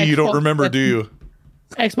 Xbox, you don't remember, do you?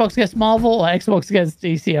 Xbox against Marvel or Xbox against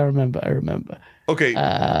DC? I remember. Okay.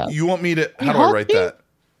 You want me to? How do I write that?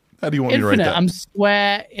 How do you want me to write that? I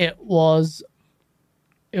swear it was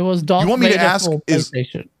Darth You want me Vader to ask?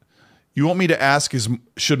 PlayStation. You want me to ask?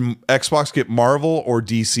 Should Xbox get Marvel or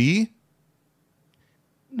DC?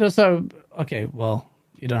 No. So okay. Well,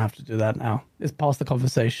 you don't have to do that now. It's past the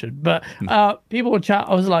conversation. But people would chat.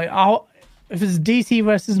 I was like, if it's DC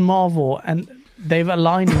versus Marvel and they've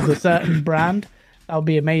aligned with a certain brand, that would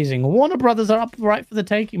be amazing. Warner Brothers are up right for the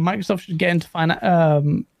taking. Microsoft should get into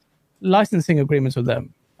licensing agreements with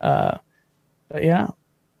them. But yeah,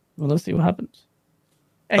 well, let's see what happens.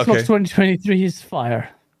 Xbox 2023 is fire.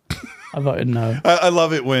 I voted no. I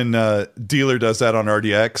love it when Dealer does that on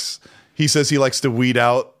RDX. He says he likes to weed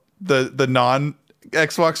out the non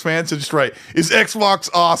Xbox fans. So just write, is Xbox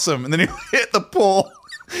awesome? And then he'll hit the poll.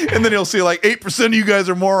 And then he'll see like 8% of you guys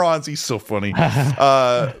are morons. He's so funny.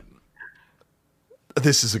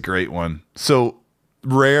 This is a great one. So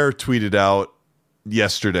Rare tweeted out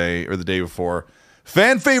yesterday or the day before,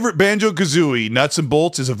 fan favorite Banjo-Kazooie Nuts and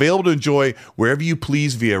Bolts is available to enjoy wherever you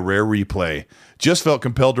please via Rare Replay. Just felt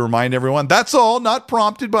compelled to remind everyone. That's all, not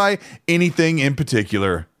prompted by anything in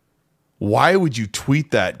particular. Why would you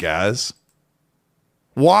tweet that, guys?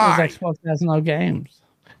 Why? Because Xbox has no games.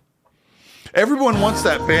 Everyone wants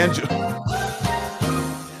that Banjo.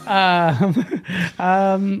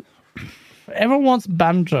 Everyone wants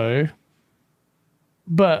Banjo,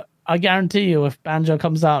 but I guarantee you, if Banjo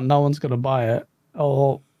comes out, no one's gonna buy it,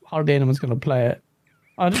 or hardly anyone's gonna play it.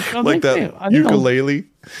 I like that ukulele.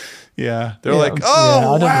 Yeah, they're like,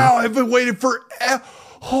 oh wow, I've been waiting for.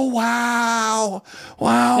 Oh wow,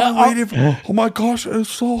 I waited for. Oh my gosh, it's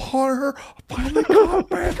so hard. I finally got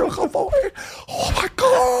Banjo-Kazooie. Oh my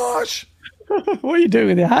gosh. What are you doing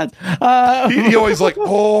with your hands? He always like,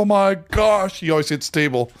 oh my gosh. He always hits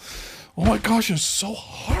table. Oh my gosh, it's so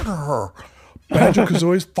hard.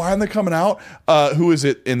 Banjo-Kazooie is finally coming out. Who is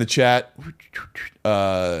it in the chat?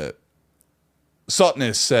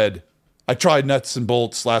 Sutness said, I tried Nuts and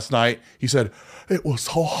Bolts last night. He said, it was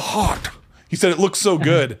so hot. He said, it looks so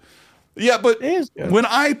good. Yeah, but when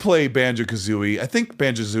I play Banjo-Kazooie, I think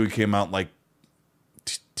Banjo-Kazooie came out like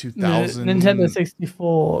 2000. Nintendo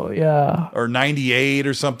 64, yeah. Or 98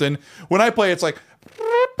 or something. When I play, it's like...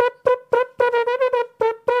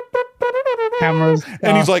 Cameras,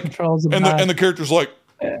 and he's like, and the character's like,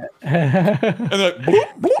 and like,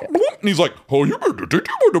 bloop, bloop, bloop, and he's like, oh, you, and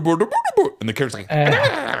the character's like,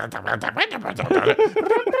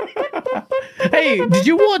 hey, did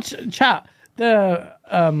you watch chat the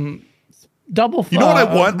double? You know what I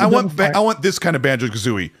want? I want this kind of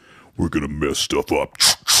Banjo-Kazooie, we're gonna mess stuff up.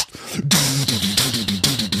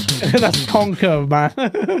 That's Conker, man.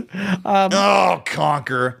 Oh,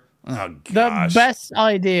 Conker. Oh, gosh. The best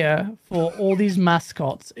idea for all these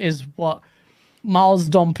mascots is what Miles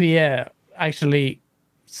Dompierre actually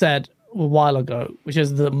said a while ago, which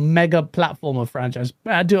is the mega platformer franchise.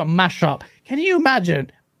 Do a mashup. Can you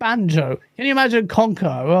imagine Banjo? Can you imagine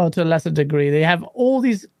Conker? Well, to a lesser degree, they have all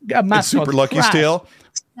these mascots. Super Lucky's Crash, Tale.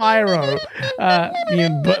 Spyro,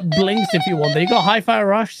 Blinks if you want. They got Hi-Fi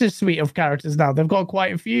Rush, this suite of characters now. They've got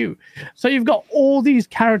quite a few. So you've got all these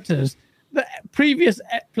characters. The previous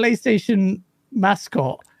PlayStation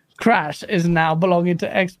mascot, Crash, is now belonging to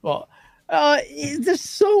Xbox. There's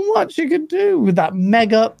so much you can do with that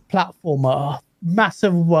mega platformer,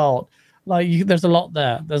 massive world. There's a lot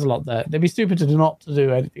there. They'd be stupid to not to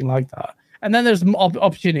do anything like that. And then there's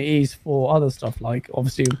opportunities for other stuff, like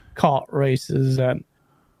obviously kart races and.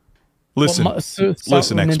 Listen,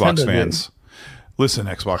 Xbox fans. Listen,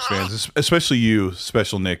 Xbox fans, especially you,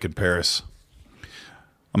 Special Nick in Paris.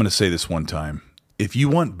 I'm going to say this one time. If you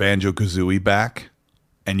want Banjo-Kazooie back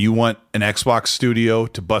and you want an Xbox studio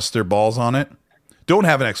to bust their balls on it, don't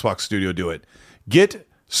have an Xbox studio do it. Get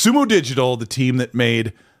Sumo Digital, the team that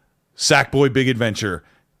made Sackboy Big Adventure.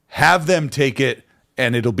 Have them take it,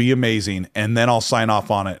 and it'll be amazing, and then I'll sign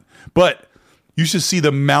off on it. But you should see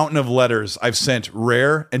the mountain of letters I've sent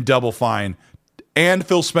Rare and Double Fine and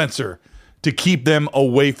Phil Spencer to keep them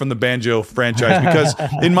away from the Banjo franchise. Because,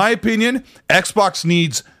 in my opinion, Xbox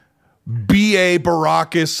needs B.A.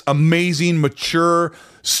 Baracus, amazing, mature,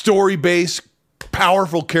 story-based,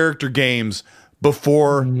 powerful character games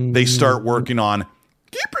before they start working on...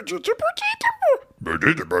 the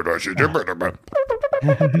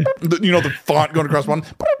font going across one.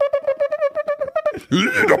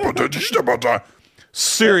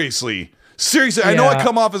 Seriously, I know I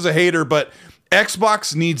come off as a hater, but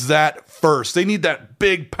Xbox needs that first. They need that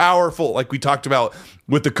big, powerful, like we talked about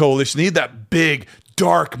with the Coalition. They need that big,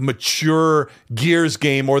 dark, mature Gears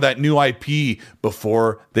game or that new IP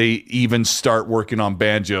before they even start working on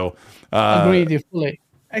Banjo. Agree with you fully.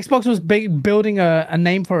 Xbox was building a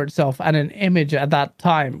name for itself and an image at that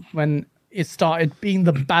time when it started being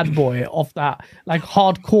the bad boy of that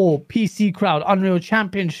hardcore PC crowd. Unreal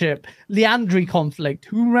Championship, Leandri Conflict.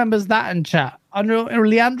 Who remembers that in chat?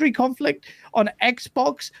 Leandri Conflict on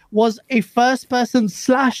Xbox was a first-person /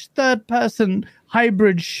 third-person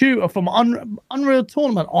hybrid shooter from Unreal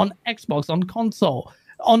Tournament on Xbox, on console,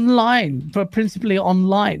 online, but principally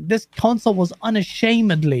online. This console was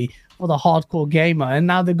unashamedly for the hardcore gamer, and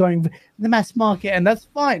now they're going the mass market, and that's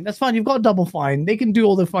fine. You've got Double Fine. They can do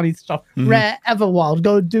all the funny stuff. Rare, Everwild,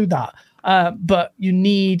 go do that. But you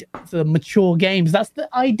need the mature games. That's the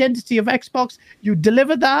identity of Xbox. You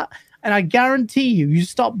deliver that, and I guarantee you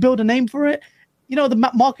start build a name for it.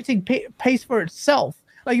 The marketing pays for itself.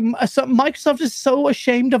 Microsoft is so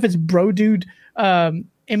ashamed of its bro dude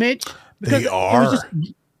image. They are.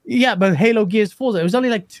 But Halo, Gears, Forza, it was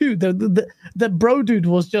only two. The bro dude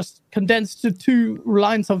was just condensed to 2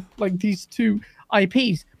 lines of these 2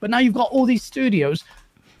 IPs. But now you've got all these studios.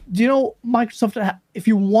 Do you know Microsoft? If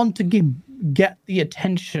you want to get the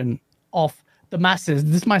attention of the masses,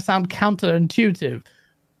 this might sound counterintuitive,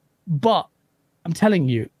 but I'm telling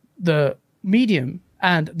you, the medium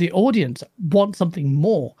and the audience want something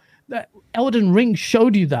more. Elden Ring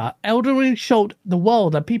showed you that. Elden Ring showed the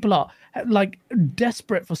world that people are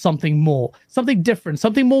desperate for something more, something different,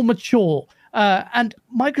 something more mature. And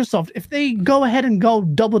Microsoft, if they go ahead and go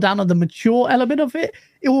double down on the mature element of it,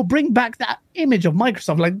 it will bring back that image of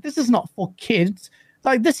Microsoft. This is not for kids.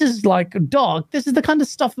 This is dark. This is the kind of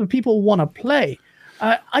stuff that people want to play.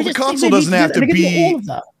 The console doesn't have to be.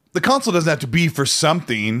 The console doesn't have to be for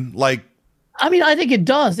something I think it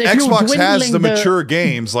does. If Xbox has the mature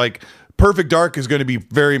games. Perfect Dark is going to be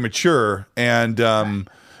very mature, and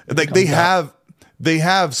they have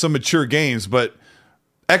some mature games, but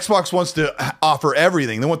Xbox wants to offer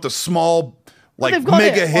everything. They want the small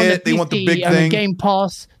mega hit. They want the big thing. Game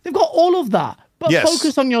Pass. They've got all of that, but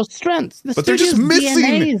focus on your strengths. But they're just missing.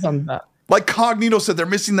 DNA is on that. Like Cognito said, they're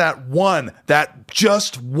missing that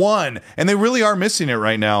just one, and they really are missing it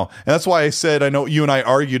right now. And that's why I said, I know you and I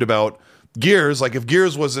argued about Gears. If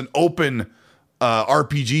Gears was an open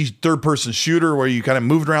RPG third-person shooter where you kind of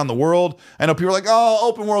moved around the world, I know people are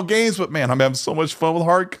open world games, but man, I'm having so much fun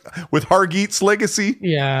with Hargeet's Legacy.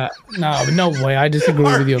 Yeah, no way. I disagree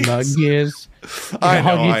with you about Gears.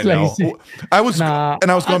 I know. I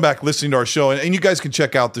was going back listening to our show, and you guys can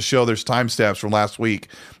check out the show. There's timestamps from last week.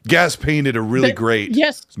 Gaz painted a really great,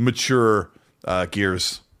 mature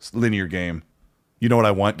Gears linear game. You know what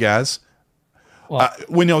I want, Gaz?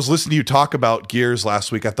 When I was listening to you talk about Gears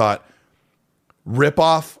last week, I thought, rip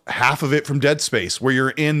off half of it from Dead Space, where you're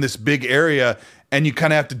in this big area and you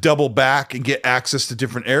kind of have to double back and get access to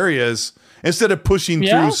different areas instead of pushing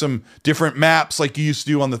through some different maps like you used to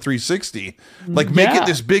do on the 360. Like make it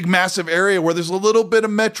this big, massive area where there's a little bit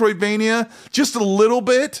of Metroidvania, just a little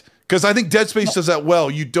bit. Because I think Dead Space does that well.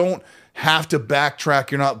 You don't have to backtrack.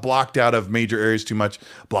 You're not blocked out of major areas too much.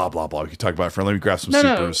 Blah, blah, blah. We can talk about it for. Let me grab some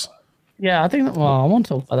supers. Yeah, I think that, well, I want to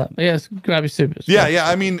talk about that. But yes, grab your supers. Yeah.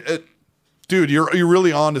 I mean, dude, you're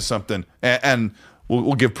really on to something. And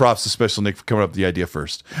we'll give props to Special Nick for coming up with the idea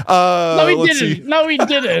first. No, he didn't. See. No, he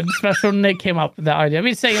didn't. Special Nick came up with that idea. I've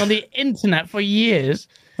been saying on the internet for years.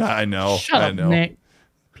 I know. Shut up, Nick.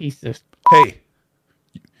 Piece of... Hey,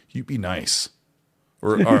 you be nice.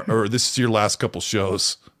 Or this is your last couple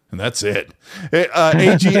shows, and that's it.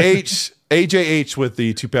 AJH with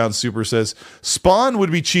the 2 pound super says Spawn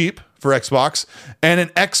would be cheap for Xbox and an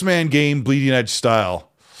X-Man game Bleeding Edge style.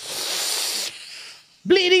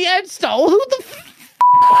 Bleeding Edge style? Who the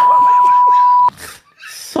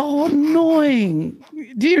so annoying.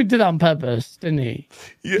 Dude did it on purpose, didn't he?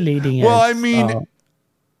 Yeah. Bleeding Edge. Well, I mean,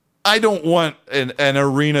 I don't want an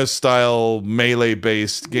arena style melee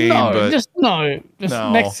based game. No, just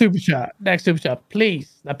next super chat.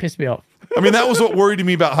 Please. That pissed me off. I mean, that was what worried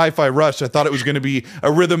me about Hi-Fi Rush. I thought it was going to be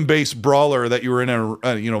a rhythm-based brawler that you were in a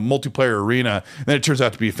multiplayer arena, and then it turns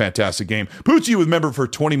out to be a fantastic game. Poochie, with member for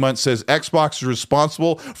 20 months, says Xbox is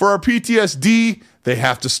responsible for our PTSD. They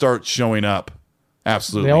have to start showing up.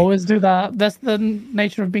 Absolutely, they always do that. That's the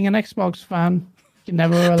nature of being an Xbox fan. You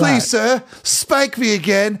never relax. Please, sir, spike me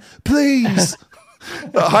again, please.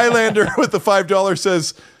 Highlander with the $5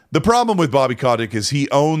 says. The problem with Bobby Kotick is he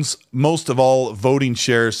owns most of all voting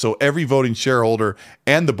shares, so every voting shareholder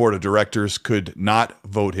and the board of directors could not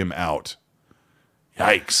vote him out.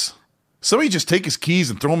 Yikes. Somebody just take his keys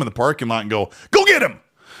and throw him in the parking lot and go get him!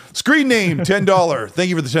 Screen name, $10. Thank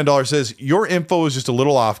you for the $10. Says, your info is just a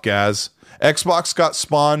little off, Gaz. Xbox got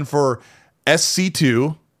Spawn for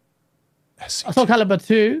SC2. Soul Calibur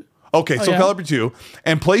 2. Okay, Soul Calibur 2.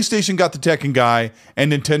 And PlayStation got the Tekken guy,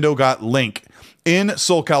 and Nintendo got Link. In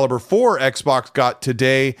Soul Calibur 4, Xbox got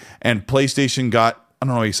Today, and PlayStation got, I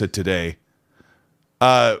don't know why he said Today.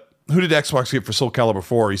 Who did Xbox get for Soul Calibur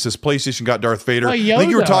 4? He says PlayStation got Darth Vader. I think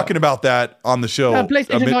you were talking about that on the show.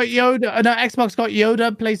 PlayStation got Yoda. No, Xbox got Yoda.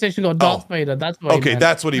 PlayStation got Darth Vader. That's what he meant.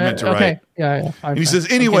 That's what he meant to write. Okay. Yeah. And he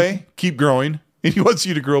says, anyway, keep growing. And he wants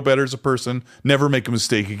you to grow better as a person. Never make a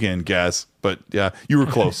mistake again, Gaz. But yeah, you were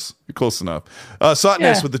close. You're close enough.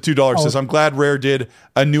 Sotness with the $2 says, I'm glad Rare did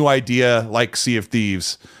a new idea like Sea of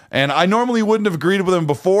Thieves. And I normally wouldn't have agreed with him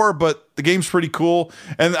before, but the game's pretty cool.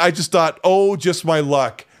 And I just thought, just my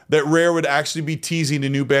luck that Rare would actually be teasing a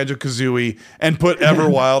new Banjo-Kazooie and put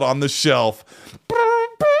Everwild on the shelf.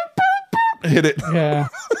 Hit it. Yeah.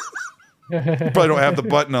 You probably don't have the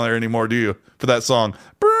button on there anymore, do you? For that song.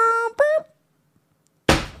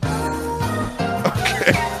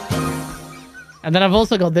 And then I've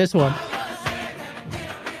also got this one.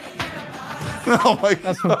 Oh my god.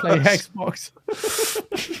 That's from Play Xbox.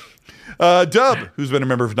 Dub, who's been a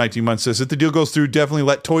member for 19 months, says if the deal goes through, definitely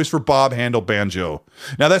let Toys for Bob handle Banjo.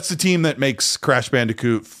 Now, that's the team that makes Crash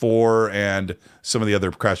Bandicoot 4 and some of the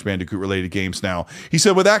other Crash Bandicoot related games now. He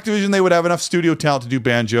said with Activision, they would have enough studio talent to do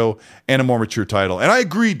Banjo and a more mature title. And I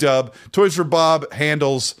agree, Dub. Toys for Bob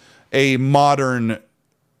handles a modern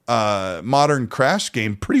Crash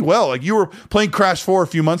game pretty well. Like you were playing Crash 4 a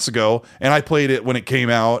few months ago, and I played it when it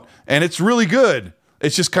came out, and it's really good.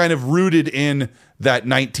 It's just kind of rooted in that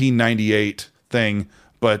 1998 thing,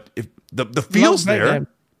 but if the feels there,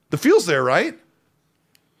 the feels there, right?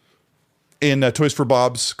 In Toys for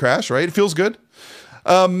Bob's Crash, right? It feels good.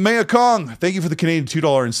 Maya Kong, thank you for the Canadian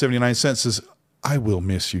 $2.79. Says, I will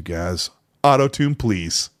miss you guys. Auto-tune,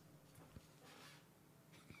 please.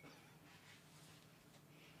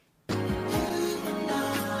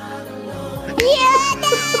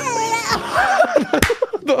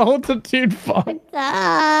 The auto-tune fun. Why?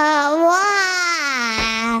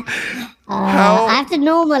 I have to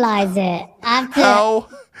normalize it. I have to how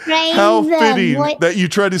fitting that you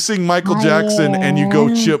try to sing Michael Jackson and you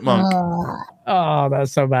go chipmunk. Oh,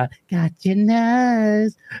 that's so bad. Got your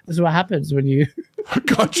nose. That's what happens when you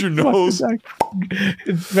got your nose.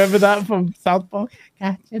 Remember that from South Park?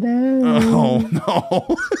 Got your nose. Oh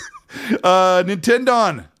no.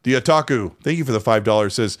 Nintendon, the Otaku, thank you for the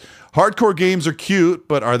 $5. Says hardcore games are cute,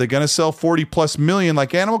 but are they going to sell 40+ million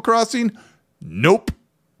like Animal Crossing? Nope.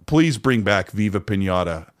 Please bring back Viva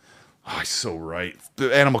Pinata. Oh, he's so right.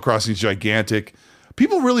 The Animal Crossing is gigantic.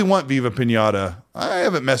 People really want Viva Pinata. I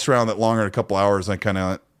haven't messed around that longer in a couple hours. I kind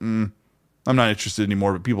of, I'm not interested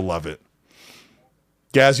anymore, but people love it.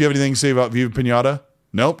 Gaz, you have anything to say about Viva Pinata?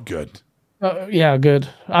 Nope. Good. Yeah, good.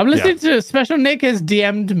 I'm listening to Special Nick has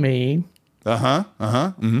DM'd me.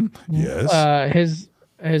 Yes. His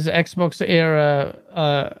Xbox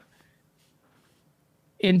era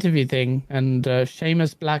interview thing, and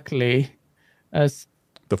Seamus Blackley as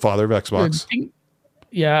The father of Xbox.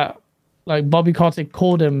 Like Bobby Kotick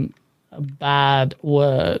called him a bad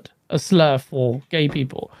word, a slur for gay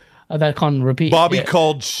people. That can't repeat. Bobby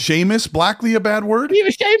called Seamus Blackley a bad word?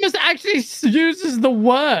 Even Seamus actually uses the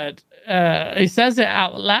word. He says it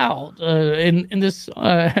out loud in this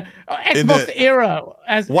Xbox era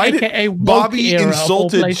as AKA Bobby era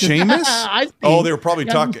insulted Seamus? Oh, they were probably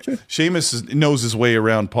talking. Seamus knows his way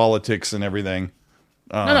around politics and everything.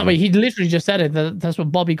 No, but he literally just said it. That's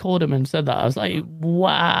what Bobby called him and said that. I was like,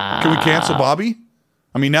 wow. Can we cancel Bobby?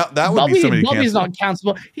 I mean, now that would be somebody. Bobby's not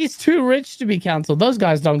cancelable. He's too rich to be canceled. Those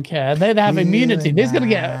guys don't care. They have immunity. He's gonna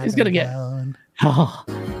get. Oh.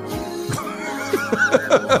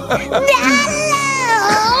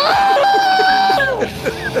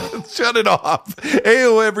 Shut it off.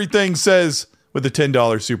 AO Everything says, with the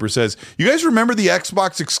 $10 super says, you guys remember the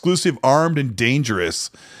Xbox exclusive Armed and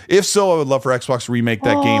Dangerous? If so, I would love for Xbox to remake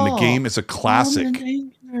that game. The game is a classic.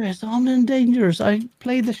 Armed and Dangerous. I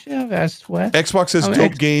played the shit of it, I swear. Xbox has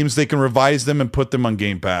dope games. They can revise them and put them on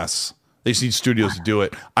Game Pass. They just need studios to do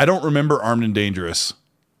it. I don't remember Armed and Dangerous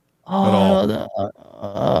at all.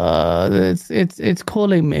 It's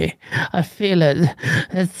calling me. I feel it.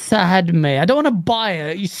 It's sad me. I don't want to buy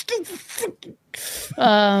it. You stupid.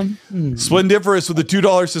 Splendiferous with the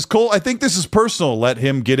 $2 says, Cole, I think this is personal. Let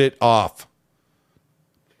him get it off.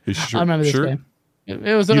 I remember this game.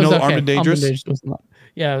 It was okay. Armed and Dangerous? It was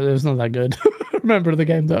not that good. Remember the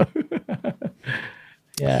game though.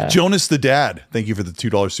 Yeah. Jonas the Dad, thank you for the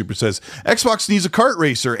 $2 super says, Xbox needs a kart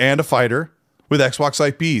racer and a fighter with Xbox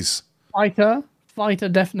IPs. Fighter,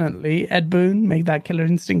 definitely. Ed Boon, make that Killer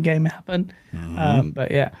Instinct game happen.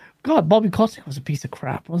 But yeah, God, Bobby Kotick was a piece of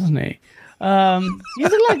crap, wasn't he? He's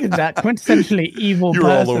like that quintessentially evil You're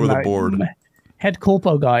person. all over the board. Head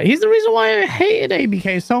corpo guy. He's the reason why I hated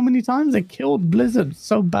ABK so many times. They killed Blizzard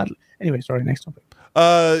so badly. Anyway, sorry, next topic.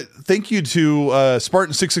 Thank you to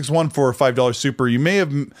Spartan661 for a $5 super. You may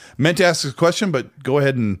have meant to ask a question, but go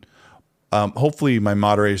ahead and hopefully my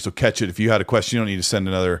moderators will catch it. If you had a question, you don't need to send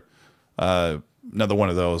another one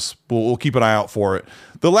of those. We'll keep an eye out for it.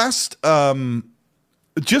 The last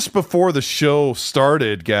just before the show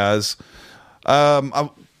started, guys,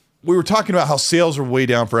 we were talking about how sales are way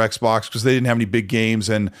down for Xbox because they didn't have any big games,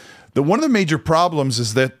 and one of the major problems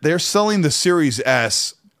is that they're selling the Series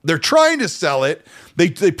S. They're trying to sell it.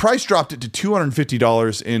 They price dropped it to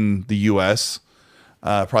 $250 in the US,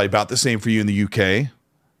 probably about the same for you in the UK,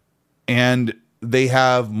 and they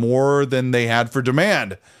have more than they had for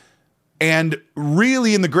demand. And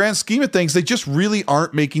really, in the grand scheme of things, they just really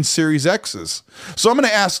aren't making Series X's. So I'm going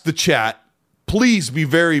to ask the chat. Please be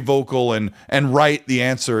very vocal and write the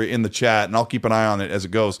answer in the chat, and I'll keep an eye on it as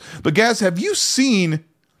it goes. But Gaz, have you seen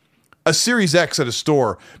a Series X at a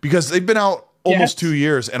store? Because they've been out almost 2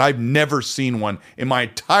 years, and I've never seen one in my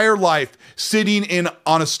entire life sitting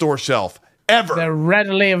on a store shelf ever. They're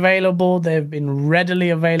readily available. They've been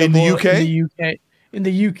readily available in the UK. In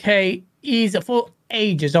the UK, for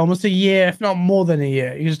ages, almost a year, if not more than a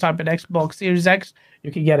year. You just type in Xbox Series X,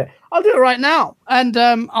 you can get it. I'll do it right now, and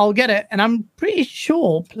I'll get it. And I'm pretty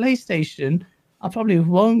sure PlayStation, I probably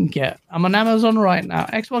won't get. I'm on Amazon right now.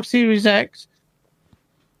 Xbox Series X.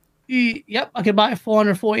 Yep, I can buy it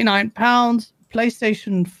 £449.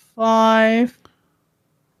 PlayStation 5.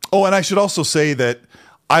 Oh, and I should also say that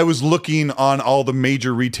I was looking on all the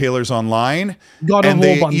major retailers online, and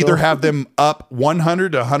they either have them up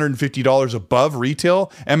 $100 to $150 above retail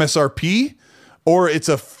MSRP, or it's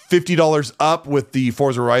a $50 up with the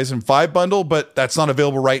Forza Horizon 5 bundle, but that's not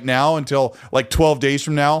available right now until like 12 days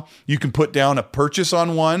from now. You can put down a purchase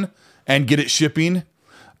on one and get it shipping.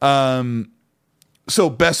 So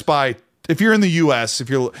Best Buy, if you're in the US, if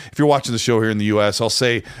you're watching the show here in the US, I'll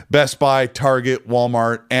say Best Buy, Target,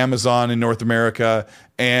 Walmart, Amazon in North America,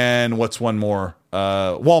 and what's one more?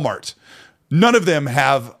 Walmart. None of them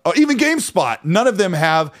have, even GameSpot, none of them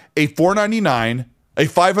have a $499, a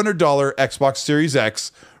 $500 Xbox Series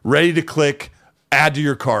X ready to click, add to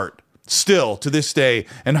your cart. Still to this day.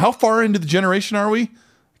 And how far into the generation are we? I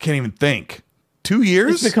can't even think. 2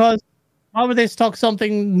 years? It's because why would they stock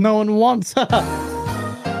something no one wants?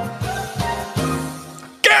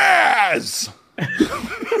 Gas!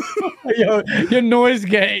 your noise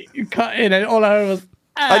gate, you cut in and all I heard was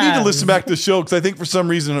I need to listen back to the show because I think for some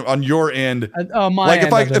reason on your end, like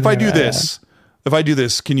if I do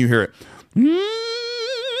this, can you hear it?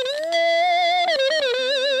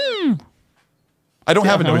 I don't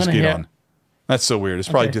have a Okay, I'm noise gonna gate hear- on. That's so weird. It's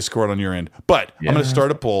probably Okay. Discord on your end. But I'm going Yeah. to start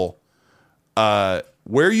a poll.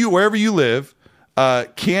 Wherever you live,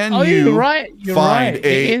 can Oh, you you're right. You're find right.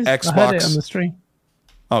 a It is. I heard it on Xbox? the stream.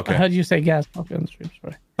 Okay. I heard you say gas coffee on the stream.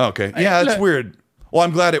 Sorry. Okay. Yeah, that's look- weird. Well,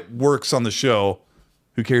 I'm glad it works on the show.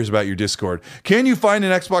 Who cares about your Discord? Can you find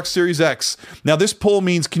an Xbox Series X? Now, this poll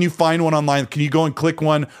means can you find one online? Can you go and click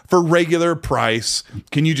one for regular price?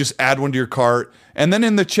 Can you just add one to your cart? And then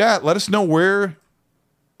in the chat, let us know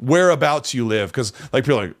whereabouts you live. Because like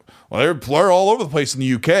people are like, well, they're all over the place in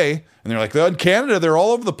the UK. And they're like, in Canada, they're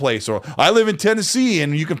all over the place. Or I live in Tennessee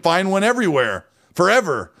and you can find one everywhere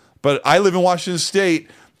forever. But I live in Washington State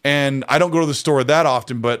and I don't go to the store that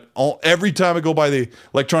often. But every time I go by the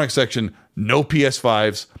electronics section, no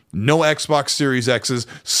PS5s, no Xbox Series X's.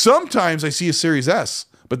 Sometimes I see a Series S,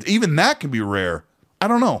 but even that can be rare. I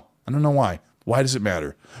don't know. I don't know why. Why does it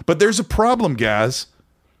matter? But there's a problem, Gaz.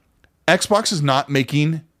 Xbox is not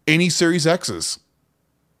making any Series X's.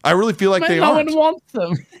 I really feel like Man, they no aren't. one wants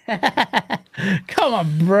them. Come on,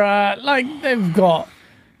 bruh. Like they've got.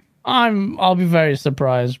 I'll be very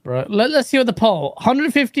surprised, bro. Let's see what the poll.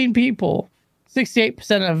 115 people.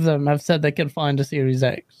 68% of them have said they can find a Series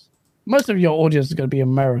X. Most of your audience is going to be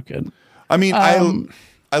American. I mean, I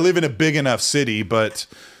live in a big enough city, but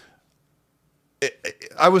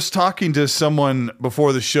I was talking to someone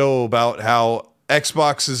before the show about how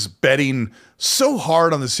Xbox is betting so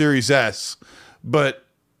hard on the Series S, but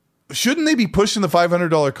shouldn't they be pushing the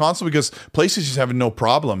 $500 console? Because PlayStation's having no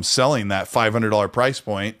problem selling that $500 price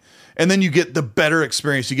point. And then you get the better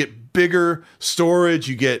experience. You get bigger storage.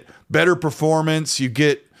 You get better performance. You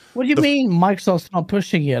get... What do you mean Microsoft's not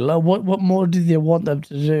pushing it? Like, what more do they want them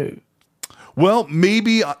to do? Well,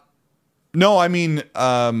 maybe... No, I mean,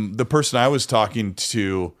 the person I was talking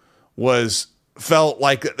to felt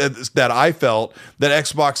like that I felt that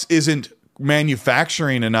Xbox isn't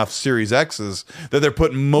manufacturing enough Series X's, that they're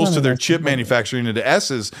putting most of their chip manufacturing into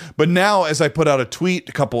S's. But now, as I put out a tweet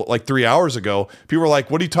 3 hours ago, people were like,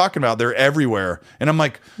 what are you talking about? They're everywhere. And I'm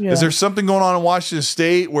like, Yeah. is there something going on in Washington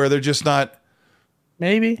State where they're just not...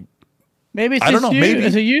 Maybe it's I don't just know, you. maybe.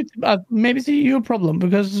 It's a you. Maybe it's a you problem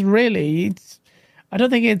because really, I don't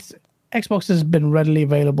think it's Xbox has been readily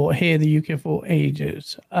available here in the UK for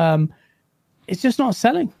ages. It's just not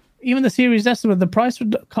selling. Even the Series S with the price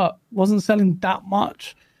cut wasn't selling that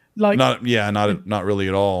much. Like Not really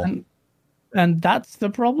at all. and that's the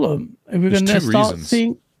problem. If we're There's going to two start reasons.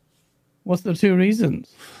 seeing, what's the two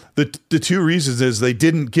reasons? The two reasons is they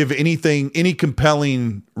didn't give any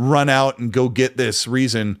compelling run out and go get this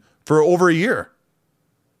reason for over a year.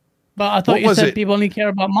 But I thought What you was said it? people only care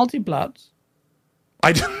about multiplats.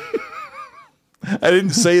 I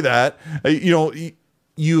didn't say that.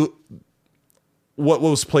 What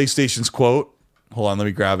was PlayStation's quote? Hold on, let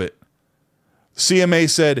me grab it. CMA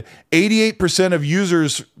said 88% of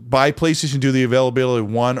users buy PlayStation due to the availability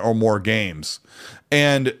of one or more games.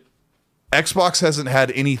 And Xbox hasn't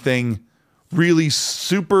had anything really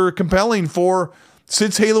super compelling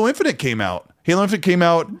since Halo Infinite came out. Halo Infinite came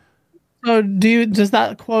out. So does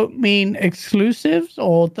that quote mean exclusives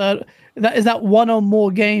or is that one or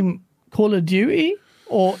more game Call of Duty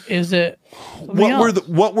or is it something else?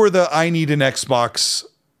 What were the I need an Xbox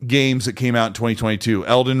games that came out in 2022?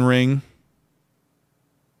 Elden Ring.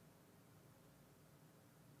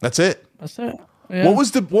 That's it. That's it. Yeah.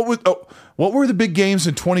 What were the big games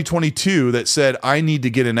in 2022 that said I need to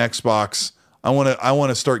get an Xbox? I want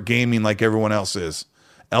to start gaming like everyone else is.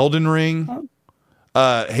 Elden Ring,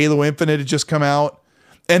 Halo Infinite had just come out,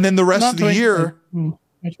 and then the rest Not of the year,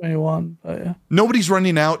 2021, but yeah. nobody's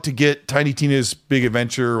running out to get Tiny Tina's Big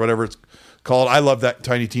Adventure or whatever it's called. I love that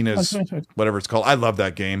Tiny Tina's 2022. whatever it's called. I love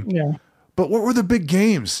that game. Yeah. But what were the big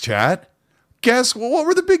games, chat? Guess what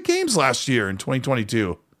were the big games last year in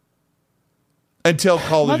 2022? Until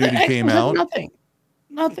Call of Duty came out. Nothing.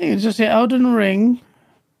 It's just Elden Ring.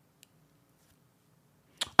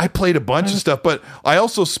 I played a bunch of stuff, but I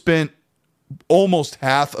also spent almost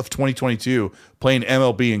half of 2022 playing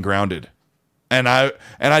MLB and Grounded. And I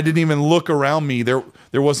didn't even look around me. There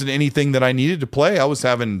wasn't anything that I needed to play. I was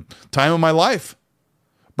having time of my life.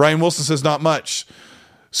 Brian Wilson says not much.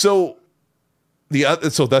 So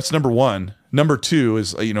that's number one. Number two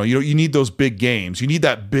is you need those big games. You need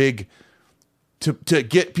that big to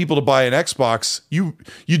get people to buy an Xbox. You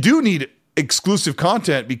do need exclusive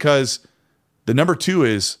content because the number two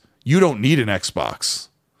is you don't need an Xbox.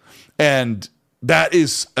 And that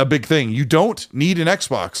is a big thing. You don't need an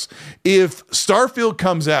Xbox. If Starfield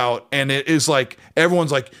comes out and it is like,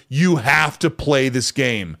 everyone's like, you have to play this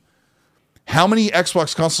game. How many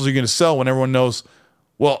Xbox consoles are you going to sell when everyone knows,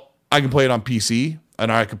 well, I can play it on PC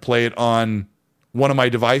and I can play it on one of my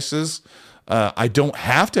devices. I don't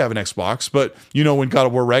have to have an Xbox, but when God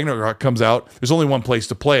of War Ragnarok comes out, there's only one place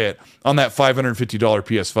to play it on that $550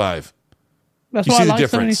 PS5. That's You why see I the like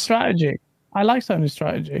difference. Sony's strategy. I like Sony's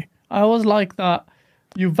strategy. I always like that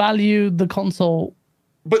you value the console.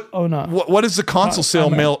 But no. what does the console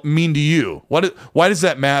sale mean to you? Why does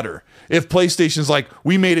that matter? If PlayStation's like,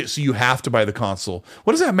 we made it so you have to buy the console,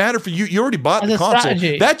 what does that matter for you? You already bought the console.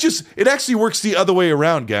 Strategy. It actually works the other way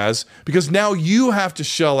around, Gaz, because now you have to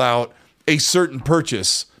shell out a certain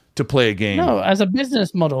purchase to play a game. No, as a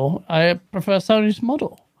business model, I prefer Sony's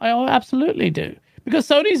model. I absolutely do. Because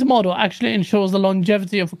Sony's model actually ensures the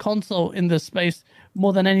longevity of a console in this space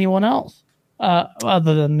more than anyone else,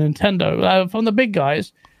 other than Nintendo. From the big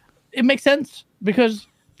guys, it makes sense because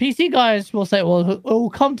PC guys will say, well, it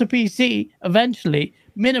will come to PC eventually,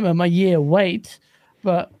 minimum a year wait.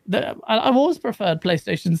 But I've always preferred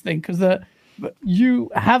PlayStation's thing because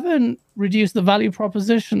you haven't reduced the value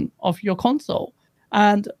proposition of your console.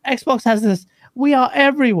 And Xbox has this, we are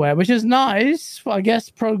everywhere, which is nice for, I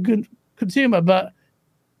guess, consumer, but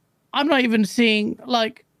I'm not even seeing,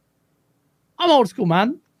 like, I'm old school,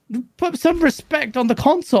 man. Put some respect on the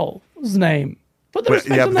console's name. Put the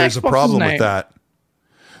respect on the there's Xbox's a problem name. with that.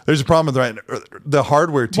 There's a problem with the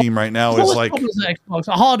hardware team right now is like Xbox,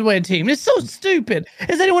 a hardware team. It's so stupid.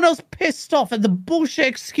 Is anyone else pissed off at the bullshit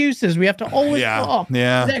excuses we have to always put up with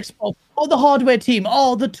Xbox? Oh, the hardware team.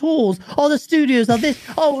 Oh, the tools. Oh, the studios. Oh, this.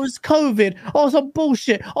 Oh, it was COVID. Oh, some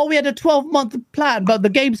bullshit. Oh, we had a 12-month plan, but the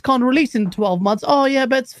games can't release in 12 months. Oh, yeah,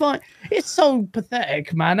 but it's fine. It's so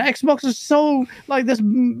pathetic, man. Xbox is so like this.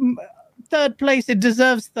 Third place, it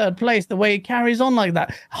deserves third place the way it carries on like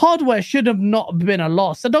that. Hardware should have not been a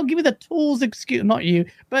loss. So don't give me the tools excuse, not you,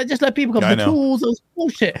 but just let people go, the tools, it's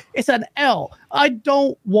bullshit. It's an L. I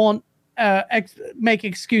don't want make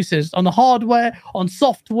excuses on the hardware, on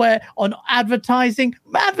software, on advertising.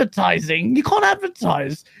 Advertising, you can't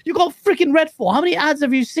advertise. You got freaking Redfall. How many ads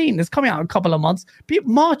have you seen? It's coming out in a couple of months.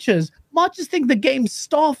 Marchers think the game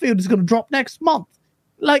Starfield is going to drop next month.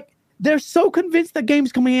 Like, they're so convinced the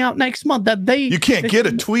game's coming out next month that you can't get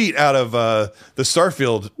a tweet out of the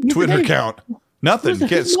Starfield Twitter account. Nothing. You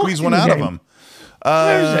can't squeeze one out of them.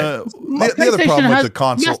 The other problem with the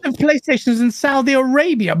console, massive PlayStations in Saudi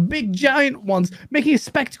Arabia, big giant ones, making a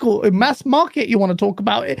spectacle. Mass market, you want to talk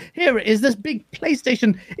about it? Here it is, this big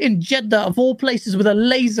PlayStation in Jeddah, of all places, with a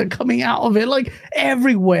laser coming out of it, like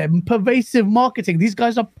everywhere. Pervasive marketing. These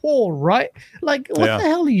guys are poor, right? Like, what the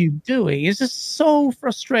hell are you doing? It's just so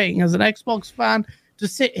frustrating as an Xbox fan to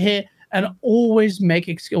sit here and always make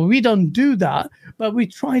excuses. We don't do that, but we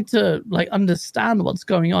try to like understand what's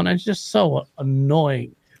going on. And it's just so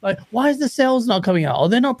annoying. Like, why is the sales not coming out? Or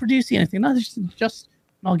they're not producing anything. No, they're just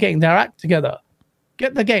not getting their act together.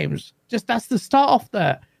 Get the games. That's the start off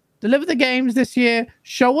there. Deliver the games this year.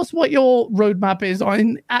 Show us what your roadmap is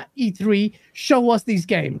at E3. Show us these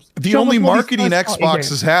games. The only marketing Xbox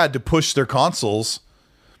has had to push their consoles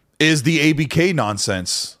is the ABK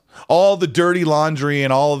nonsense. All the dirty laundry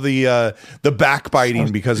and all of the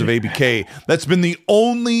backbiting because of ABK. That's been the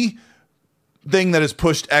only thing that has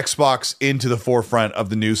pushed Xbox into the forefront of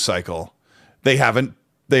the news cycle. They haven't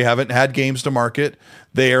had games to market.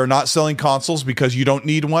 They are not selling consoles because you don't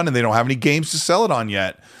need one, and they don't have any games to sell it on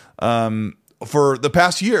yet for the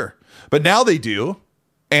past year. But now they do.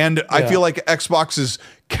 And I feel like Xbox is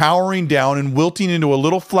cowering down and wilting into a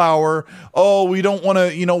little flower. Oh, we don't want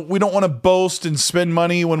to, boast and spend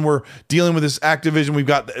money when we're dealing with this Activision. We've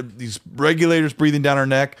got these regulators breathing down our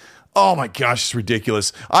neck. Oh my gosh, it's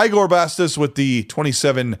ridiculous. Igor Bastos with the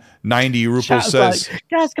 2790 Rupel says, like,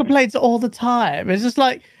 Gas complaints all the time. It's just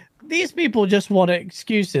like, these people just want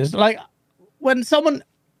excuses. Like, when someone,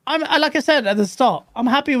 like I said at the start, I'm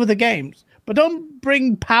happy with the games, but don't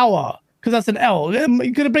bring power, because that's an L. You're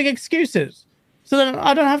going to bring excuses. So then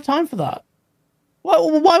I don't have time for that.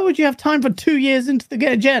 Why would you have time for 2 years into the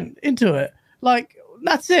gen, into it? Like,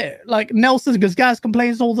 that's it. Like, Nelson, because Gas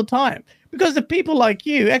complains all the time. Because the people like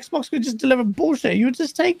you, Xbox could just deliver bullshit. You would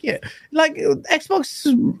just take it. Like,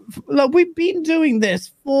 Xbox, like, we've been doing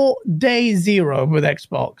this for day zero with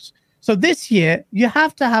Xbox. So this year, you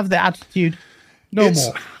have to have the attitude more.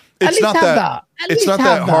 It's not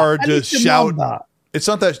that hard to shout. It's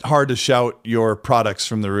not that hard to shout your products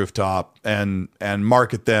from the rooftop and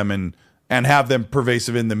market them and have them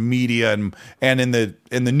pervasive in the media and in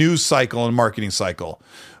the news cycle and marketing cycle.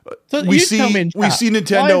 So we see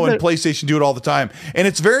Nintendo and PlayStation do it all the time, and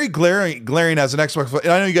it's very glaring as an Xbox.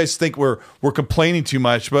 And I know you guys think we're complaining too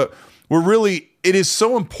much, but it is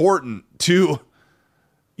so important to,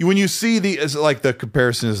 when you see the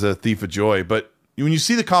comparison is the thief of joy, but when you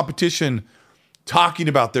see the competition talking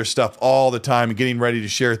about their stuff all the time and getting ready to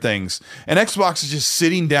share things. And Xbox is just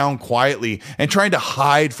sitting down quietly and trying to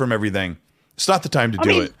hide from everything. It's not the time to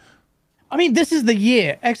do it. I mean, this is the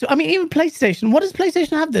year. Even PlayStation. What does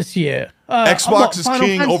PlayStation have this year? Xbox is Final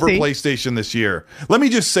king Fantasy? over PlayStation this year. Let me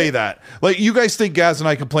just say that. Like, you guys think Gaz and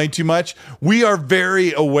I complain too much. We are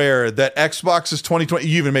very aware that Xbox's 2020,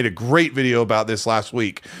 you even made a great video about this last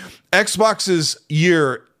week. Xbox's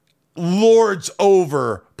year lords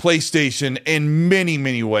over PlayStation in many,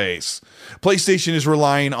 many ways. PlayStation is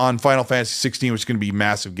relying on Final Fantasy 16, which is going to be a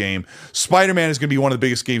massive game. Spider-Man is going to be one of the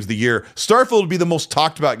biggest games of the year. Starfield will be the most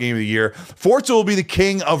talked about game of the year. Forza will be the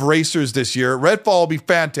king of racers this year. Redfall will be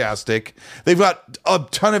fantastic. They've got a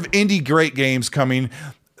ton of indie great games coming.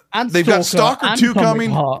 And They've got Stalker 2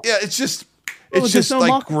 coming. Heart. Yeah, it's just There's no like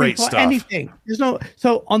marketing great for stuff. Anything.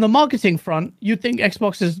 So on the marketing front, you think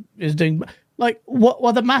Xbox is doing like what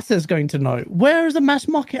are the masses going to know? Where is the mass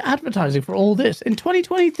market advertising for all this in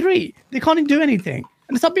 2023? They can't even do anything.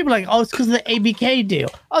 And some people are like, oh, it's because of the ABK deal.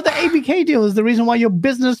 Oh, the ABK deal is the reason why your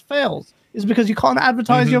business fails. Is because you can't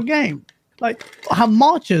advertise your game. Like, how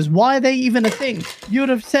marches? Why are they even a thing? You would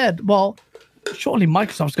have said, well, surely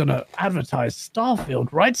Microsoft's going to advertise Starfield,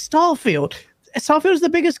 right? Starfield is the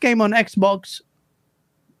biggest game on Xbox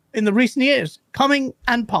in the recent years, coming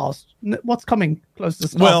and past. What's coming close to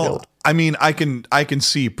Starfield? Well, I mean, I can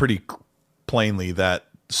see pretty plainly that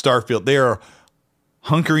Starfield, they are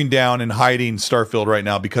hunkering down and hiding Starfield right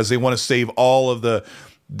now because they want to save all of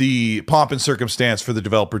the pomp and circumstance for the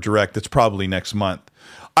developer direct that's probably next month.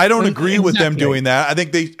 I don't agree with them doing that. I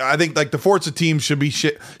think like the Forza team should be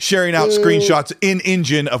sharing out screenshots in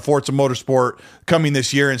engine of Forza Motorsport coming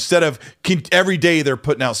this year instead of every day they're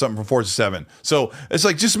putting out something from Forza 7. So it's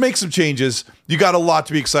like, just make some changes. You got a lot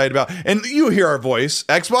to be excited about. And you hear our voice.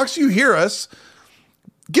 Xbox, you hear us.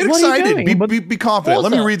 Get excited. Be confident.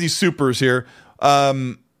 Let me read these supers here.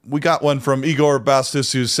 We got one from Igor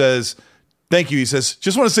Bastos who says, thank you. He says,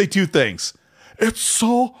 just want to say two things. It's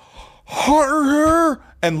so hot here.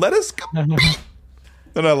 And let us go.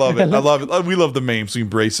 And I love it. I love it. We love the memes. We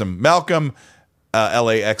embrace them. Malcolm,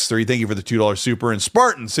 LAX3, thank you for the $2 super. And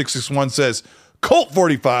Spartan661 says, Colt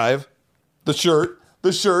 45, the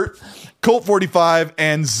shirt, Colt 45,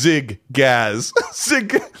 and Zig Gaz.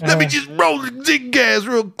 Let me just roll the Zig Gaz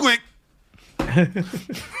real quick.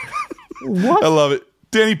 What? I love it.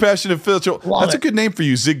 Danny Passionate Phil. That's a good name for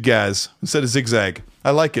you, Zig Gaz, instead of zigzag.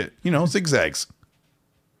 I like it. Zigzags.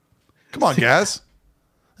 Come on, Gaz.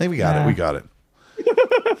 I think we got it. We got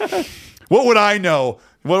it. What would I know?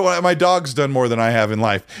 What my dog's done more than I have in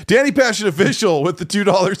life. Danny Passion Official with the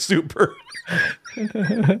 $2 super.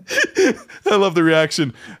 I love the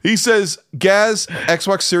reaction. He says, Gaz,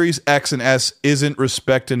 Xbox Series X and S isn't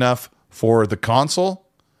respect enough for the console.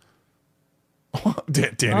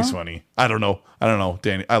 Danny's funny. I don't know,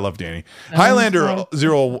 Danny. I love Danny. Highlander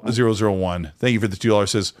 0001. Thank you for the $2.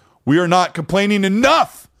 Says, we are not complaining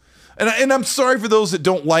enough. And I'm sorry for those that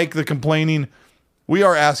don't like the complaining. We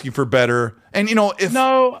are asking for better. And it's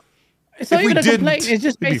not even a complaint. It's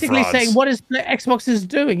just basically saying what is Xbox is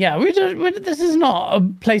doing. Yeah, this is not a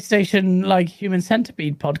PlayStation like Human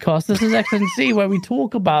Centipede podcast. This is XNC where we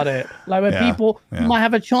talk about it, like where people might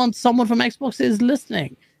have a chance. Someone from Xbox is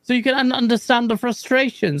listening, so you can understand the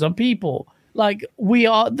frustrations of people. Like, we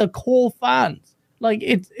are the core fans. Like,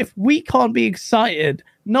 if we can't be excited,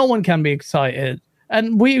 no one can be excited.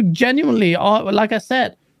 And we genuinely are, like I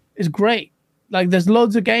said, it's great. Like, there's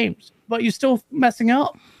loads of games, but you're still messing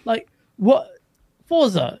up. Like, what?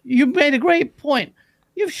 Forza, you made a great point.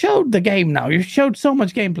 You've showed the game now. You've showed so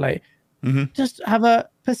much gameplay. Mm-hmm. Just have a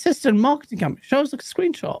persistent marketing campaign. Show us a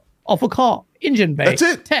screenshot of a car, engine bay. That's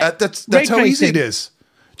it. Tech, that's how easy it is.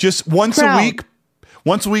 Just once a week,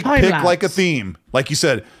 pick like a theme. Like you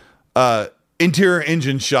said, interior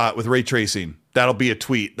engine shot with ray tracing. That'll be a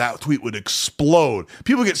tweet. That tweet would explode.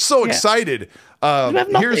 People get so excited.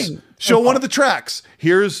 Show one of the tracks.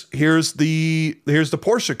 Here's the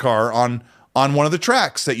Porsche car on one of the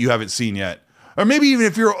tracks that you haven't seen yet. Or maybe even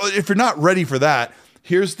if you're not ready for that,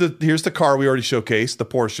 here's the car we already showcased, the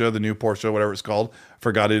Porsche, the new Porsche, whatever it's called.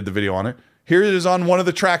 Forgot I did the video on it. Here it is on one of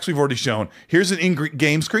the tracks we've already shown. Here's an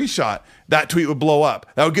in-game screenshot. That tweet would blow up.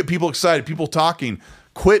 That would get people excited, people talking.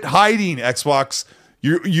 Quit hiding, Xbox.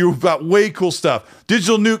 You've got way cool stuff.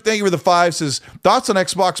 Digital Nuke, thank you for the 5, says, thoughts on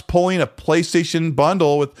Xbox pulling a PlayStation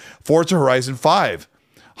bundle with Forza Horizon 5?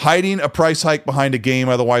 Hiding a price hike behind a game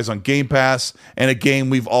otherwise on Game Pass and a game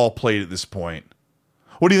we've all played at this point.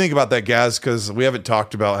 What do you think about that, Gaz? Because we haven't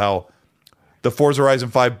talked about how the Forza Horizon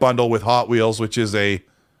 5 bundle with Hot Wheels, which is a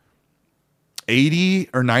 $80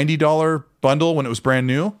 or $90 bundle when it was brand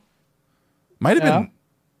new, might have been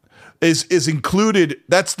is included.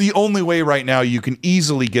 That's the only way right now you can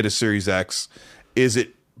easily get a Series X, is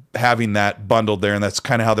it having that bundled there, and that's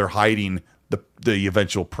kind of how they're hiding the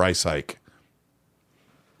eventual price hike.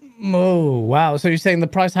 Oh, wow. So you're saying the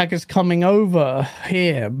price hike is coming over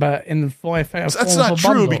here, but in the form That's not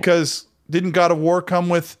true, because didn't God of War come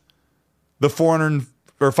with the $400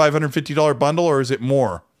 or $550 bundle, or is it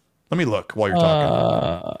more? Let me look while you're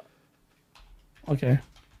talking. Okay.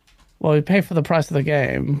 Well, you pay for the price of the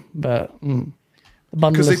game, but the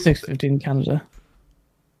bundle is $650 in Canada.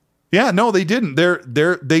 Yeah, no, they didn't.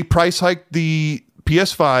 They price hiked the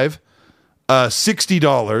PS5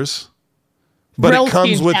 $60, but it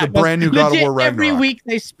comes with the brand new God of War Ragnarok. Every week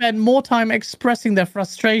they spend more time expressing their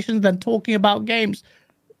frustrations than talking about games.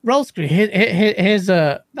 Relscreen, here's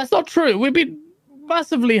a... That's not true. We've been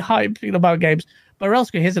massively hyping about games, but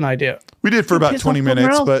Relscreen, here's an idea. We did for about 20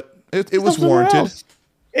 minutes, but it was warranted.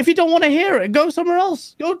 If you don't want to hear it, go somewhere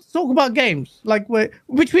else. Go talk about games,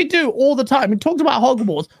 which we do all the time. We talked about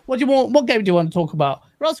Hogwarts. What do you want? What game do you want to talk about?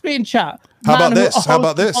 Relscreen chat. How about this?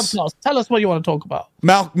 Podcast. Tell us what you want to talk about.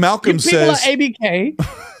 Malcolm says. People at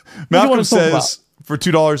ABK. Malcolm says for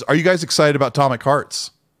 $2. Are you guys excited about Atomic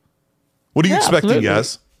Hearts? What are you expecting,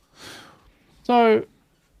 guys? So,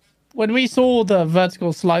 when we saw the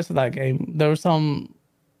vertical slice of that game, there was some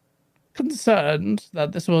concerns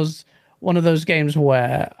that this was one of those games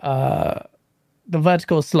where the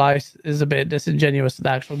vertical slice is a bit disingenuous to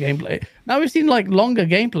the actual gameplay. Now we've seen longer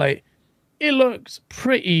gameplay. It looks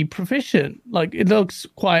pretty proficient. It looks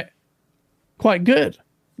quite good.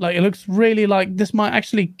 It looks really like this might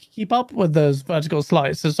actually keep up with those vertical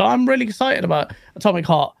slices. So I'm really excited about Atomic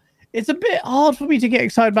Heart. It's a bit hard for me to get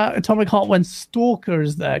excited about Atomic Heart when Stalker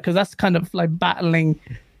is there, because that's kind of battling.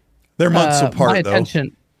 They're months apart, my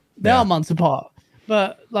attention. They are months apart,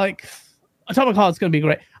 but Atomic Heart's going to be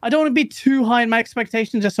great. I don't want to be too high in my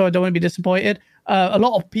expectations, just so I don't want to be disappointed. A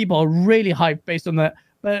lot of people are really hyped based on that.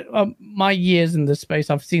 But my years in this space,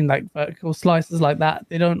 I've seen vertical slices like that.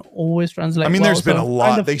 They don't always translate. I mean, there's been a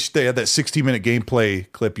lot. They had that 60-minute gameplay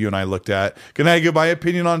clip you and I looked at. Can I give my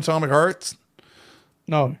opinion on Atomic Hearts?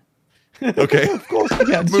 No. Okay. Of course you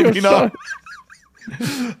can. Moving on.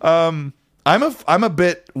 I'm a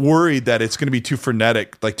bit worried that it's going to be too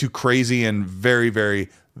frenetic, too crazy, and very, very,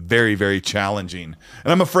 very, very challenging.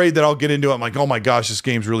 And I'm afraid that I'll get into it. I'm like, oh my gosh, this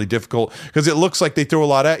game's really difficult, because it looks like they throw a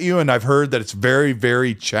lot at you, and I've heard that it's very,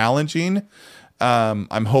 very challenging.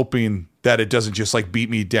 I'm hoping that it doesn't just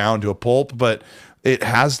beat me down to a pulp, but it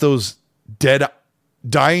has those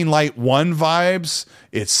Dying Light 1 vibes.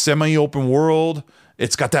 It's semi-open world.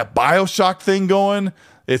 It's got that BioShock thing going.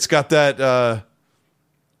 It's got that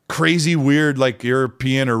crazy, weird,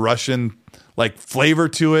 European or Russian flavor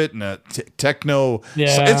to it, and a techno.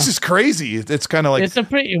 Yeah. So it's just crazy. It's kind of it's a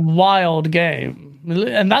pretty wild game,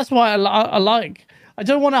 and that's why I like. I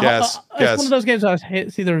don't want to. It's one of those games I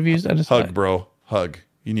see the reviews and just hug, bro. Hug.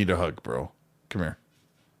 You need a hug, bro. Come here.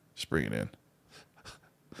 Just bring it in.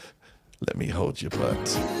 Let me hold your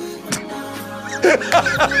butt.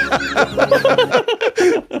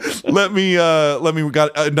 Let me we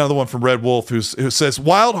got another one from Red Wolf who says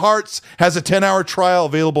Wild Hearts has a 10-hour trial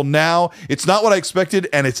available now. It's not what I expected,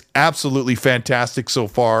 and it's absolutely fantastic so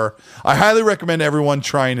far. I highly recommend everyone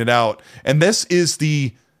trying it out. And this is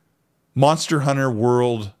the Monster Hunter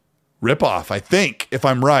World ripoff, I think, if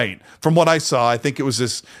I'm right. From what I saw, I think it was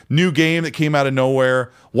this new game that came out of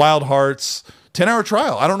nowhere, Wild Hearts. 10-hour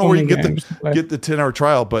trial. I don't know where you can get the 10-hour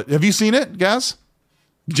trial, but have you seen it, Gaz?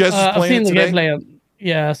 Jess is playing it today. I've seen the gameplay.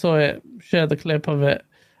 Yeah, I saw it. Share the clip of it.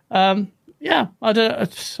 Yeah, I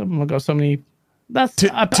don't. Oh my god, so many. That's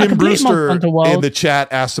Tim Brewster in the chat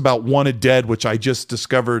asked about Wanted Dead, which I just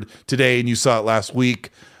discovered today, and you saw it last week.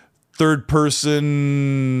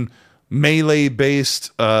 Third-person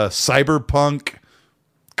melee-based cyberpunk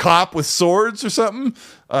cop with swords or something.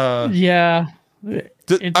 Yeah.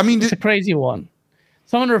 It's a crazy one.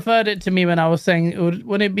 Someone referred it to me when I was saying,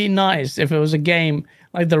 wouldn't it be nice if it was a game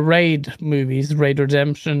like the Raid movies, Raid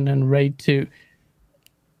Redemption and Raid 2,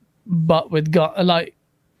 but with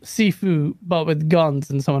Sifu, but with guns,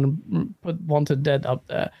 and someone put Wanted Dead up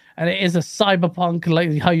there. And it is a cyberpunk,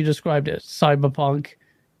 like how you described it, cyberpunk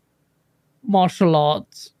martial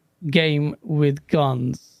arts game with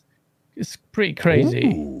guns. It's pretty crazy.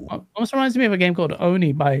 Ooh. Almost reminds me of a game called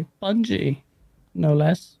Oni by Bungie. No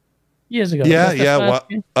less. Years ago. Yeah.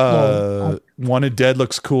 Wanted Dead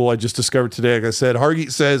looks cool. I just discovered today. Like I said,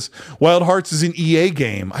 Hargeet says Wild Hearts is an EA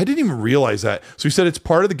game. I didn't even realize that. So he said it's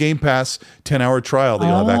part of the Game Pass 10-hour trial that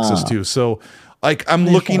you'll have access to. So I'm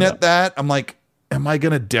looking at that. I'm like, am I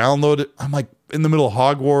going to download it? I'm in the middle of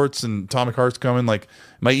Hogwarts and Atomic Heart's coming.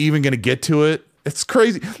 Am I even going to get to it? It's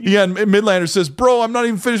crazy. Yeah, and Midlander says, bro, I'm not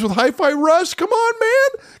even finished with Hi-Fi Rush. Come on, man.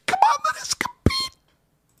 Come on, let us compete.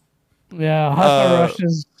 Yeah, Hi-Fi Rush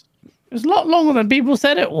is it's a lot longer than people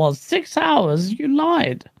said it was. 6 hours. You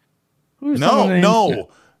lied. No.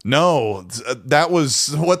 That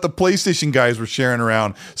was what the PlayStation guys were sharing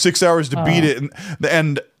around. 6 hours to beat it.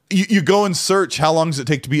 And you go and search how long does it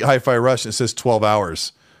take to beat Hi-Fi Rush, and it says 12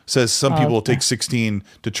 hours. Says some people will take 16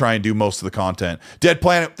 to try and do most of the content. Dead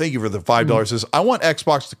Planet, thank you for the $5. Says, I want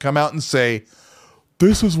Xbox to come out and say,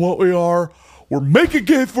 this is what we are. We're making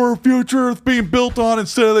games for a future it's being built on.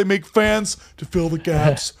 Instead of they make fans to fill the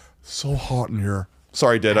gaps. So hot in here.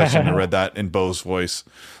 Sorry, Dead, I shouldn't have read that in Bo's voice.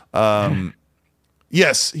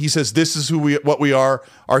 Yes, he says, this is what we are.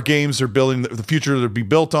 Our games are building the future to be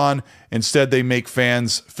built on. Instead, they make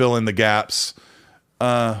fans fill in the gaps.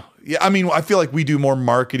 Yeah, I mean, I feel like we do more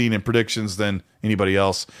marketing and predictions than anybody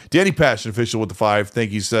else. Danny Passion Official with the 5,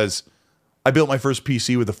 thank you, says, I built my first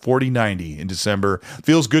PC with a 4090 in December.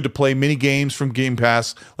 Feels good to play mini games from Game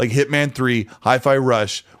Pass like Hitman 3, Hi-Fi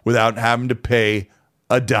Rush without having to pay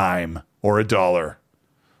a dime or a dollar.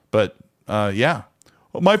 But, yeah.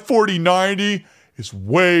 My 4090 is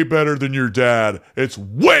way better than your dad. It's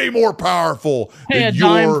way more powerful than your...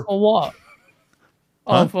 dime for what?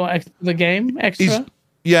 Oh, for the game? Extra?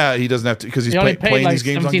 Yeah, he doesn't have to because he's playing these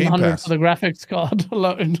games on Game Pass. For the graphics card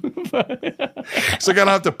alone. So I don't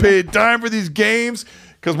have to pay a dime for these games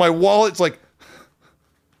because my wallet's like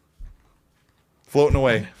floating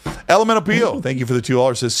away. Elemental Pio, thank you for the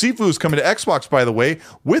 $2. Says Sifu is coming to Xbox, by the way,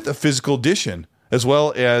 with a physical edition, as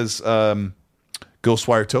well as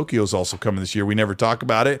Ghostwire Tokyo is also coming this year. We never talk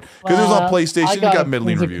about it because it was on PlayStation. It got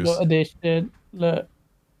middling reviews. Edition. Look.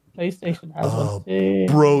 PlayStation has one too.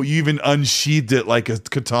 Bro, you even unsheathed it like a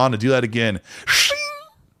katana. Do that again.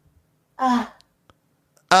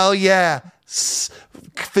 Oh, yeah.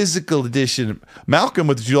 Physical edition. Malcolm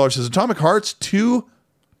with the $2 says Atomic Hearts 2,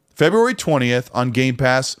 February 20th on Game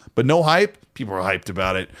Pass, but no hype. People are hyped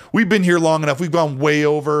about it. We've been here long enough. We've gone way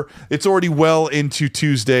over. It's already well into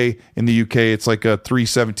Tuesday in the UK. It's like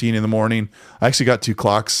 3:17 in the morning. I actually got 2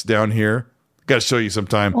 clocks down here. Got to show you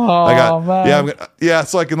sometime. Man.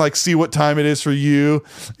 So I can like see what time it is for you.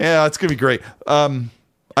 Yeah, it's gonna be great. I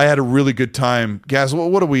had a really good time, guys.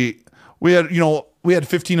 What do we had? We had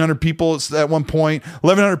 1,500 people at one point.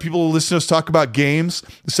 1,100 people listen to us talk about games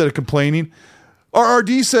instead of complaining.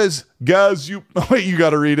 RRD says, "Guys, you wait. You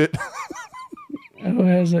got to read it." I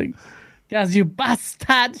was like, "Guys, you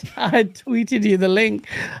bastard!" I tweeted you the link.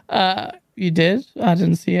 You did? I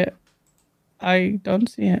didn't see it. I don't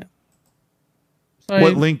see it. Sorry,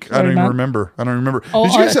 what link? I don't even remember. Did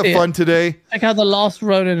you guys have fun today? Check out The Last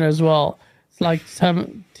Ronin as well. It's like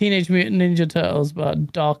some Teenage Mutant Ninja Turtles,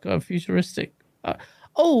 but darker, futuristic.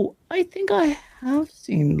 I think I have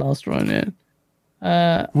seen Last Ronin.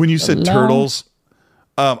 When you said Turtles,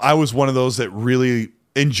 I was one of those that really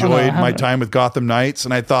enjoyed my time with Gotham Knights,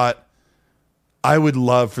 and I thought I would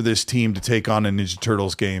love for this team to take on a Ninja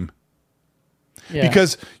Turtles game. Yeah.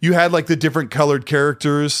 Because you had like the different colored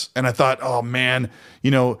characters, and I thought, oh man,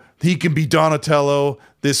 he can be Donatello,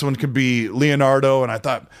 this one could be Leonardo, and I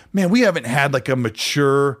thought, man, we haven't had like a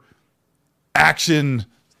mature action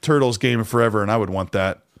Turtles game in forever, and I would want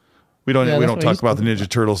that. We don't talk about the Ninja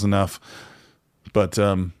Turtles enough. But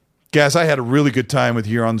guys, I had a really good time with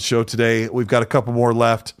you on the show today. We've got a couple more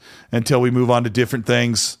left until we move on to different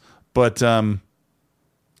things. But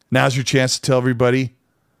now's your chance to tell everybody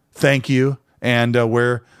thank you. And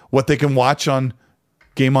what they can watch on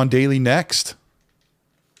Game On Daily next.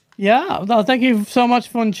 Yeah, well, thank you so much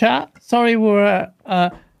for the chat. Sorry we're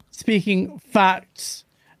speaking facts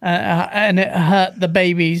and it hurt the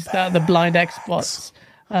babies, the blind Xbox.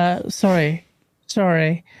 Sorry.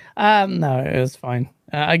 No, it was fine.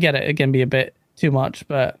 I get it. It can be a bit too much,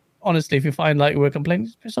 but honestly, if you find like we're complaining,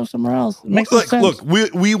 just piss off somewhere else. It makes sense. Look,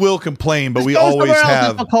 we will complain, but we always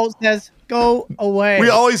have. Else, Colt says, go away. We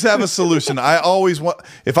always have a solution. I always want.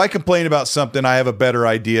 If I complain about something, I have a better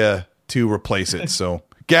idea to replace it. So,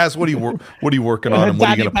 Gaz, what are you working on, and what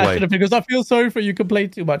are you going to play? Because I feel sorry for you. Complain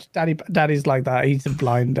too much. Daddy's like that. He's a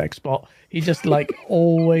blind expert. He just like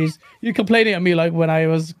always. You're complaining at me like when I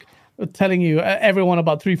was telling you everyone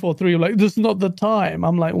about 343. Like this is not the time.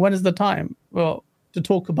 I'm like, when is the time? Well, to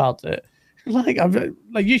talk about it. Like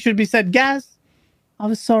you should be said, Gaz, I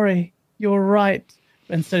was sorry. You're right.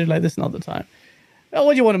 Instead of like, this is not the time.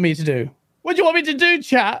 What do you want me to do? What do you want me to do,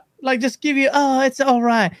 chat? Like, just give you, it's all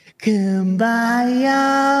right.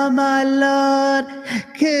 Kumbaya, my lord.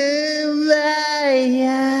 Kumbaya.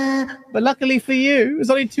 But luckily for you, there's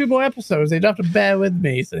only 2 more episodes. They don't have to bear with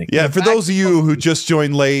me. So yeah, for those of you who just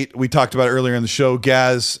joined late, we talked about it earlier in the show.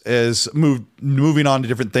 Gaz is moving on to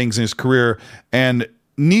different things in his career and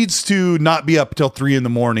needs to not be up until 3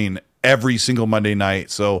 a.m. every single Monday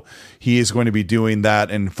night. So he is going to be doing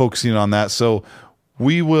that and focusing on that. So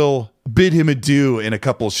we will bid him adieu in a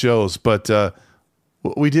couple of shows, but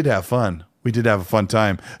we did have fun. We did have a fun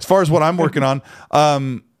time. As far as what I'm working on,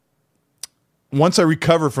 once I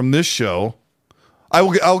recover from this show,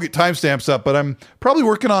 I'll get timestamps up, but I'm probably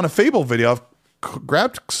working on a Fable video. I've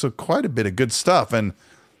grabbed quite a bit of good stuff, and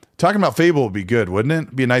talking about Fable would be good, wouldn't it?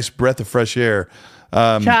 It'd be a nice breath of fresh air.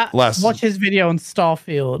 Chat, watch his video on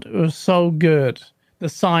Starfield. It was so good. The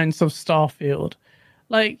science of Starfield.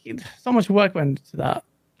 Like, so much work went into that.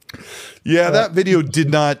 Yeah, that video did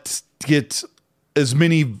not get as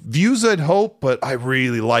many views as I'd hope, but I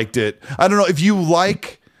really liked it. I don't know if you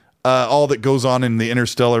like all that goes on in the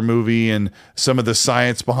Interstellar movie and some of the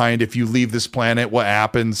science behind if you leave this planet, what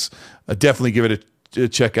happens. Definitely give it a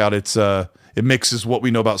check out. It mixes what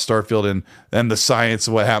we know about Starfield and the science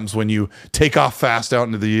of what happens when you take off fast out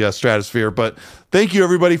into the stratosphere. But thank you,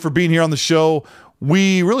 everybody, for being here on the show.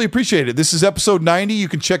 We really appreciate it. This is episode 90. You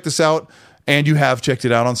can check this out, and you have checked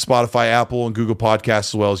it out on Spotify, Apple, and Google Podcasts,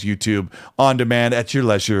 as well as YouTube on demand at your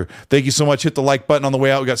leisure. Thank you so much. Hit the like button on the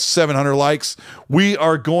way out. We got 700 likes. We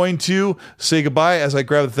are going to say goodbye as I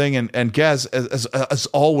grab the thing. And Gaz, as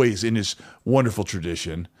always, in his wonderful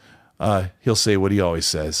tradition, he'll say what he always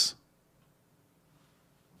says.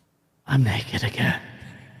 I'm naked again.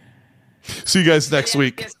 See you guys next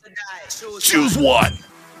week. Choose one.